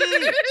too.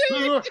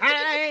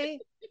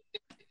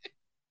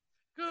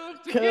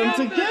 Come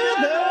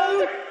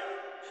together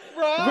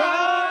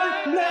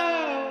right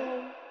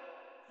now.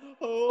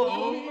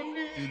 Oh.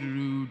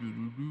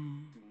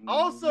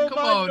 Also, Come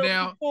my on number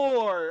now.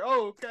 4.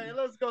 Okay,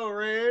 let's go,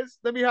 Rez.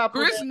 Let me hop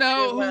on Chris that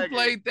know who bandwagon.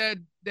 played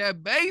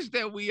that bass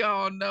that we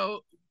all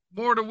know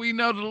more than we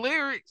know the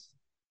lyrics.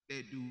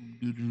 That doom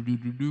doo doo doo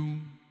doo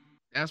doom.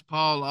 That's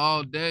Paul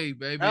all day,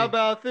 baby. How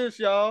about this,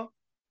 y'all?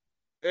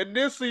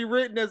 Initially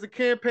written as a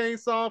campaign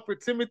song for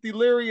Timothy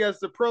Leary as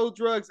the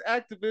pro-drugs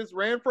activist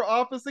ran for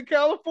office in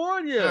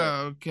California.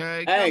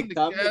 Okay, Hey,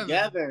 come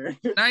together.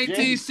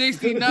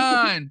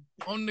 1969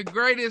 on the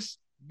greatest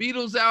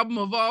Beatles album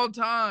of all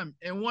time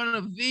and one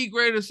of the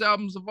greatest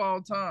albums of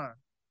all time.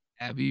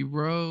 Abbey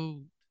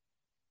Road.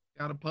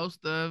 Got a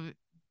poster of it.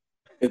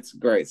 It's a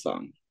great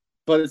song,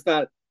 but it's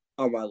not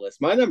on my list.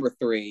 My number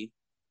 3.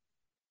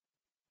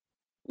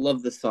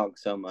 Love this song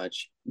so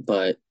much,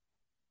 but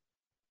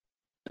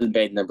it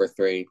made number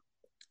 3.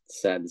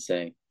 Sad to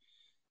say.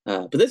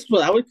 But this is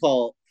what I would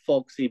call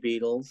folksy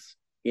Beatles.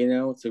 You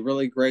know, it's a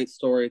really great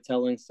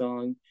storytelling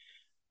song,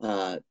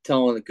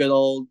 telling a good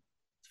old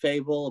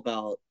fable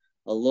about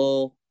a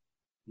little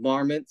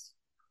marmot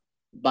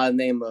by the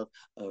name of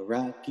a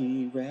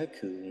Rocky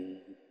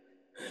Raccoon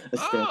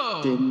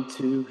stepped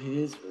into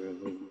his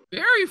room.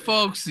 Very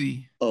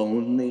folksy.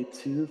 Only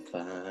to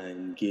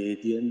find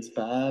Gideon's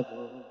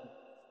Bible.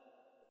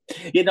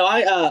 You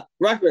know,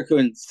 Rocky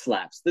Raccoon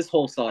slaps. This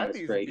whole song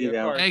is great. You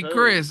know, hey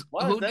Chris,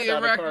 why who is that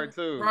did not a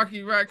cartoon?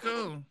 Rocky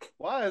Raccoon?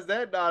 Why is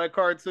that not a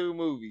cartoon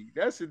movie?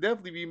 That should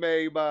definitely be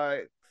made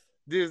by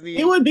Disney.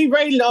 It would be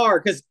rated R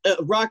because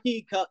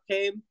Rocky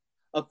came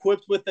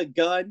equipped with a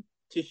gun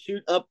to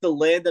shoot up the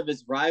land of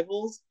his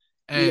rivals.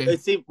 Hey.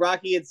 It seemed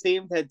Rocky had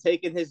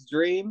taken his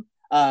dream.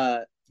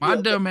 My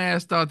dumb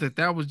ass thought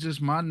that was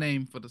just my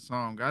name for the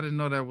song. I didn't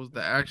know that was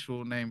the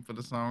actual name for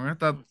the song. I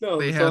thought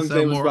they had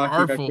something more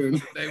artful for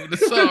the name of the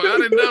song. I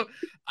didn't know.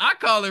 I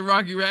call it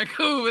Rocky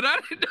Raccoon, but I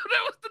didn't know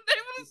that was the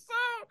name of the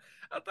song.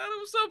 I thought it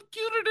was something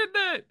cuter than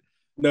that.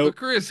 No, But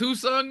Chris, who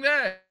sung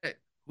that?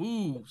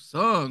 Who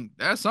sung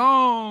that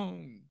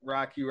song?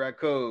 Rocky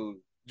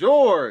Raccoon.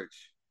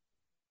 George.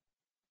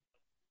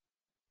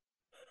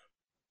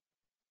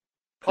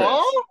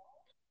 Paul?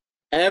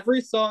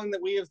 Every song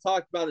that we have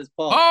talked about is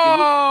Paul.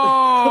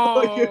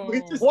 Oh!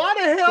 Why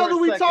the hell do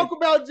we talk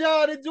about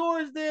John and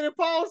George then and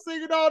Paul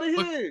singing all the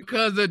hits?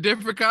 Because a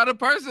different kind of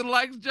person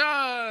likes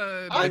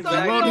John. I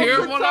thought won't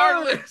hear him on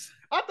our list.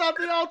 I thought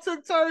they all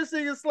took turns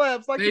singing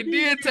slaps. Like they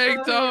did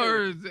take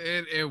turns,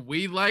 and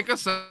we like a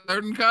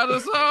certain kind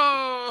of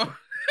song.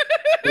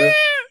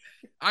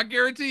 I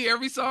guarantee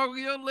every song on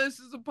your list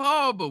is a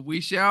Paul, but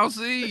we shall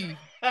see.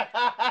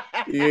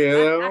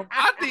 Yeah,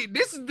 I think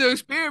this is the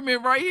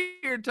experiment right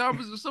here,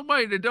 Thomas. Of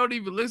somebody that don't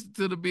even listen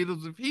to the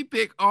Beatles, if he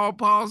pick all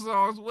Paul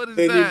songs, what is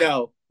then that? You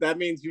know. That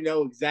means you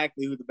know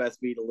exactly who the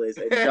best Beatle is,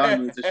 and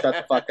John needs to shut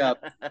the fuck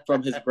up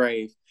from his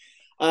grave.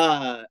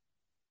 What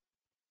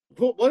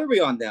are we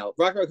on now?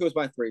 Rock Raccoon's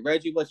my 3.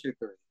 Reggie, what's your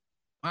 3?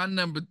 My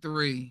number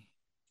 3,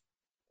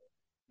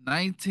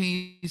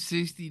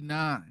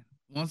 1969.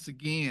 Once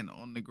again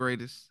on the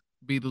greatest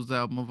Beatles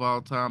album of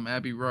all time,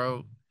 Abbey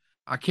Road.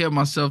 I kept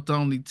myself to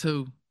only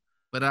 2,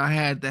 but I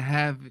had to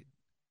have it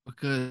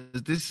because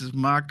this is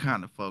my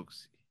kind of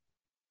folksy.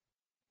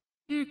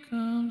 Here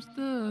comes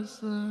the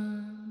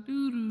sun.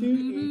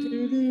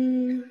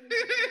 Doo-doo-doo-doo.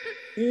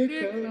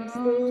 Here comes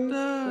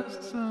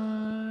the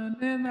sun.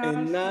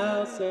 And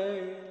I'll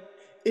say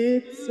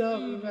It's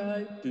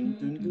alright.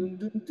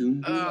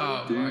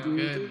 Oh my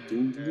goodness.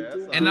 Yeah,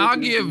 that's And all. I'll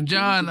give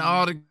John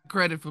all the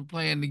credit for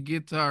playing the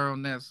guitar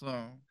on that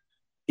song.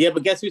 Yeah,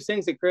 but guess who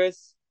sings it,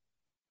 Chris?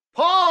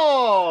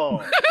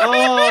 Paul.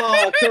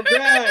 Oh,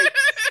 correct.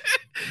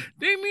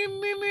 Ding,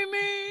 ding, ding, ding,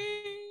 ding.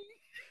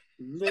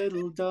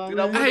 Little Did I darling.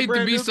 win I a hate to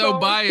brand be new so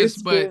car? biased,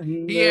 It's but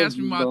been he a asked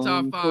me my top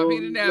long, 5. He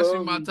didn't ask me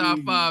my long top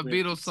 5 wait.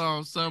 Beatles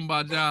songs sung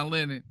by John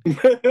Lennon.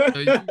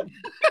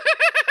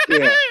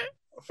 Yeah,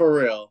 for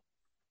real.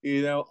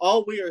 You know,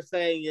 all we are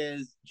saying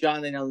is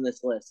John ain't on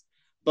this list.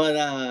 But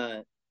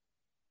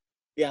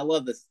yeah, I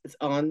love this. It's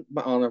on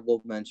my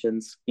honorable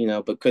mentions, you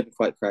know, but couldn't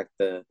quite crack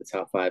the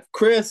top 5.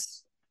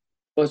 Chris,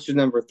 what's your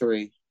number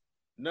 3?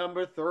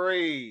 Number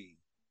 3.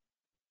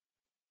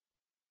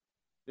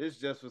 This is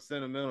just for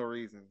sentimental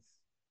reasons.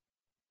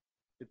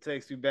 It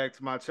takes me back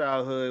to my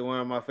childhood, one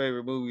of my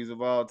favorite movies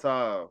of all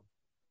time.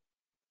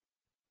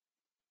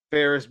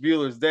 Ferris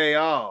Bueller's Day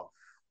Off.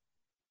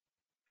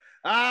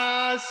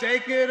 Ah,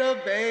 shake it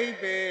up,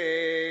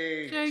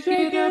 baby. Shake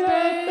it up,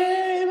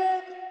 baby.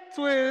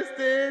 Twist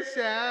and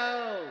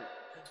shout.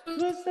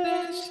 Twist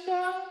and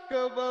shout.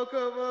 Come on,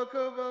 come on,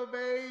 come on,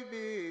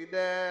 baby.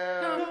 Now.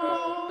 Come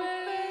on,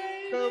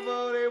 baby. Come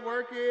on and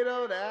work it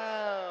on Come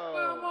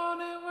out. on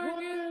and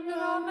work it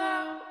on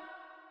out.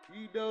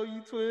 You know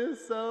you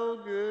twist so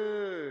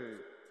good.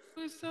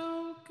 Twist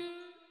so good.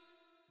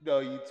 You know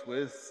you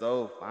twist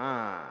so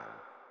fine.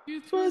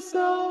 You twist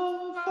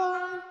so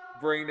fine.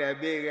 Bring that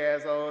big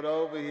ass on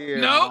over here,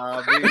 Nope.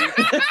 mommy,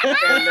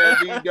 and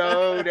let me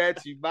know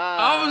that you mine.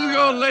 I was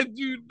gonna let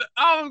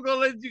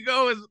you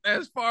go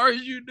as far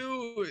as you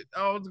do it.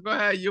 I was gonna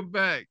have your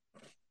back.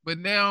 But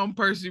now I'm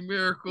Percy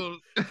Miracle.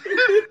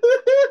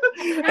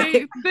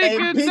 Ain't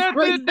thinking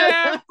nothing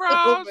damn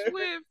frost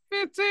with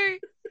 15.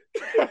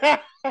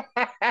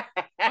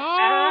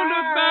 Oh,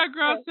 the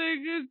background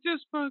thing is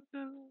just fucked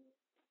up.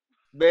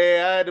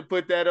 Man, I had to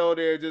put that on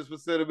there just for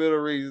sentimental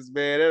reasons,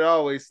 man. It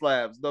always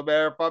slaps. No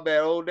matter if I'm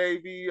at Old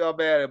Navy, I'm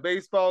at a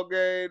baseball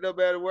game, no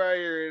matter where I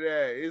hear it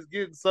at, it's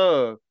getting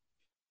sung.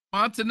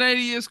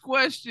 Spontaneous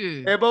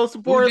question. And most Who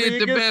importantly, did it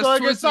the gets best sung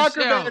in twist and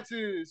soccer shout?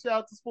 matches.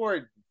 Shout to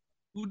sport.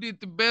 Who did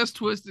the best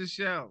twist and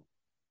shout?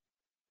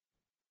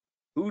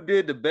 Who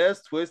did the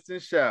best twist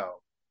and shout?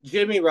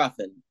 Jimmy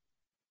Ruffin.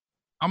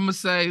 I'm gonna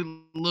say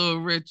Lil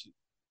Richard.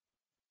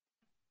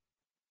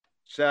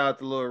 Shout out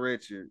to Lil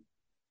Richard.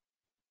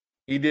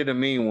 He did a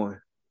mean one.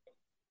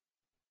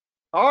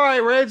 All right,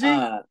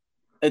 Reggie.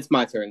 It's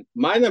my turn.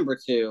 My number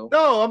 2.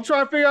 No, I'm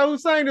trying to figure out who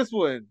sang this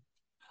one.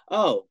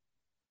 Oh,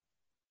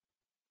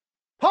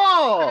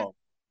 Paul.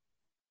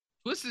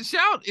 Twist and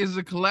Shout is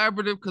a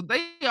collaborative because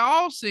they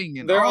all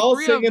singing. They're all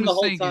three of singing them the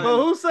whole singing. time. But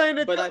who sang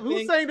But I who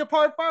think- sang the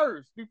part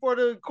first before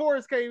the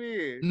chorus came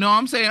in? No,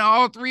 I'm saying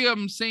all 3 of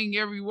them sing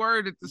every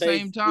word at the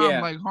same time,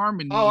 yeah. like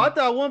harmony. Oh, I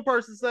thought one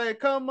person sang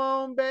 "Come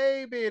on,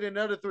 baby," and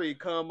another 3,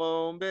 "Come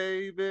on,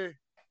 baby."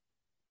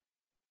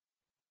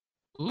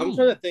 I'm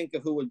trying to think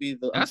of who would be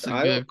the. That's a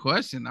good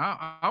question.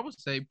 I would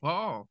say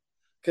Paul.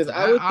 Because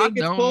I would I think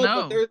it's don't Paul,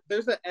 know. but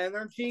there's an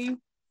energy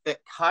that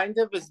kind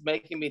of is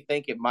making me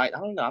think it might. I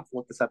don't know. I have to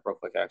look this up real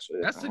quick, actually.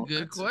 That's a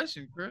good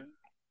question, Chris.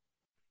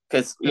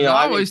 Because I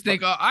always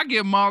think I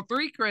give them all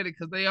 3 credit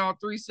because they all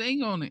 3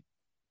 sing on it.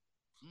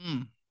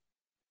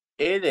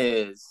 It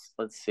is.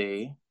 Let's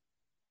see.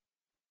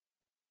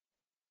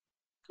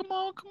 Come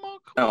on.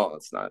 No,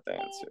 it's not the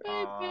answer.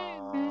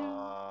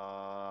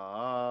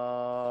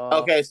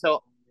 Okay,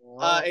 so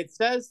it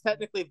says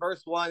technically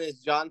verse 1 is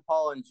John,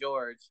 Paul, and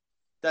George.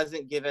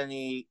 Doesn't give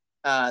any.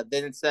 Then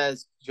it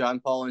says John,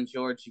 Paul, and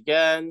George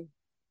again.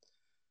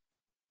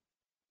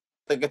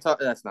 The guitar.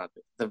 That's not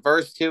the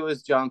verse 2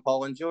 is John,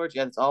 Paul, and George.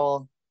 Yeah, it's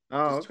all.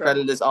 Okay.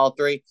 Credit is all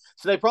 3.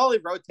 So they probably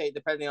rotate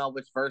depending on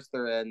which verse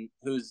they're in,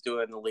 who's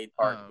doing the lead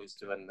part, who's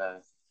doing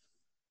the.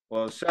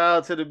 Well, shout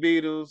out to the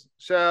Beatles,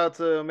 shout out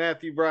to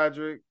Matthew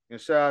Broderick,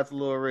 and shout out to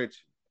Lil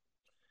Richard.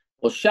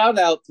 Well, shout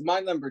out to my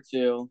number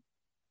 2.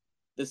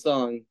 This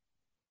song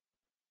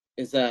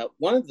is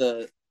one of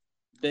the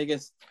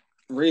biggest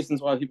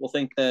reasons why people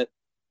think that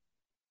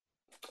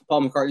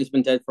Paul McCartney's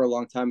been dead for a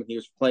long time and he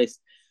was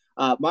replaced.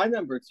 My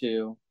number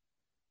 2.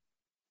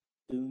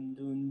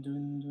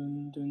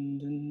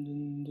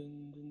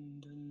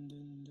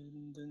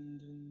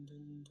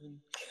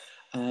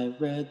 I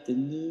read the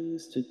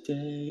news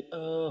today,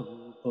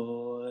 oh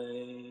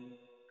boy.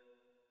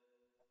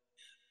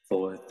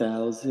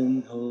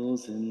 4,000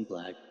 holes in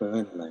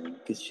Blackburn,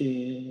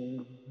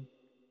 Lancashire.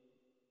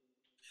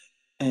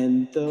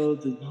 And though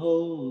the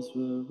holes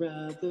were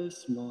rather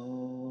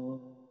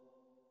small,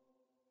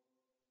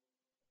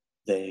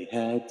 they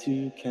had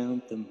to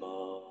count them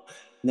all.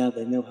 Now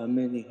they know how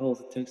many holes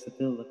it takes to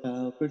fill up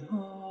Albert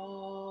Hall.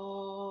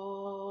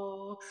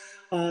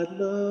 I'd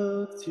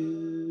love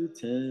to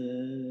tell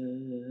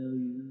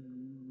you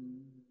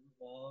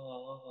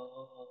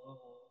all.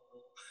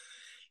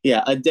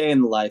 Yeah, A Day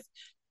in the Life.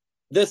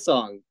 This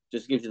song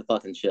just gives you the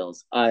fucking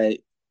chills.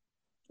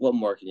 What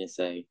more can you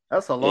say?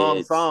 That's a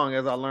long song,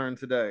 as I learned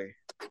today.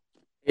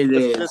 It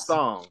is. This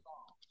song.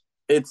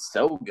 It's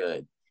so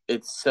good.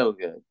 It's so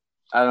good.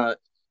 I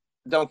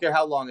don't care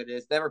how long it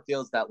is. Never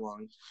feels that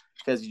long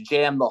because you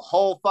jam the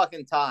whole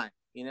fucking time.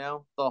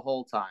 The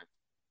whole time.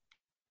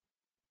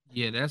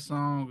 Yeah, that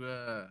song.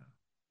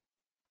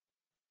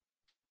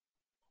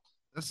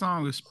 That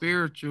song is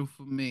spiritual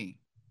for me,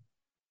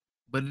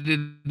 but it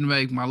didn't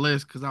make my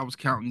list because I was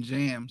counting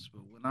jams.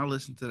 But when I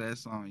listen to that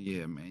song,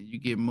 yeah, man, you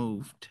get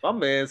moved. My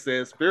man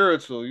said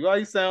spiritual. Why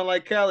you sound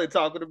like KHALED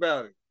talking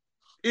about it?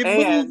 It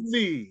moved And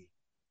me.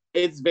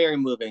 it's very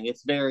moving.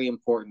 It's very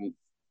important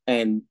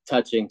and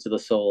touching to the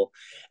soul.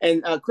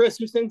 And Chris,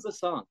 who sings the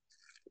song?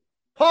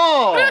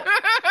 Paul.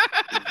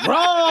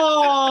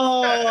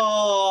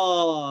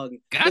 Wrong.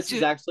 This is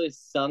Gotcha. actually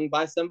sung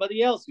by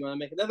somebody else. You want to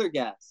make another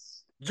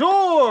guess?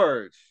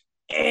 George.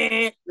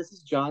 This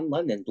is John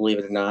Lennon, believe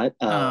it or not,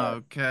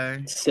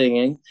 Okay.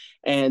 singing.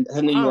 And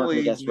I knew you weren't going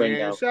to Finally, guess man.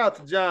 Ringo. Shout out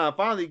to John.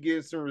 Finally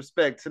getting some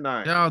respect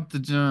tonight. Shout out to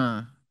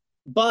John.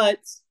 But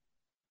it's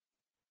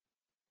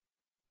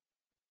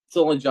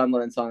the only John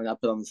Lennon song I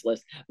put on this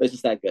list. But it's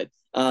just that good.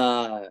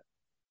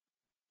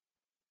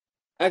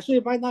 Actually,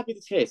 it might not be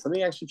the case. Let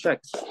me actually check.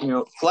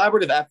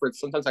 Collaborative efforts.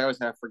 Sometimes I always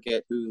have to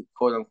forget who,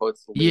 quote unquote,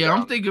 is the lead. Yeah,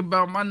 I'm thinking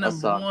about my number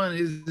song. one.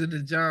 Is it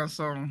a John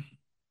song?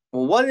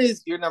 Well, what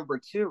is your number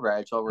two,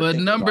 Reg? While we're But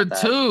thinking number about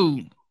that?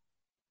 two,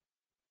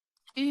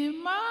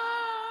 in my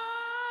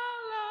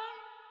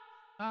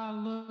life, I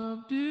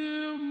love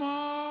dear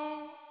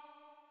Ma.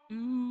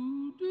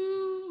 Do,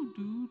 do,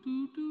 do,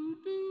 do, do,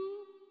 do.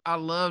 I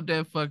love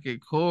that fucking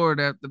chord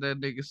after that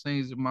nigga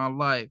sings In My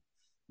Life.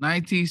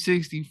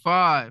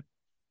 1965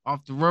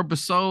 off the Rubber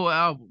Soul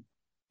album,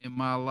 In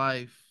My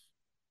Life.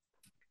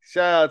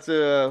 Shout out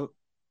to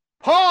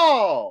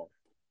Paul.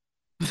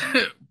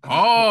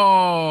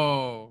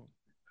 Paul.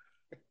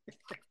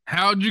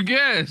 How'd you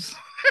guess?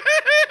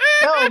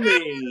 Tell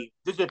me,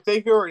 did you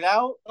figure it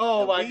out?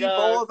 Oh my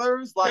God.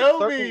 Boulders like Tell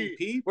certain me,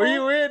 people? were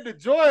you in the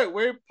joint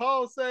where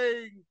Paul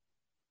saying?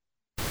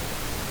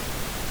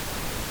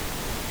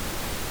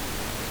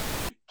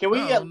 Can we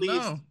at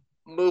least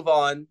move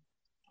on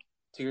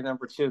to your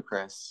number two,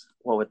 Chris?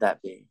 What would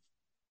that be?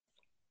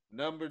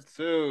 Number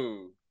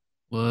two.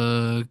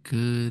 What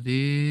could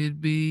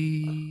it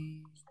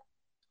be?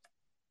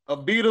 A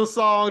Beatles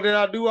song that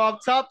I knew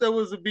off top that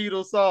was a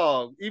Beatles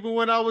song. Even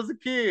when I was a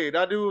kid,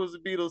 I knew it was a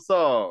Beatles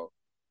song.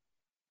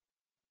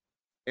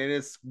 And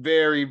it's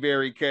very,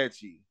 very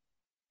catchy.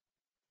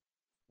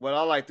 What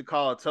I like to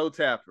call a toe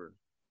tapper.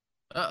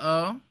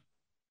 Uh-oh.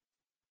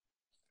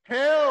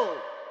 Help!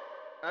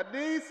 I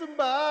need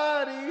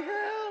somebody.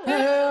 Help!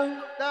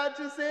 Help! Not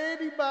just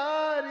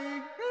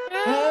anybody.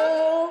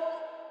 Help!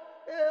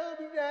 Help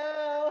me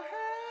now.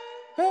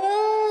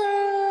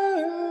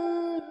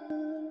 Help!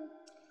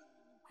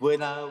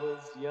 When I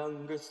was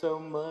younger, so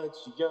much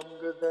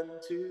younger than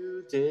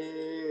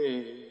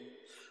today,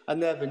 I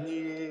never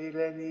needed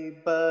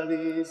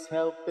anybody's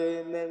help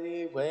in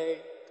any way.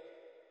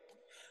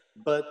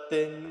 But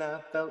then I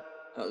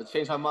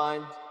changed my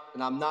mind,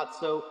 and I'm not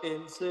so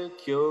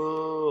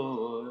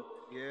insecure.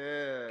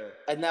 Yeah.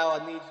 And now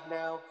I need you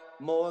now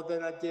more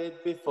than I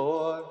did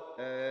before.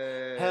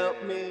 Hey.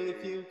 Help me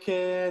if you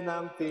can,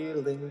 I'm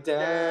feeling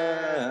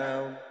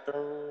down.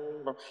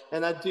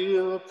 And I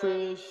do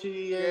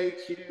appreciate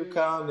you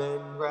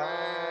coming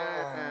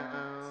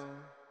round.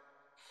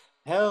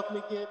 Help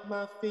me get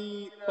my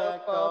feet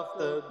back off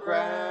the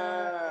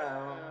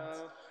ground.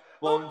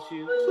 Won't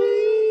you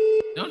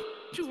please? Don't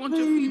you want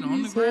your feet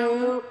on the ground?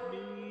 Help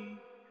me.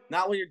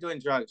 Not when you're doing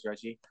drugs,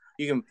 Reggie.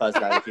 You can buzz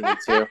that if you need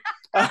to.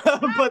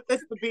 But this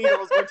is the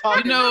Beatles. We're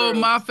talking. You know,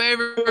 my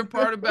favorite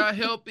part about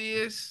Help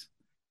is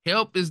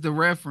the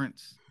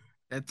reference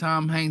that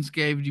Tom Hanks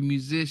gave the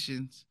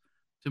musicians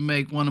to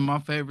make one of my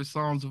favorite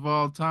songs of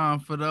all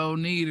time for the old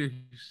needers.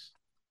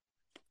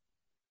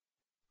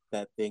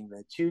 That thing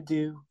that you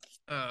do.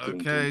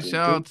 Okay,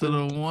 shout out to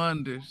the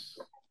Wonders.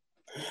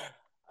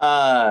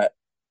 Yeah,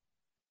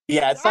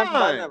 it's time for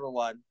my number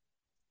one.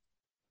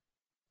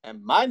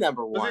 And my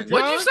number one. What'd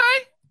you say?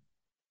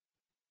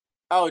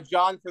 Oh,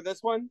 John for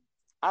this one?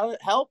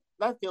 Help?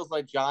 That feels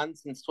like John,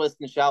 since Twist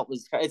and Shout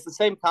was. It's the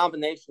same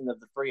combination of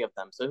the three of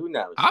them, so who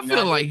knows? I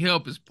feel like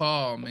Help is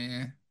Paul,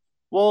 man.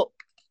 Well,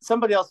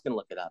 somebody else can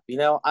look it up.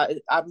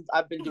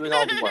 I've been doing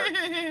all the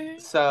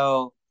work.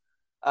 So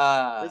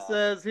it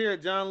says here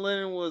John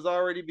Lennon was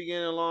already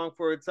beginning long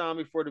for a time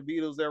before the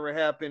Beatles ever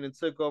happened and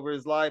took over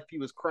his life. He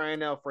was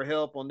crying out for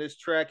help. On this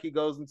track, he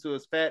goes into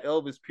his Fat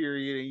Elvis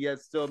period and yet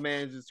still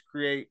manages to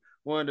create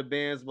one of the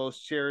band's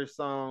most cherished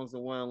songs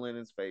and one of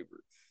Lennon's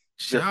favorites.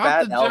 Shout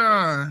out to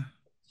John.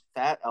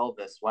 Fat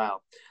Elvis.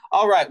 Wow.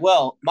 All right.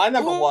 Well, my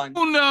number one.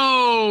 Oh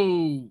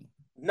no.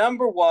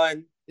 Number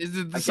one. Is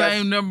it the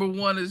same number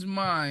one as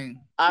mine?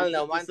 I don't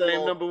know. Mine's the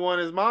same number one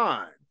as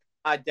mine.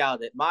 I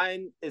doubt it.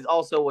 Mine is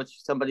also what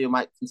somebody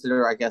might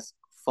consider, I guess,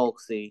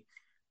 folksy.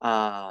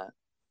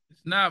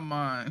 It's not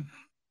mine.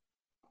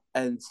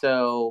 And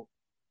so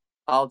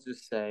I'll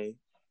just say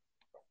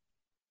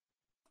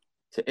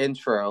to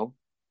intro,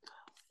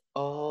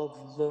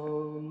 all the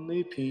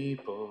lonely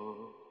people,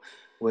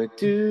 where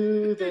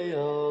do they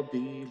all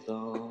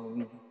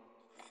belong?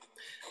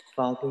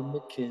 Father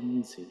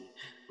Mackenzie,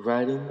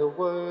 writing the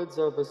words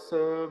of a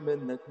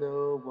sermon that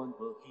no one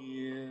will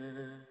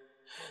hear.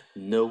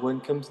 No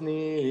one comes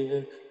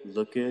near,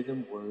 look at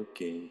him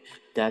working,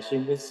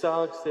 dashing his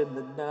socks in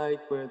the night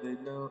where they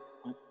know.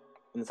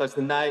 And it's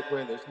the night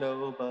where there's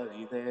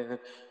nobody there.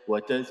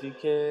 What does he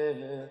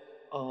care?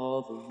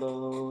 All the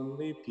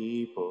lonely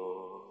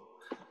people.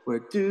 Where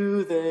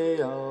do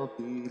they all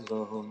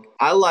belong?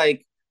 I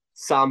like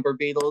somber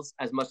Beatles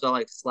as much as I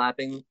like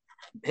slapping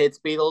hits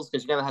Beatles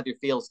because you gotta have your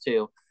feels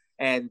too.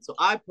 And so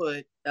I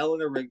put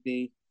Eleanor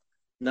Rigby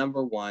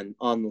 #1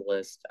 on the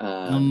list.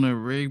 Eleanor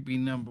Rigby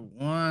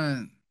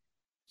 #1.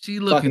 She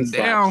Fucking looking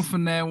down slaps.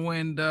 from that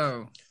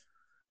window.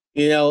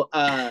 You know,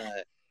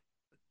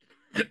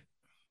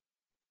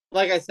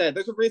 like I said,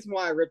 there's a reason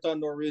why I ripped on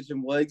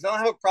Norwegian Wood because I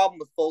don't have a problem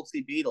with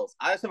folksy Beatles.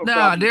 I just have a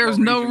problem There's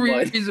with no Norwegian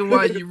Wood. reason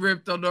why you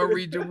ripped on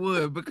Norwegian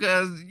Wood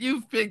because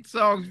you picked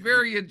songs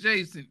very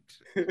adjacent.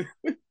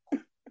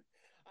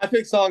 I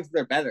pick songs that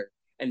are better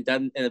and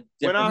done in a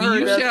different. When I When heard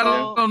you that shout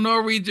song, out on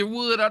Norwegian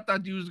Wood, I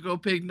thought you was gonna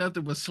pick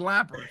nothing but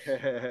slappers.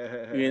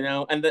 You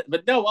know,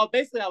 but no, well,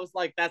 basically, I was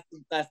like, that's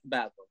the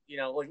bad one. You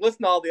know, like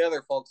listen to all the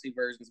other folksy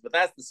versions, but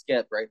that's the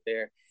skip right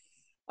there.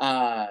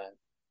 Yeah,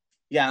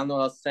 I don't know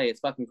what else to say.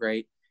 It's fucking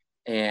great.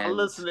 And I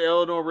listened to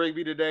Eleanor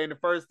Rigby today, and the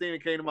first thing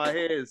that came to my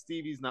head is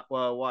Stevie's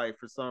wife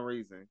for some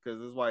reason,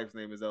 because his wife's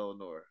name is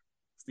Eleanor.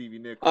 Stevie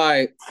Nichols. All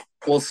right.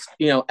 Well,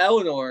 you know,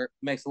 Eleanor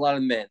makes a lot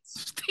of mints.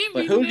 Stevie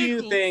but who Nichols. do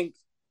you think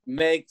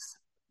makes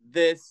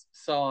this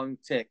song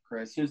tick,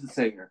 Chris? Who's the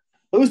singer?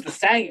 Who's the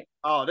singer?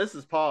 Oh, this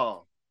is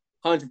Paul.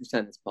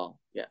 100% it's Paul.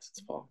 Yes, it's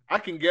Paul. I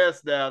can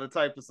guess now the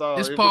type of song.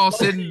 It's Paul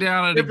sitting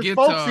down at the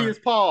guitar. If it's folksy, it's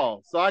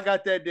Paul. So I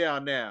got that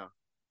down now.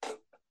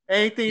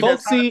 Anything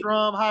that's high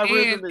drum, high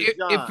rhythm is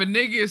John. If a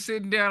nigga is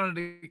sitting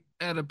down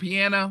at a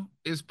piano,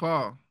 it's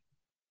Paul.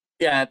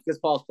 Yeah, because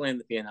Paul's playing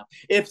the piano.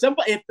 If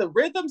the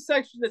rhythm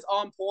section is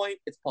on point,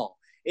 it's Paul.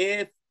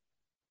 If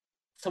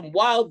some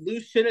wild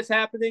loose shit is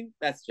happening,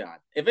 that's John.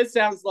 If it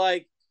sounds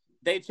like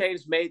they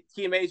changed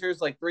key majors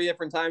like 3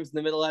 different times in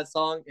the middle of that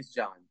song, it's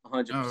John.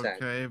 100%.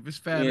 Okay, if it's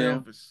Fat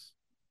Elvis.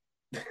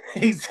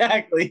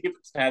 Exactly. If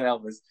it's Fat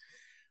Elvis.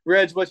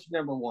 Reg, what's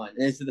your #1?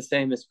 Is it the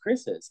same as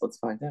Chris's? Let's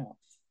find out.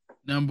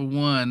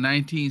 #1,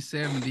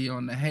 1970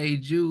 on the Hey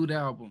Jude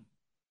album.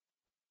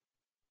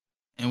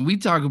 And we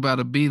talk about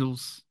the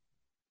Beatles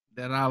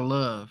that I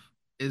love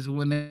is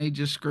when they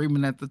just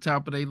screaming at the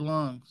top of their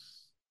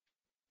lungs.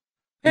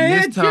 And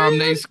hey, this time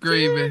they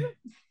screaming,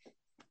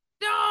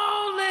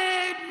 don't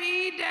let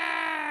me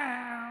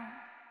down.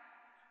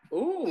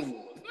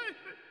 Ooh.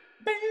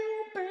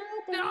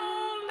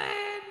 Don't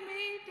let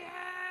me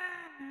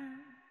down.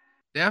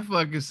 That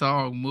fucking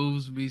song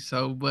moves me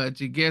so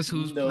much. And guess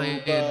who's playing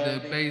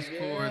the bass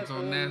chords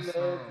on that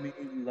song? Me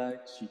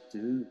like she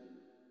do.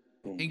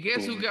 And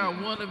guess who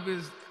got one of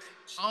his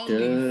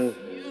only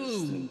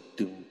few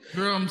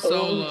drum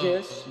solos? Oh,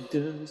 yes, she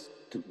does.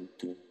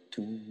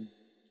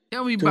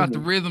 Tell me about the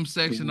rhythm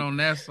section on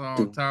that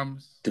song,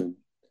 Thomas.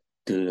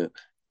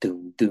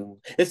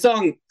 This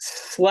song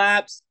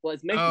slaps. Well,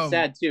 it makes me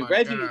sad too.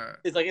 Reggie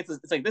is like it's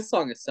like this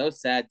song is so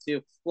sad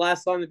too.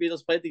 Last song the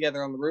Beatles played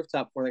together on the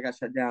rooftop before they got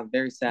shut down.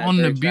 Very sad. On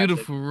very the tragic.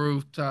 beautiful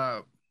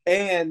rooftop.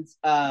 And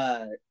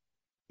yeah,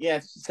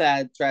 it's a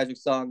sad, tragic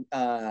song.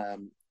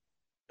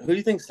 Who do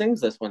you think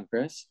sings this one,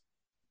 Chris?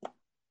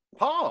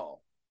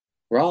 Paul.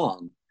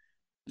 Wrong.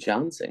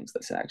 John sings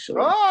this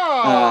actually.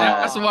 Oh,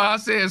 that's why I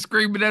said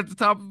screaming at the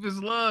top of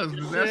his lungs,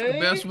 because that's the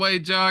best way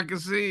John can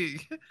sing.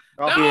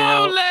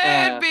 Don't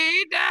let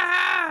me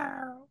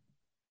down.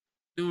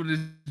 Do this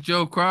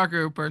Joe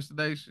Crocker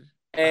impersonation.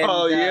 And,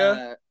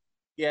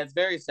 yeah, it's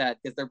very sad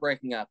because they're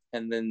breaking up,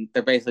 and then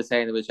they're basically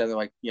saying to each other,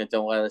 like, you know,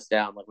 don't let us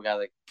down. Like, we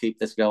gotta keep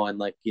this going.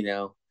 Like, you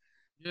know,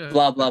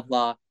 blah blah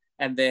blah.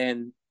 And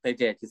then they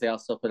did because they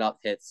also put out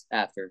hits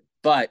after.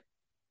 But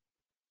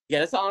yeah,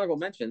 that's an honorable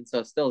mention.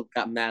 So still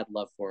got mad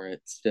love for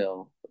it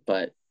still,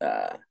 but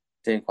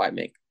didn't quite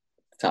make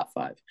the top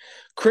 5.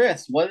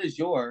 Chris, what is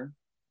your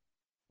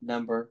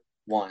 #1?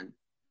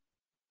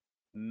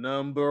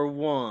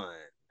 #1.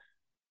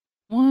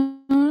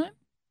 What?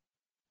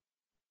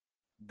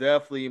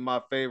 Definitely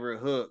my favorite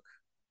hook.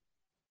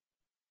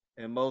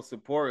 And most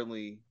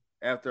importantly,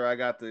 after I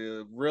got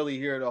to really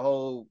hear the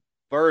whole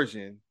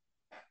version,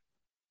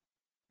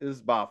 this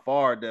is by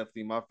far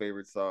definitely my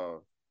favorite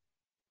song.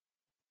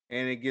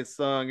 And it gets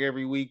sung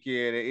every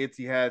weekend at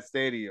Etihad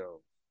Stadium.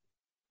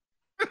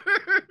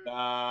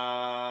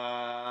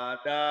 Da,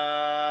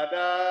 da,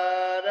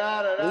 da,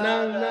 da, da,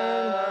 da,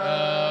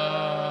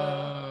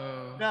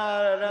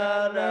 da,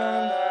 da,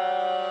 da,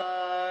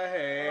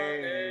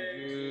 Hey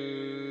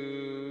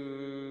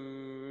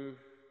Jude.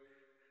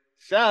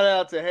 Shout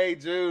out to Hey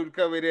Jude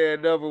coming in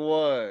at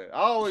 #1. I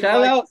always like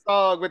the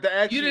song, but to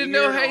actually you didn't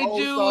know Hey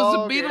Jude was a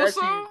Beatles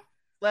song?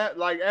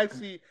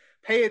 Actually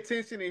pay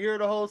attention and hear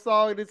the whole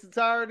song in its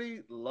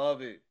entirety.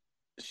 Love it.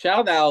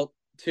 Shout out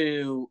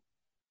to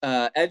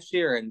Ed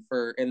Sheeran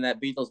for in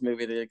that Beatles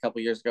movie they did a couple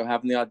years ago,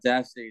 having the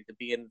audacity to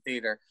be in the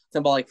theater.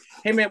 Somebody like,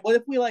 hey man, what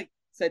if we like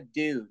said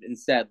dude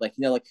instead, like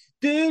like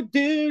do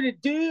do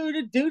do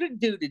do do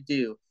do do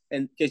do,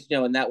 and because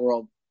in that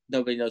world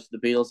nobody knows who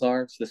the Beatles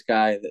are, so this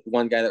guy,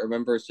 one guy that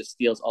remembers, just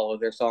steals all of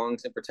their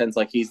songs and pretends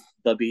like he's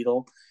the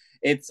Beatle.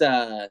 It's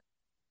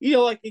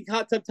like in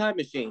Hot Tub Time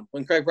Machine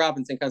when Craig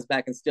Robinson comes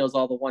back and steals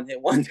all the one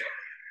hit wonders.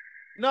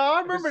 No,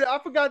 I remember that. I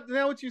forgot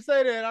now what you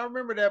say that. I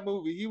remember that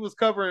movie. He was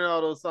covering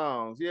all those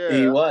songs. Yeah.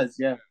 He was,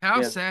 yeah.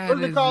 How yeah. sad What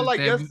is it called? it Like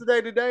that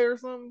Yesterday Today or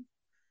something?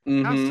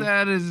 How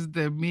sad is it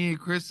that me and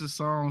Chris's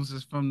songs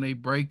is from their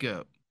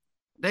breakup?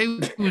 They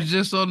was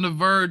just on the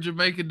verge of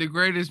making the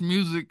greatest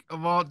music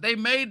of all. They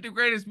made the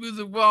greatest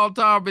music of all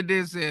time, and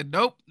then said,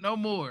 "Nope, no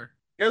more."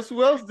 Guess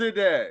who else did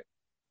that?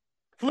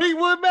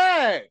 Fleetwood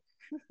Mac.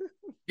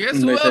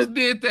 Guess who else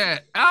did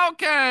that?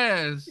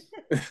 Outkast.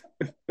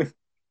 A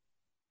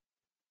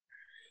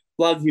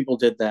lot of people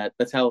did that.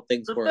 That's how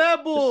things work. The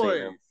Bad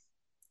Boys.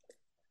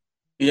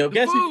 The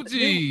guess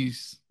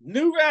Fugees.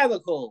 New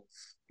Radicals.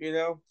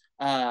 You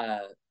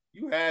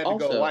had to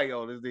go white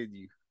on this, didn't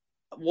you?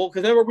 Well,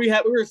 because remember we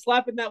were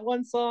slapping that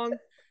one song.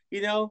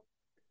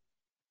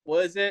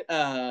 Was it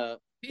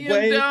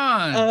Wake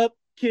Up,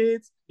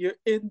 Kids? You're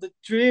in the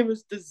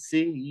dreamer's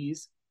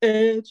disease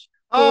edge.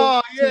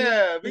 Oh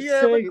yeah,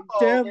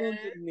 down on the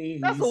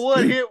knees. That's a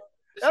one hit.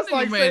 That's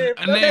like saying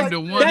I named a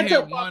one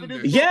hit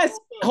wonder. Yes,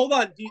 hold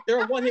on.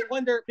 They're a one hit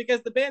wonder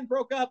because the band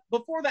broke up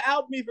before the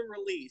album even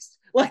released.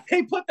 Like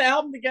they put the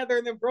album together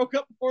and then broke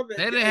up before they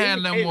didn't have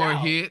no more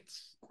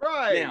hits.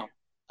 Right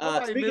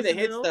now, speaking of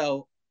hits,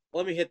 though,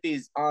 let me hit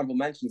these honorable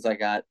mentions I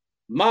got.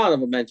 My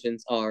honorable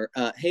mentions are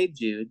Hey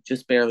Jude,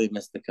 just barely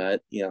missed the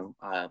cut.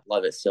 I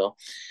love it still.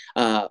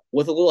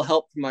 With a little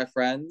help from my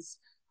friends.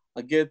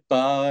 I get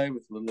by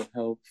with a little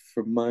help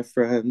from my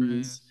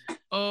friends.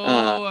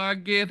 I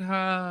get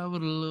high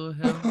with a little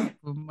help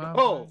from my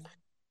friends.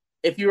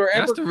 If you were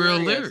ever That's the real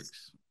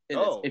lyrics.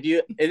 It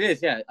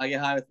is, yeah. I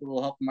get high with a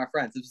little help from my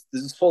friends.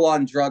 This is full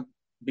on drug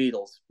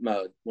Beatles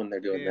mode when they're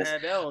doing this.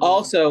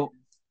 Also,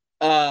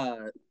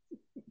 gotta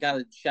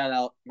shout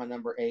out my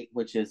number 8,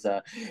 which is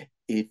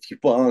if you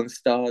want to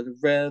start a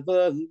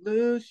revolution,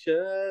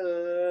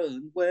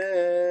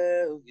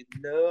 well,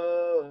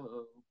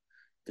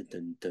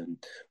 dun, dun.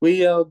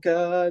 We all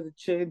gotta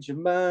change your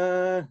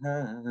mind.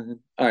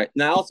 All right,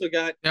 now I also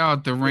got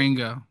out the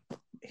Ringo.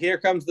 Here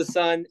Comes the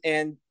Sun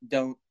and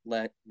Don't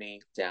Let Me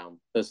Down.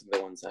 Those are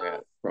the ones I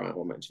got for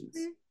honorable mentions.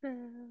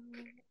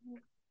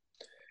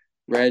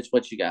 Reg,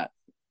 what you got?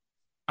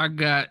 I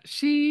got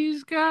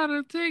She's Got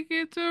a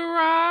Ticket to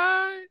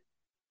Ride.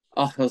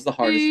 Oh, that was the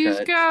hardest She's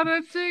cut. got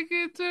a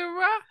ticket to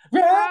ride.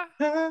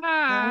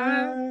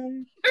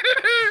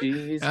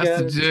 She's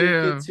got a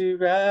ticket to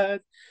ride,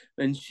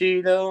 and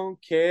she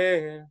don't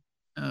care.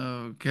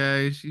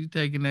 Okay, she's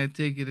taking that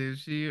ticket and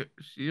she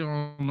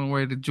on the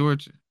way to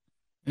Georgia.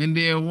 And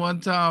then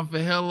one time for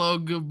Hello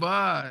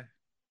Goodbye.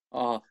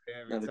 Oh,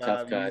 every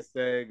time you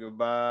say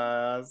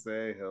goodbye, I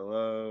say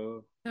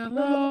hello.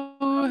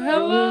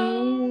 Hello.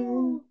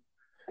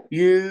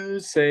 You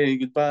say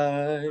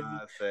goodbye,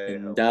 I say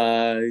and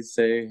hello. I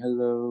say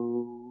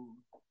hello.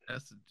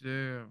 That's a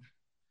jam.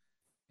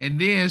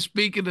 And then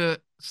speaking of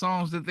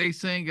songs that they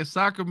sing at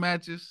soccer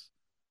matches,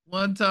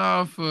 one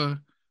time for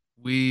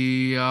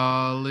We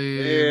All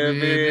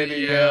Live in the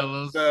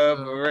Yellow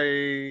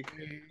Submarine.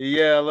 The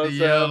Yellow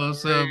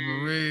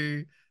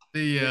Submarine.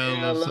 The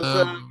Yellow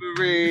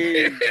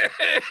Submarine.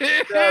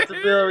 Shout out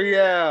to Bill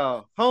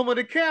Real. Home of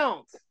the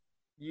Counts.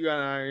 You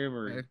got Iron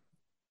Emery.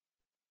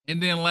 And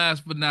then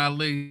last but not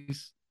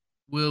least,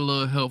 with a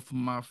little help from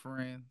my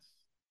friends.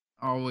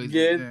 Always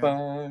get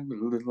by with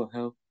a little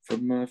help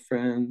from my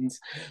friends.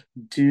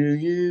 Do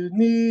you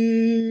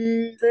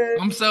need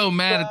I'm so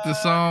mad at the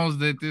songs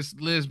that this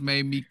list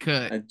made me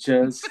cut. I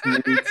just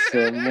need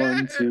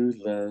someone to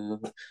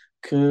love.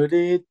 Could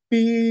it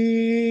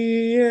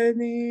be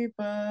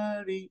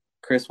anybody?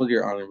 Chris, what are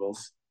your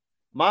honorables?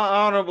 My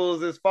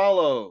honorables as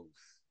follows.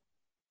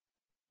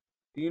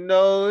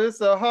 It's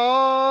a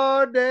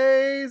hard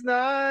day's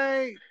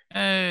night.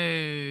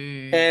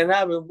 Hey. And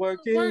I've been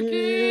working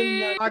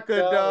like a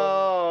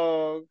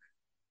dog.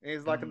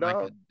 It's like a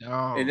dog.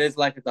 It is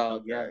like a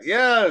dog, yes.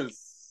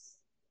 Yes.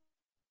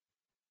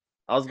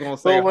 I was going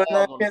to say when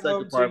I get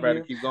home to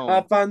you, keep going.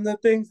 I find the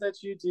things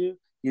that you do.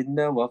 I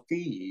feel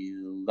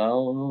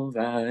all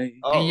right.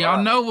 And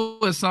y'all know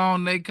what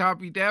song they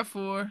copied that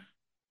for?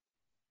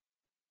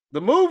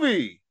 The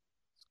movie.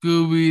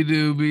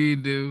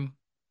 Scooby-Dooby-Doo.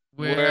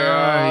 Where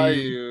are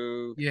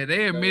you? Yeah,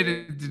 they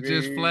admitted to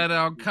just flat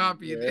out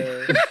copying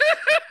it.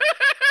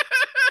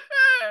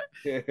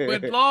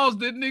 But laws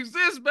didn't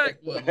exist back.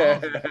 Well,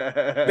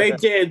 they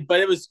did,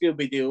 but it was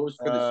Scooby-Doo. It was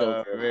for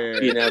the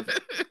children.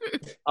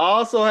 I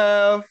also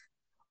have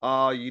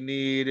All You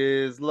Need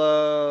Is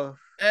Love.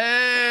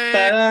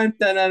 Hey.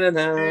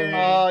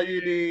 All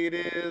you need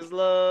is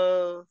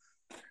love.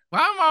 Why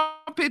am I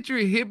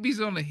picturing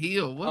hippies on the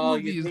hill? What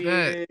movie is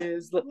that?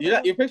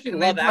 You're picturing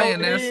Love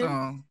Actually. That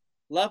song.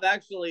 Love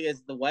Actually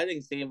is the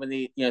wedding scene when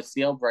the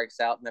seal breaks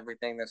out and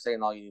everything. They're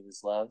saying all you need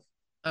is love.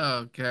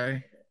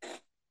 Okay.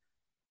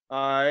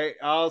 All right.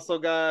 I also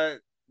got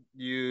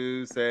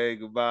You say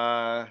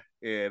goodbye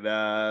and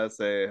I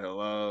say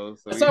hello.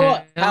 So So we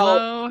how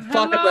Hello,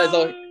 fuck up that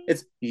song? hello.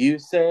 It's you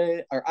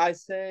say or I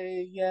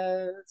say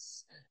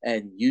yes,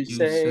 and you You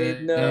say say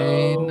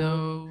no.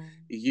 no.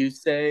 You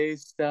say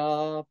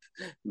stop,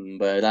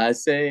 but I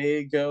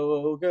say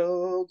go,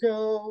 go,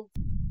 go.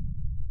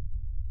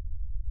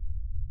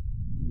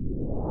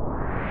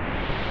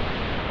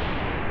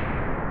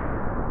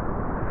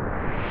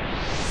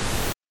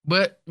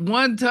 But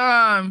one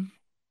time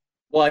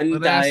for One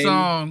that time.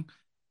 song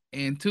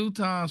and 2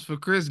 times for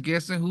Chris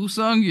guessing who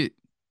sung it.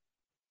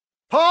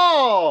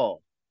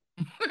 Paul.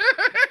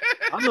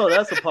 I know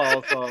that's a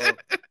Paul song.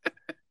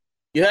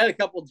 You had a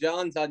couple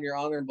Johns on your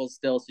honorable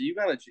still, so you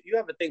have a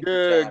thing for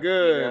Good, John. You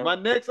good. know, My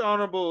next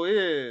honorable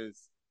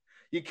is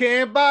You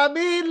Can't Buy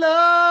Me Love.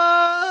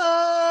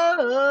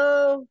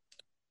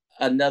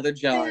 another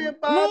John.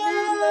 Can't buy me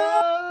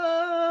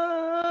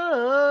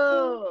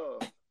love.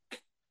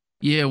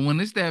 Yeah, when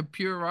it's that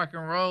pure rock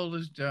and roll,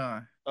 it's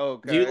John. Do you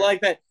Okay.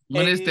 like that?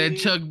 When it's that 8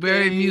 Chuck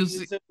Berry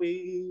music, days a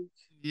week.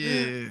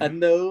 yeah. I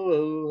And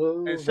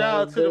know shout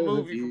I out to the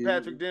love movie from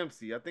Patrick you.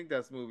 Dempsey. I think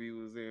that's the movie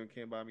was in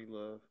Can't Buy Me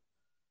Love.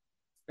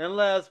 And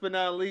last but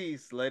not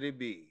least, Let It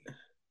Be.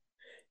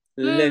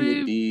 Let Let it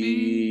it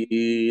be,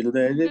 be,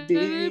 let it let it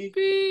be,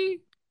 be,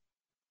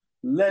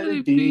 let let it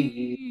it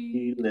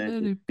be, be, let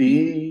let it it be.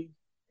 be.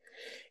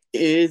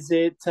 Is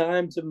it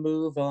time to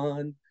move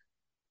on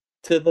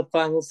to the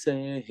final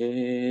say?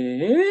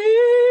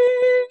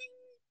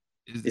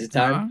 Is Is it it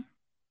time? time?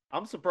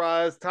 I'm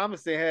surprised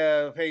Thomas didn't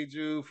have Hey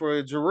Jude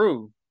for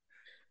Jeru.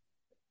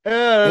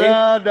 Hey,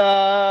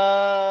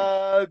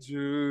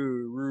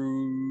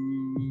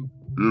 Jeru.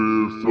 It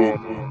is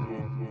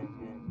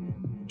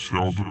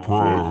sound the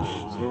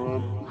prize.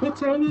 what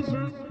time is it? It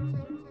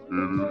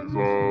is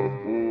time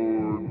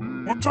for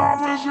me. What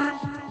time is it?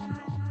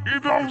 He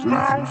knows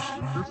now.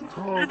 It's He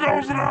time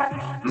knows for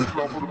now. it's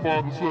time for the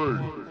final say.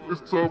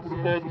 It's time for the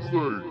final say.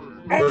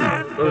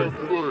 Okay, Final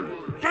say.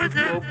 take It's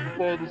it. time for the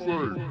final say.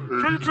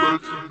 Take Any it.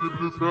 legends in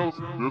this house?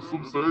 There's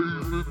some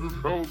saves in this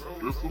house.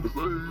 There's some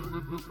saves in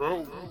this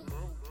house.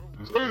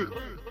 Say it.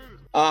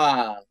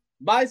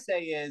 My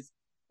say is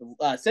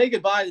say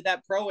goodbye to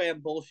that pro-am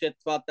bullshit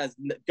thought that's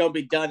gonna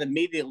be done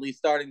immediately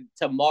starting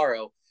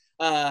tomorrow.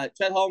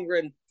 Chet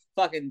Holmgren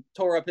fucking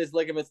tore up his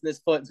ligaments in his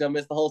foot and is gonna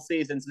miss the whole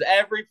season. So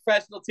every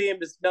professional team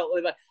is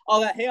like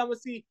all that. Hey, I'm gonna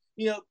see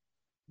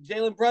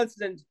Jalen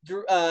Brunson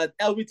and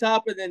LB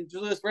Toppin and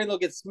Julius Randle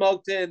get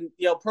smoked in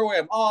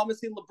pro-am. Oh, I'm gonna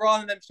see LeBron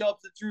and them show up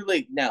to the Drew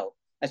League. No,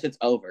 that shit's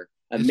over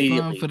It's fun for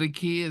immediately. the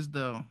kids,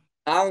 though.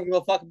 I don't give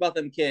a fuck about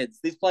them kids.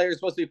 These players are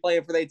supposed to be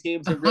playing for their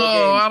teams in real Oh,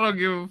 games. I don't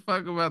give a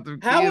fuck about the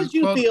How kids. would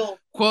you feel?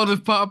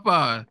 Quoted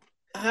Popeye.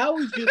 How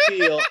would you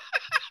feel?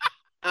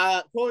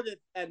 Quoted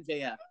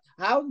MJF.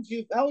 How would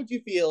you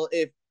feel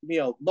if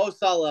Mo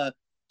Salah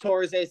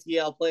tore his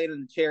ACL playing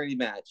in the charity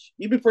match?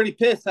 You'd be pretty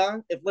pissed, huh?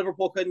 If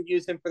Liverpool couldn't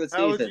use him for the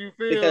How would season you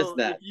because feel of if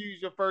that. you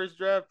use your first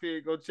draft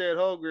pick on Chad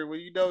Holmgren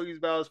when you know he's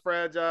about as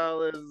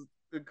fragile as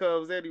the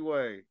Cubs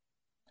anyway?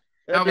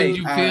 That How would Hey, dude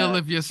you feel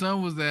if your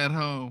son was at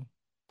home?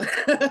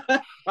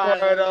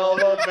 cried all on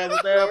the over the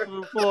metaphor.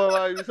 bathroom floor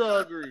while he was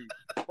hungry.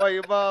 While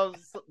your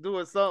mom's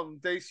doing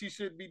something she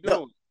shouldn't be No,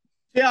 doing.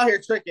 she out here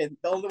tricking.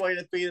 The only way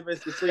to feed him is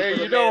to sleep Hey,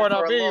 with a you know man what I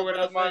for a mean little when bit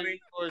I of say you money.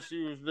 know what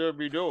she was there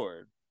be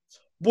doing.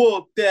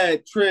 Whoop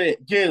that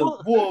trick. Get him.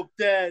 Whoop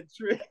that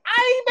trick.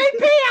 I ain't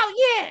made payout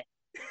yet.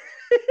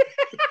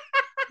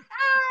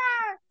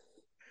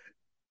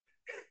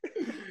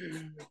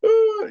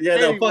 Yeah,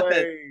 no, fuck that.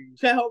 Anyway,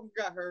 Chet Holmgren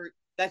got hurt.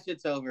 That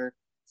shit's over.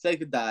 Say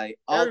goodbye.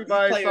 All these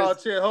everybody saw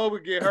players. Chet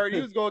Holmgren get hurt.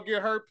 He was gonna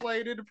get hurt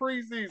playing in the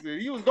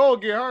preseason. He was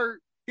gonna get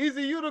hurt. He's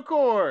a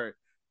unicorn.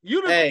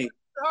 Unicorn Hey,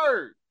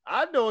 hurt.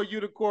 I know a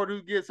unicorn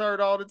who gets hurt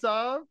all the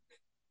time.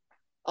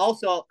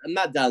 also, I'm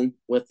not done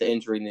with the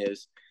injury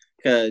news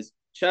because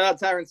shout out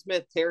Tyron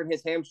Smith tearing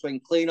his hamstring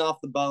clean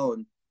off the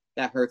bone.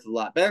 That hurts a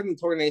lot. Better than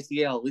torn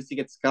ACL. At least he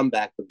gets to come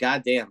back. But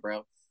goddamn,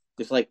 bro,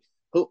 just like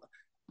who,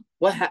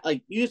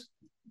 like you just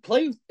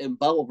play in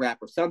bubble wrap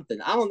or something.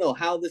 I don't know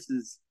how this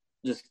is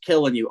just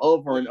killing you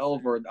over and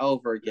over and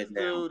over again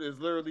This now. dude is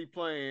literally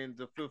playing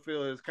to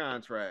fulfill his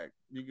contract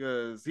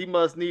because he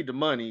must need the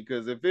money.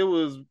 Because if it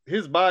was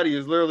his body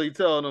is literally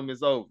telling him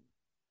it's over.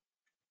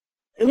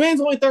 The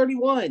man's only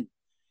 31.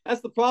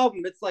 That's the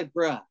problem. It's like,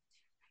 bruh.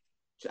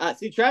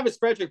 See, Travis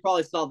Frederick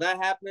probably saw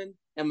that happening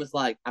and was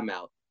like, I'm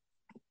out.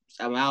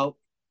 I'm out.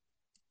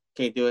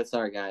 Can't do it.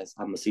 Sorry, guys.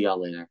 I'm going to see y'all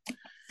later.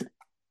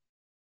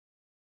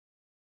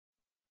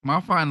 My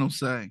final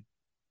say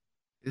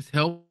is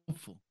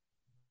helpful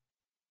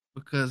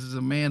because as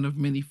a man of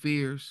many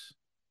fears,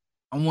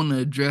 I want to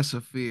address a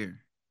fear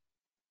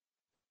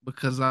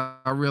because I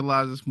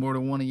realize it's more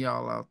than one of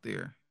y'all out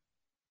there.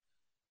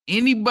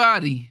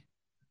 Anybody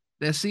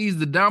that sees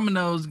the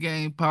dominoes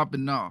game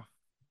popping off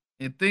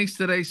and thinks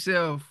to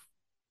themselves,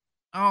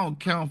 I don't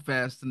count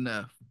fast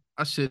enough.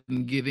 I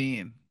shouldn't get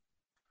in.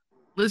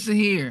 Listen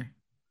here.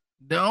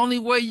 The only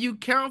way you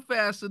count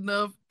fast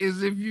enough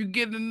is if you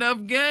get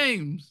enough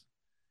games.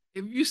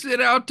 If you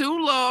sit out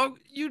too long,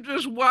 you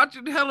just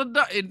watching hella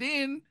and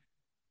then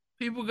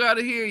people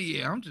gotta hear,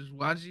 yeah, I'm just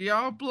watching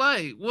y'all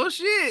play. Well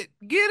shit,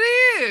 get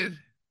in.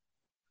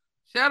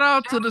 Shout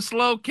out to the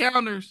slow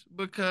counters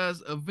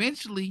because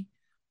eventually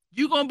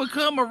you gonna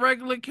become a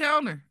regular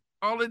counter.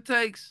 All it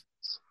takes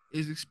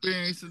is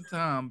experience and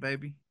time,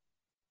 baby.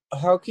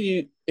 How can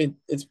you?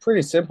 It's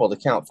pretty simple to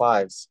count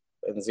fives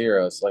and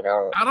zeros. Like I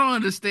don't. I don't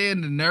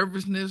understand the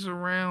nervousness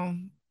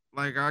around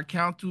like I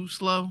count too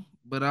slow,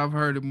 but I've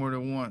heard it more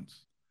than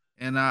once.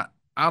 And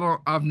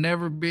I've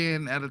never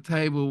been at a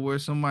table where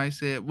somebody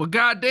said, well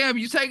goddamn,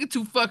 you taking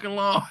too fucking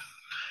long.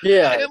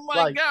 Yeah, And like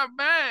like got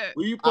mad.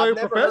 When you I've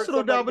play never heard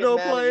professional somebody get domino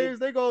mad at you. players,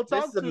 they gonna This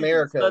is talk to you.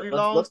 America. Study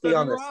long, Let's be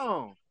study honest.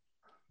 long.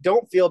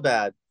 Don't feel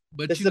bad.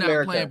 But This is you're not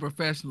playing America.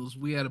 professionals.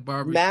 We had a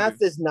barbecue.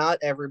 Math is not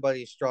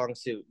everybody's strong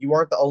suit. You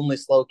aren't the only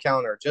slow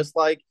counter. Just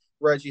like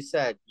Reggie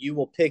said, you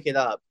will pick it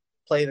up.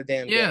 Play the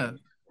damn Yeah. game.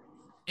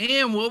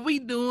 And what we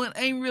doing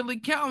ain't really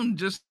counting.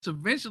 Just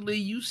eventually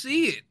you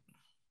see it.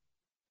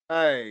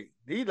 Hey,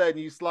 he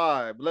letting you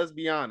slide, but let's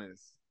be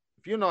honest.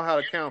 If you know how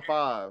to count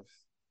fives,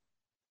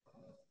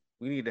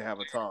 we need to have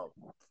a talk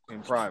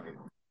in private.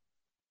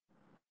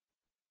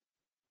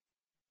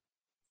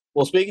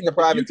 Well, speaking of If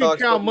you private can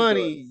talks, count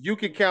money, you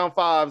can count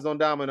fives on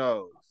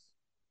dominoes.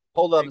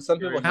 hold up. Some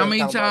people How can't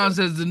many count times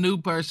money. has the new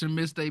person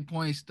missed their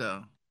points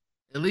though?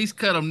 At least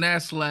cut them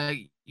that slack.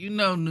 You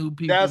know, new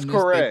people That's miss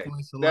their correct.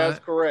 points a That's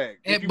lot. correct.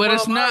 If you But want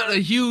it's to not a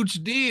learn, huge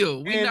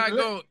deal. We and not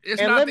going. It's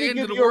and not let the me end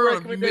of give the you a world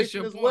if you miss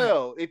recommendation your as point.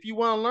 well. If you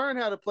want to learn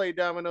how to play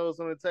dominoes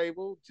on the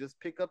table, just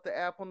pick up the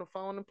app on the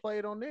phone and play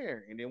it on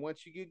there. And then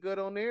once you get good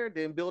on there,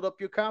 then build up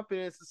your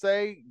confidence to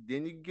say,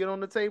 then you can get on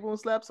the table and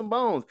slap some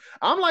bones.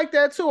 I'm like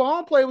that too. I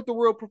don't play with the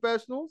real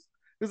professionals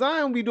because I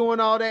don't be doing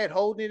all that,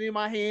 holding it in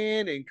my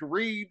hand and can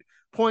read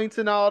points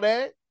and all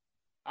that.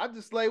 I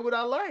just lay what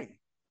I lay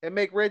and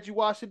make Reggie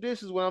wash the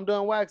dishes when I'm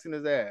done waxing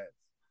his ass.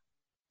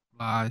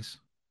 Lies.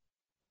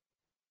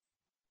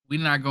 We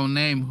not gonna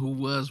name who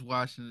was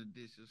washing the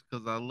dishes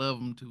because I love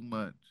them too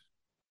much.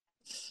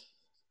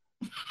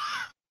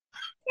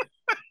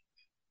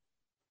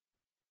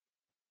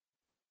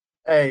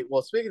 Hey,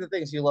 well, speaking of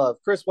things you love,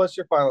 Chris, what's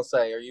your final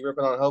say? Are you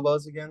ripping on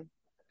hobos again?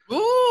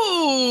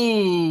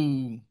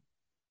 Ooh.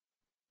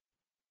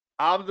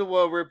 I'm the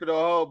one ripping the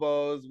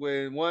hobos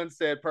when one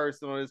said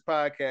person on this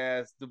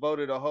podcast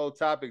devoted a whole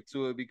topic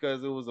to it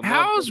because it was a motherfucker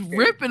How's came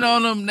ripping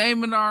on them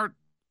naming our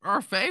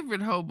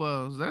favorite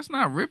hobos? That's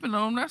not ripping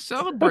on them. That's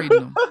celebrating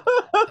them.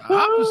 The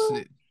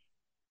opposite.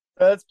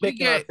 That's We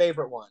picking our get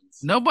favorite ones.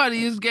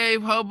 nobody has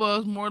gave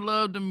hobos more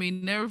love than me.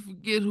 Never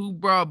forget who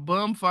brought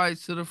bum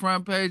fights to the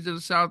front page of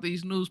the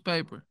Southeast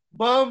newspaper.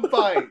 bum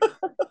fight.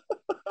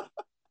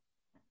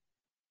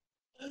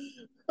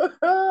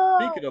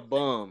 Speaking of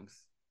bums,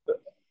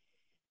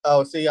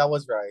 Oh, see, I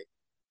was right.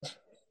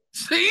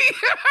 See?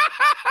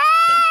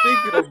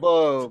 speaking of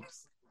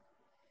bums,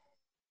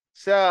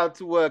 shout out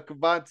to what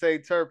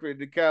Cavante Turpin and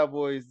the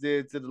Cowboys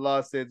did to the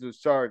Los Angeles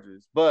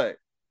Chargers, but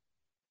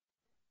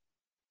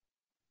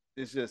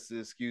it's just an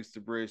excuse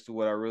to bridge to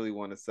what I really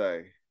want to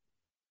say,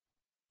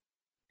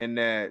 and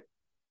that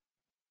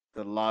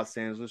the Los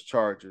Angeles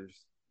Chargers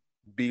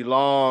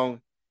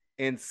belong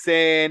in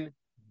San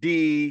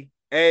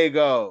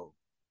Diego.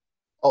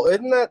 Oh,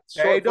 isn't that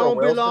They short for don't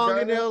Wales belong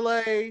in vagina?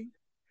 LA.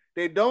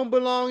 They don't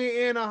belong in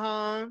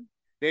Anaheim.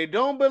 They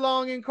don't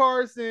belong in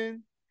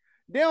Carson.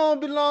 They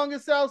don't belong in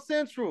South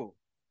Central.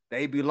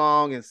 They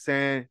belong in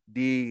San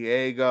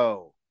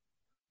Diego.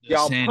 The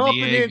Y'all San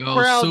pumping in Diego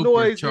crowd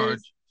noises.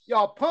 Superchargers.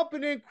 Y'all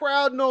pumping in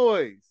crowd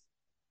noise.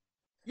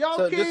 Y'all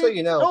So just so can't.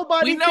 you know, We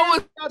Nobody know cares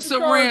about it's the a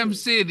Ram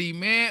Chargers. City,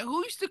 man.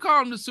 Who used to call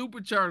them the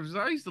Superchargers?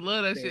 I used to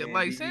love that shit. San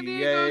Like San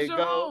Diego's your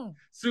Diego home.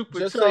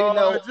 just so you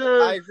know, I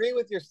Superchargers. agree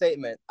with your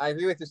statement. I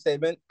agree with your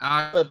statement.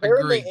 I But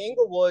apparently, agree.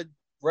 Inglewood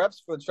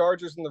reps for the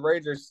Chargers and the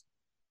Raiders,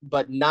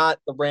 but not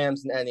the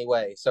Rams in any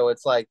way. So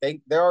it's like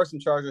there are some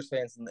Chargers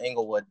fans in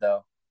Inglewood,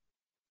 though.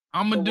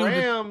 I'm The gonna do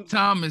the Rams.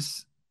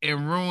 Thomas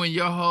and ruin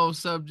your whole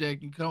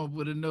subject and come up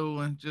with a new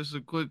one. Just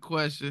a quick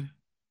question: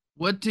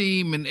 what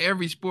team in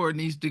every sport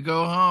needs to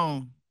go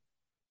home?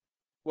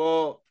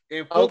 Well,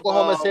 in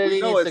Oklahoma football, we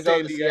City know needs to it's go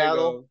San to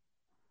Seattle. Diego.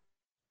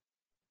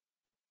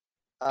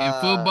 In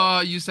Uh,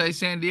 football, you say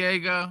San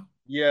Diego.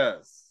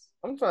 Yes.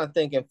 I'm trying to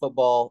think in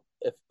football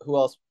if who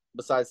else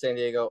besides San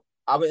Diego.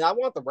 I mean, I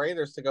want the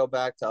Raiders to go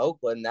back to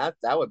Oakland. That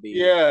would be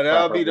Yeah,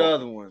 that'll be the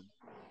preferable. other one.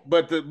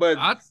 But the but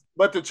I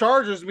but the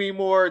Chargers mean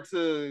more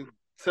to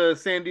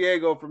San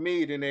Diego for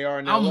me than they are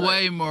in I'm LA.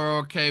 way more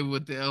okay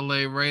with the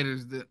LA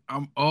Raiders than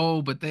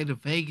but they the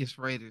Vegas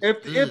Raiders.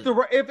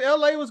 If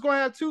LA was going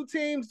to have two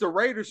teams, the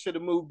Raiders should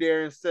have moved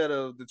there instead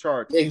of the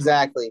Chargers.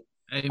 Exactly.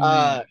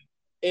 Amen.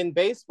 In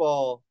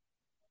baseball,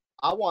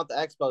 I want the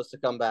Expos to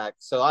come back.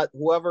 So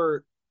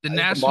whoever The is the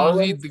Nationals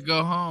Marlins. need to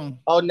go home.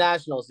 Oh,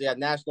 Nationals. Yeah,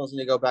 Nationals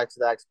need to go back to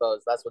the Expos.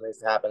 That's what needs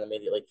to happen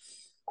immediately.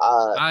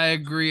 I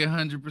agree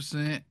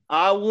 100%.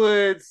 I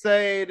would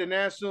say the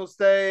Nationals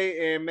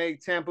stay and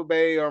make Tampa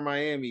Bay or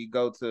Miami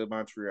go to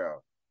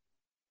Montreal.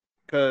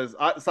 Because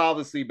it's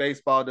obviously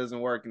baseball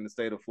doesn't work in the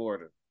state of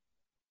Florida.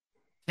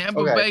 Tampa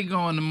Okay. Bay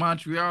going to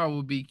Montreal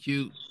would be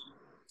cute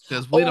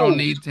because we don't Oh,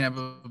 need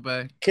Tampa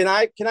Bay. can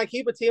I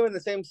keep a team in the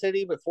same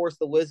city but force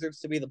the Wizards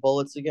to be the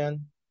Bullets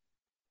again?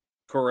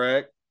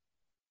 Correct.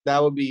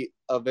 That would be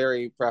a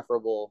very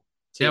preferable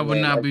That team would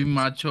name. not be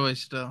my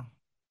choice, though.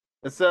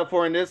 Except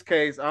for in this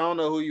case, I don't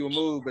know who you will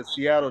move, but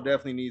Seattle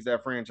definitely needs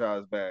that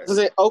franchise back.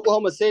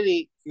 Oklahoma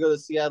City, you go to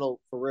Seattle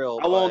for real.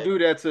 I won't do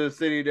that to a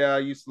city that I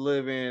used to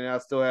live in and I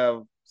still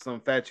have some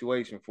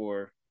infatuation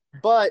for.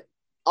 But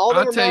all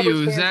I'll them are tell you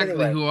Mavericks fans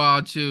exactly anyway. who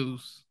I'll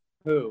choose.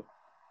 Who?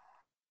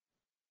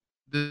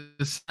 The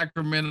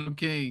Sacramento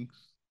Kings.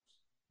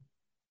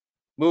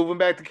 Moving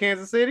back to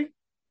Kansas City?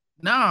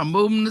 Nah,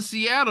 moving to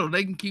Seattle.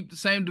 They can keep the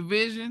same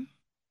division.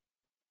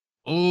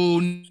 Oh,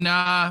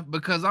 nah,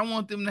 because I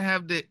want them to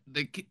have the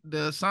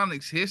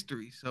Sonics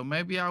history. So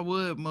maybe I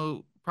would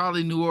move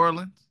probably New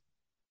Orleans.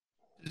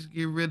 Just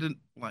get rid of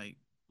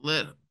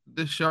let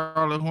the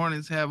Charlotte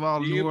Hornets have all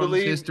Do the New you Orleans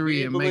believe do history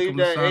you and make believe them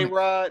the that Sonics.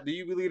 A-Rod, do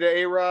you believe that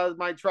A-Rod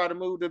might try to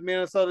move the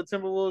Minnesota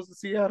Timberwolves to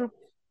Seattle?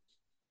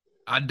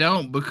 I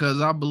don't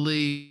because I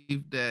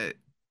believe that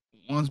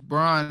once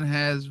Bron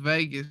has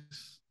Vegas,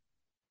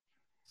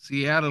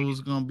 Seattle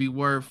is going to be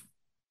worth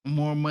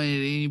more money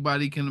than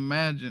anybody can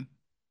imagine.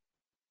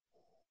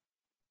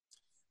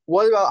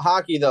 What about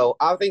hockey though?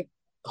 I think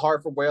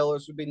Hartford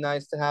Whalers would be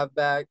nice to have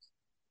back.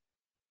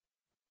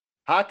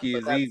 Hockey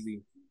is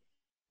easy.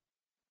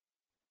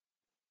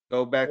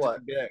 Go back to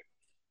Quebec.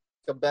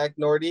 Quebec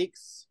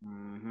Nordiques?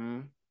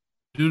 Mm-hmm.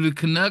 Do the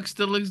Canucks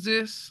still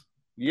exist?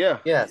 Yeah.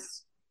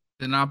 Yes.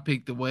 Then I'll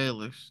pick the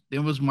Whalers.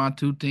 Them was my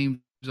two teams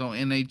on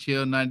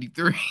NHL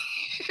 93.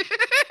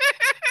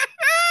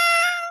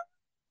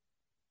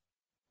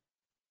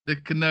 The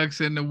Canucks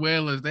and the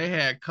Whalers, they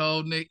had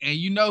cold Nick. And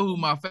you know who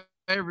my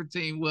favorite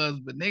team was,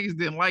 but niggas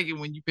didn't like it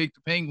when you picked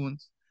the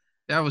Penguins.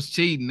 That was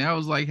cheating. That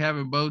was like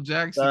having Bo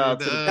Jackson.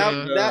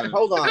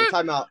 Hold on,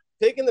 time out.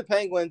 Picking the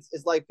Penguins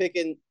is like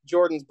picking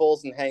Jordan's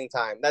Bulls in hang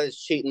time. That is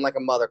cheating like a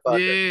motherfucker.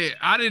 Yeah,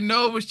 I didn't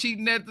know it was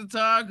cheating at the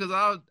time because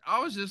I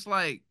was just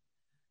like,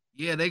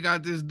 yeah, they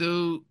got this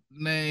dude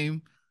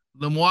named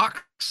Lemoix.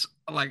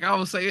 Like I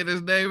was saying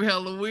his name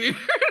hella weird.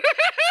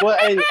 Well,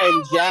 and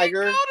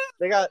Jagger.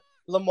 They got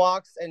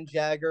Lemoix and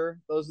Jagger.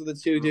 Those are the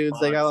two dudes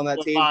they got on that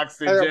team. Lemoix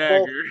and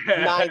Jagger.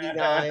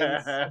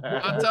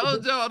 99s. I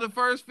told y'all the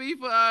first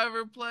FIFA I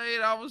ever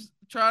played, I was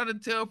trying to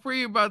tell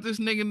Free about this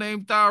nigga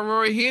named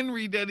Thyroid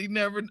Henry that he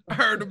never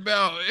heard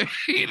about.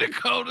 He the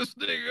coldest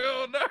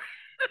nigga on earth.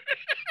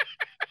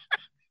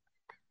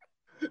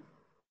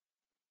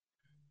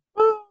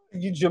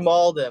 You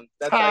Jamal'd him.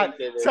 That's how you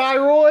did it.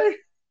 Thyroid?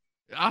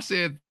 I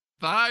said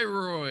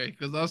Thyroid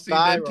because I seen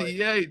that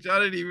TH. I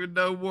didn't even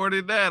know more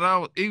than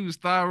that. He was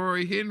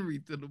Thyroid Henry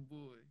to the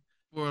boy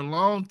for a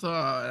long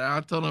time. And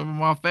I told him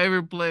my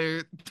favorite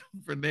player,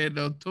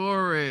 Fernando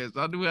Torres.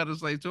 I knew how to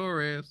say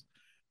Torres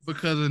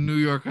because of New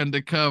York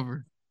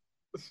Undercover.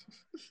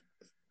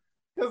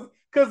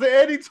 Because of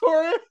Eddie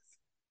Torres?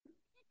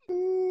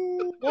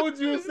 What would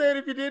you have said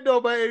if you didn't know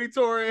about Eddie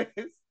Torres?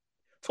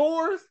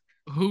 Torres?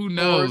 Who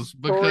knows?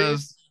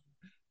 Because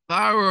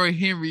Thyroid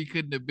Henry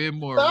couldn't have been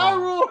more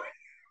wrong.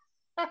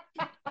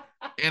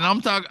 And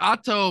I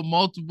told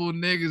multiple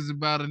niggas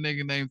about a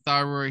nigga named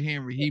Thyroid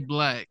Henry. He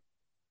black.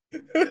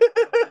 You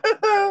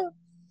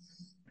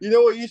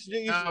know what you should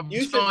do?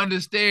 You should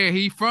understand.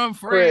 He from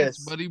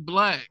France, but he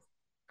black.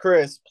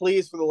 Chris,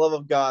 please, for the love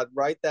of God,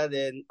 write that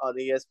in on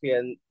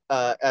ESPN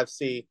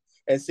FC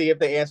and see if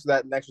they answer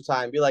that next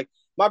time. Be like,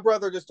 my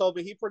brother just told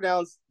me he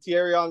pronounced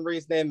Thierry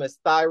Henry's name as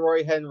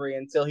Thyroid Henry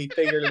until he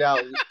figured it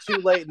out too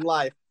late in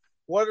life.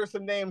 What are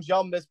some names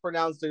y'all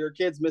mispronounced or your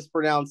kids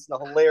mispronounced in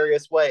a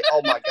hilarious way?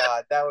 Oh my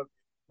God,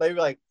 they'd be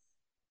like,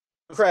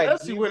 Craig.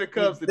 Especially when it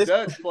comes to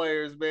Dutch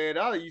players, man.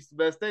 I used to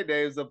mess their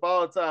names up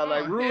all the time.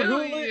 Like Ruud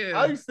Gullit. Yeah.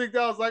 I used to think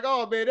I was like,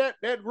 oh man,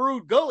 that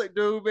Ruud Gullit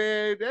dude,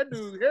 man, that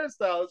dude's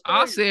hairstyle is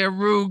crazy. I said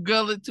Ruud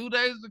Gullit 2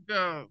 days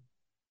ago.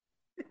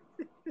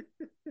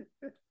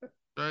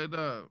 Straight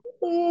up.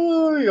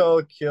 Oh,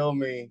 y'all kill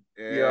me.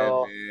 Yeah,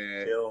 y'all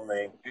man. Kill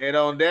me. And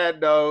on that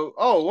note,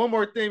 one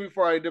more thing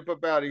before I dip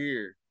up out of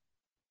here.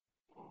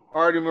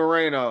 Artie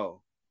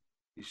Moreno.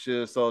 He should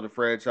have sold the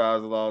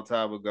franchise a long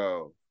time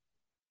ago.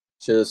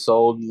 Should have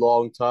sold a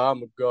long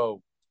time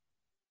ago.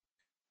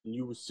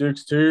 You were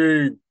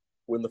 16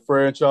 when the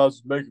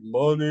franchise was making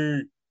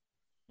money.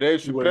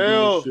 Dave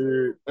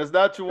Chappelle. That's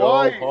not your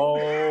wife.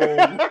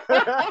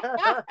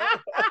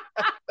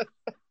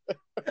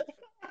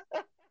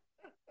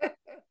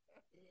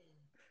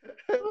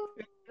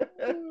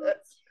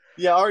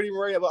 Yeah, Artie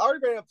Moreno. But Artie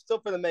Moreno still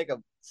going to make a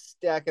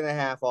stack and a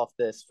half off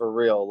this for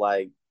real.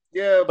 Like,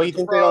 yeah, but you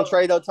think they don't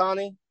trade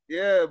Ohtani?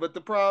 Yeah, but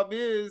the problem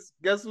is,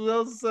 guess who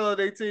else is selling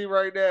their team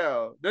right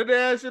now? The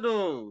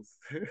Nationals.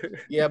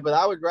 Yeah, but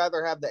I would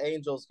rather have the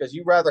Angels because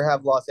you'd rather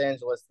have Los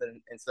Angeles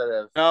instead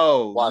of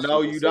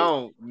No, you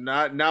don't.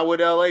 Not with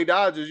LA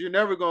Dodgers. You're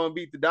never going to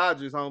beat the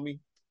Dodgers, homie.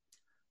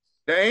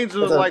 The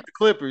Angels like the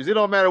Clippers. It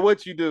don't matter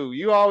what you do.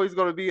 You're always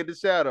going to be in the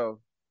shadow.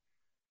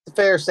 It's a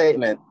fair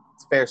statement.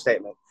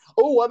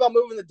 Oh, what about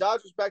moving the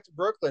Dodgers back to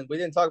Brooklyn? We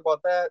didn't talk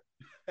about that.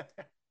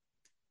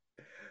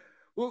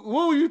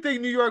 Who do you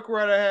think New York would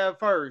rather have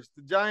first,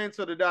 the Giants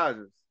or the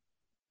Dodgers?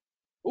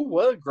 Ooh,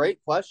 what a great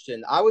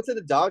question. I would say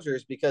the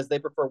Dodgers because they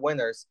prefer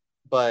winners,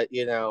 but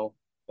Well,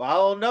 I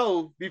don't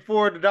know.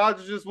 Before the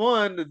Dodgers just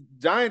won, the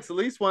Giants at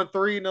least won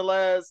 3 in the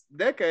last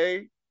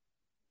decade.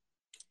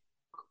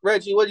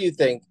 Reggie, what do you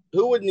think?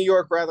 Who would New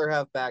York rather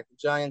have back, the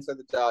Giants or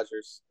the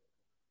Dodgers?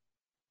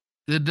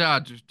 The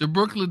Dodgers. The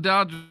Brooklyn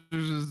Dodgers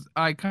is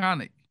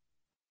iconic.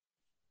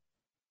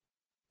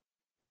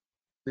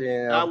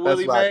 Yeah, Not that's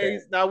Willie what I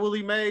Mays. think. Not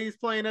Willie Mays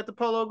playing at the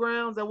Polo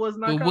Grounds. That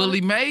wasn't But iconic.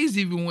 Willie Mays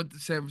even went to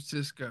San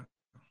Francisco.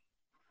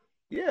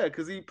 Yeah,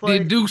 because he Did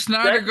played. Duke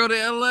Snyder go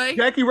to LA?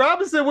 Jackie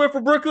Robinson went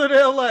from Brooklyn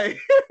to LA.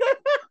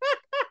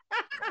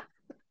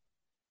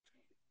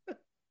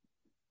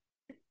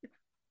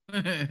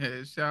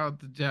 Shout out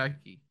to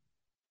Jackie.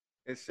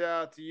 And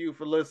shout out to you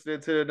for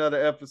listening to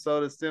another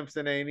episode of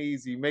Simpson Ain't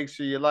Easy. Make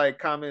sure you like,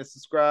 comment,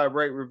 subscribe,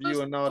 rate,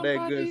 review, and all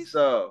that good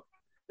stuff.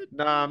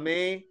 Know what I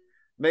mean?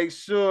 Make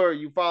sure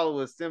you follow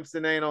us.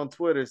 Simpson Ain't on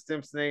Twitter.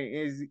 Simpson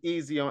Ain't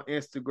Easy on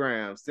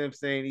Instagram.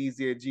 Simpson Ain't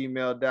Easy at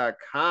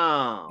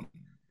gmail.com.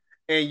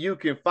 And you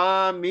can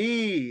find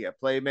me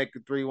at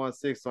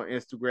Playmaker316 on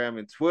Instagram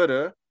and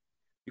Twitter.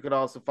 You can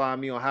also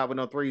find me on Hot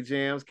 103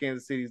 Jams,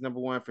 Kansas City's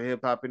 #1 for hip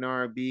hop and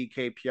R&B,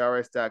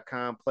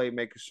 KPRS.com,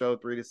 Playmaker Show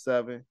 3 to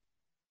 7,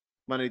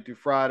 Monday through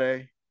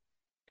Friday,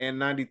 and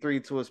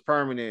 93 to It's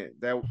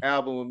Permanent. That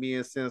album with me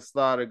and Sin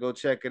Slaughter. Go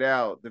check it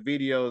out. The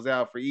video is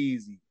out for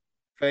Easy.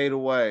 Fade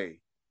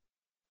Away.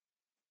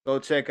 Go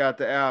check out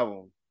the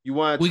album. You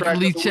want a track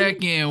Weekly of the week?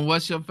 check-in.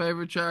 What's your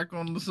favorite track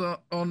on the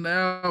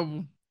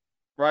album?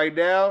 Right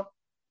now?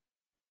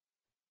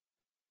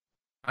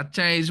 I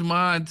changed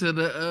mine to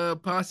the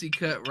posse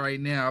cut right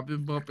now. I've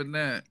been bumping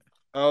that.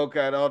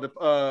 Okay,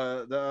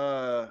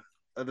 the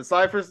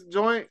Cyphers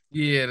joint?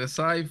 Yeah, the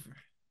cipher.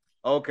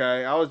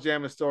 Okay, I was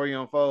jamming Story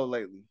Unfold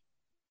lately.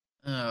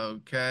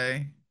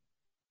 Okay.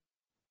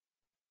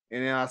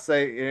 And then I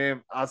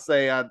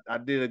say I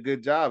did a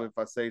good job if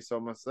I say so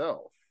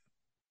myself.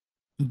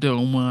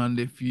 Don't mind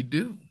if you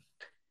do.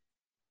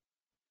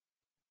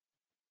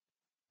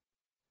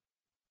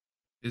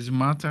 Is it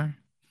my turn?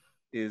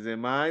 Is it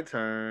my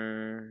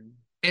turn?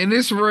 And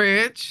it's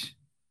Reg,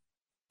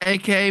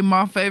 aka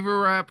my favorite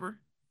rapper,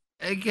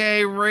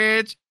 aka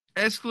Reg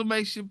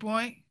exclamation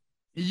point.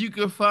 And you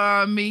can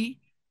find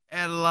me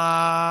at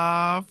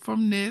Live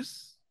from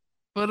This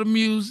for the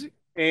music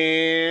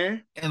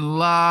And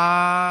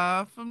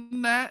Live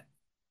from that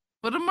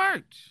for the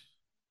merch.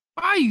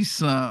 Buy you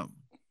some.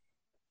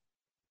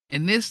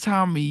 And this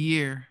time of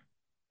year,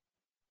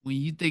 when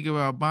you think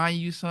about buying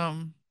you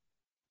something,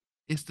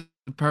 it's the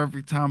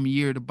perfect time of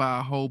year to buy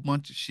a whole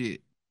bunch of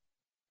shit.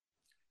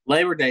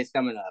 Labor Day's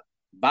coming up.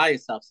 Buy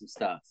yourself some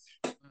stuff.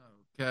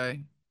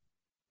 Okay.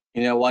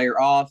 While you're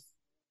off,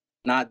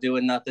 not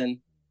doing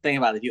nothing, think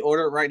about it. If you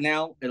order it right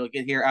now, it'll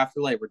get here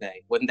after Labor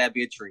Day. Wouldn't that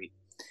be a treat?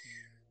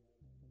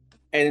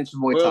 And it's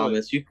your boy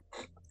Thomas. You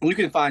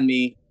can find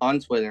me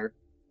on Twitter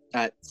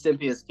at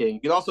Stimpius King.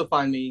 You can also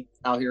find me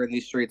out here in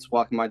these streets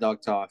walking my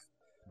dog Toff.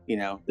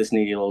 This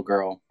needy little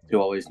girl who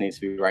always needs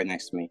to be right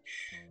next to me.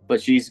 But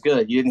she's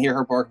good. You didn't hear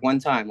her bark one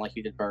time like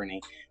you did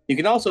Bernie. You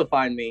can also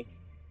find me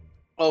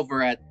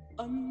over at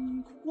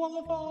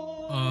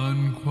Unqualified.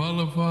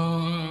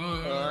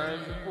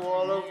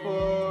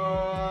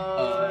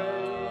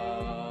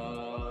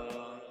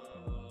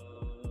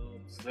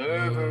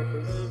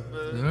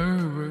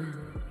 Server.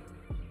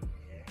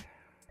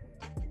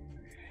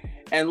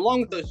 And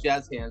along with those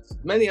jazz hands,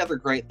 many other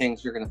great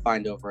things you're going to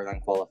find over at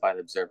Unqualified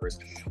Observers.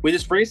 We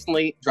just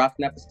recently dropped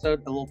an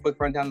episode, a little quick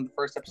rundown of the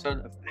first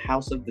episode of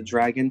House of the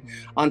Dragon.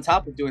 On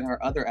top of doing our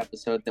other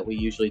episode that we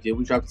usually do,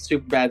 we dropped a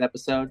super bad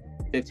episode,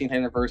 15th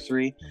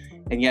anniversary.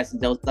 And yes, it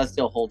does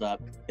still hold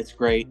up. It's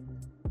great.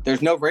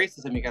 There's no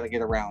racism you got to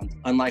get around,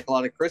 unlike a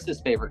lot of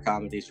Chris's favorite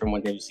comedies from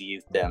when he was a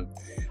youth them.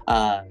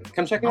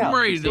 Come check it out. I'm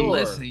ready to Sure.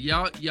 listen.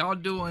 Y'all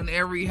doing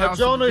every A House of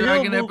Jonah the Hill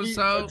Dragon movie,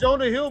 episode? a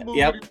Jonah Hill movie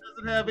Yep. that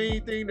doesn't have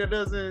anything that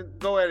doesn't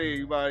go at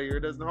anybody or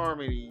doesn't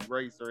harm any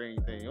race or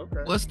anything.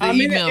 Okay. What's the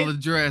email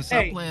address?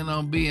 I plan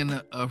on being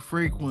a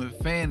frequent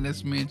fan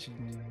that's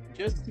mentioned.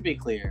 Just to be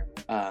clear,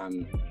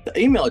 the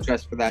email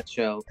address for that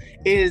show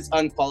is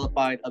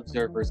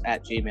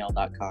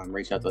unqualifiedobservers@gmail.com.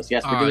 Reach out to us.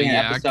 Yes, we're doing an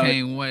episode. I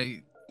can't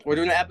wait. We're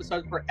doing an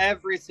episode for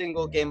every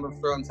single Game of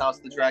Thrones House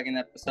of the Dragon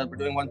episode. We're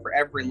doing one for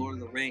every Lord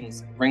of the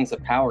Rings Rings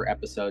of Power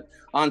episode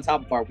on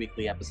top of our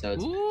weekly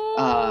episodes.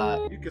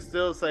 You can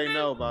still say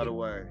no, by the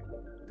way.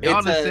 Y'all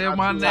It's just said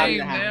my name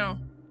now.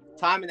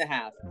 Time and a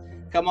half.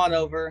 Come on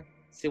over,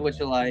 see what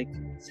you like,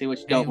 see what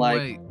you don't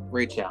like.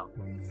 Reach out.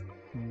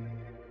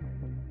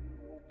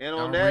 And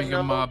on I'm that ringing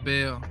note, my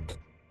bell.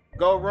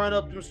 go run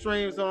up them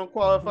streams on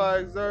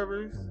Qualified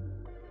Observers.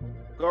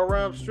 Go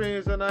run up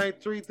streams on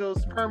 93 till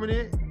it's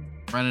permanent.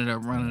 Run it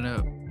up.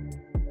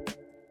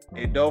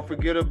 And don't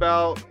forget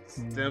about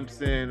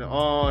Simpson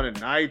on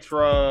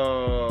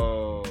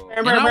Nitro.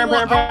 And I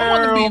want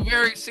to be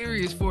very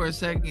serious for a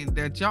second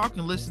that y'all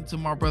can listen to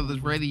my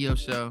brother's radio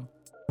show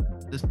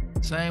the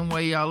same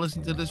way y'all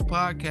listen to this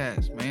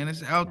podcast, man.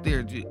 It's out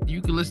there.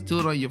 You can listen to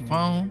it on your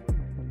phone.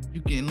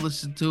 You can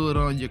listen to it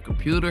on your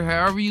computer,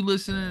 however you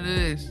listen to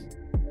this.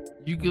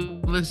 You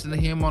can listen to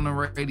him on the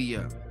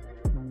radio.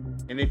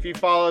 And if you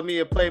follow me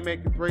at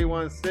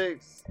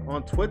Playmaker316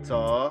 on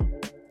Twitter,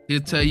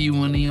 He'll tell you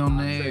when he on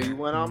I'll there. tell you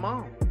when I'm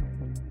on.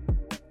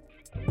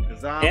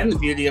 And the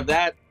beauty of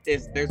that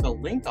is there's a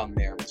link on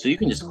there, so you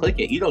can just click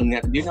it. You don't even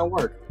have to do no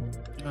work.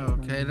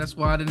 Okay, that's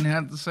why I didn't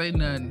have to say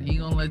nothing. He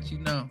gonna let you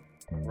know.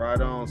 Right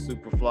on,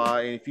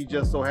 Superfly. And if you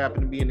just so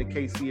happen to be in the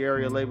KC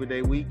area Labor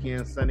Day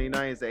weekend, Sunday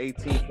night is the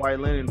 18th White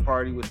Linen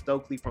Party with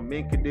Stokely from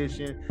Mint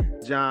Condition,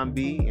 John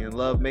B, and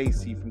Love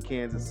Macy from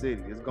Kansas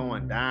City. It's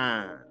going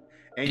down.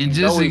 And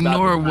just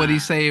ignore what he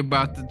say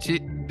about the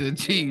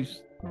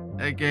Chiefs,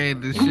 aka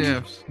the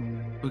chefs,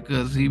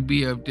 because he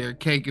be up there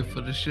caking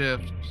for the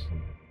chefs.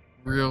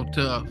 Real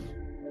tough.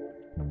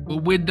 But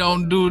we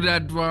don't do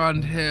that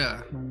blonde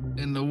hair,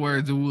 in the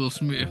words of Will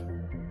Smith.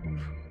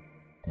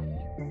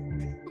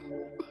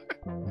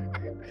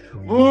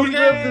 Will Smith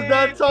does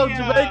not talk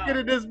Jamaican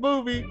in this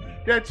movie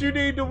that you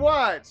need to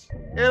watch.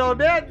 And on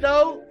that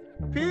note,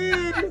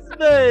 peace,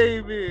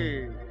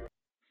 baby.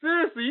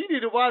 Seriously, you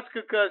need to watch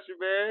Concussion,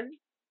 man.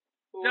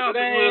 Shout out to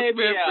Will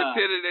Smith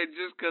pretending that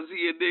just because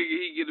he a nigga,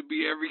 he gonna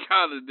be every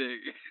kind of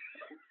nigga.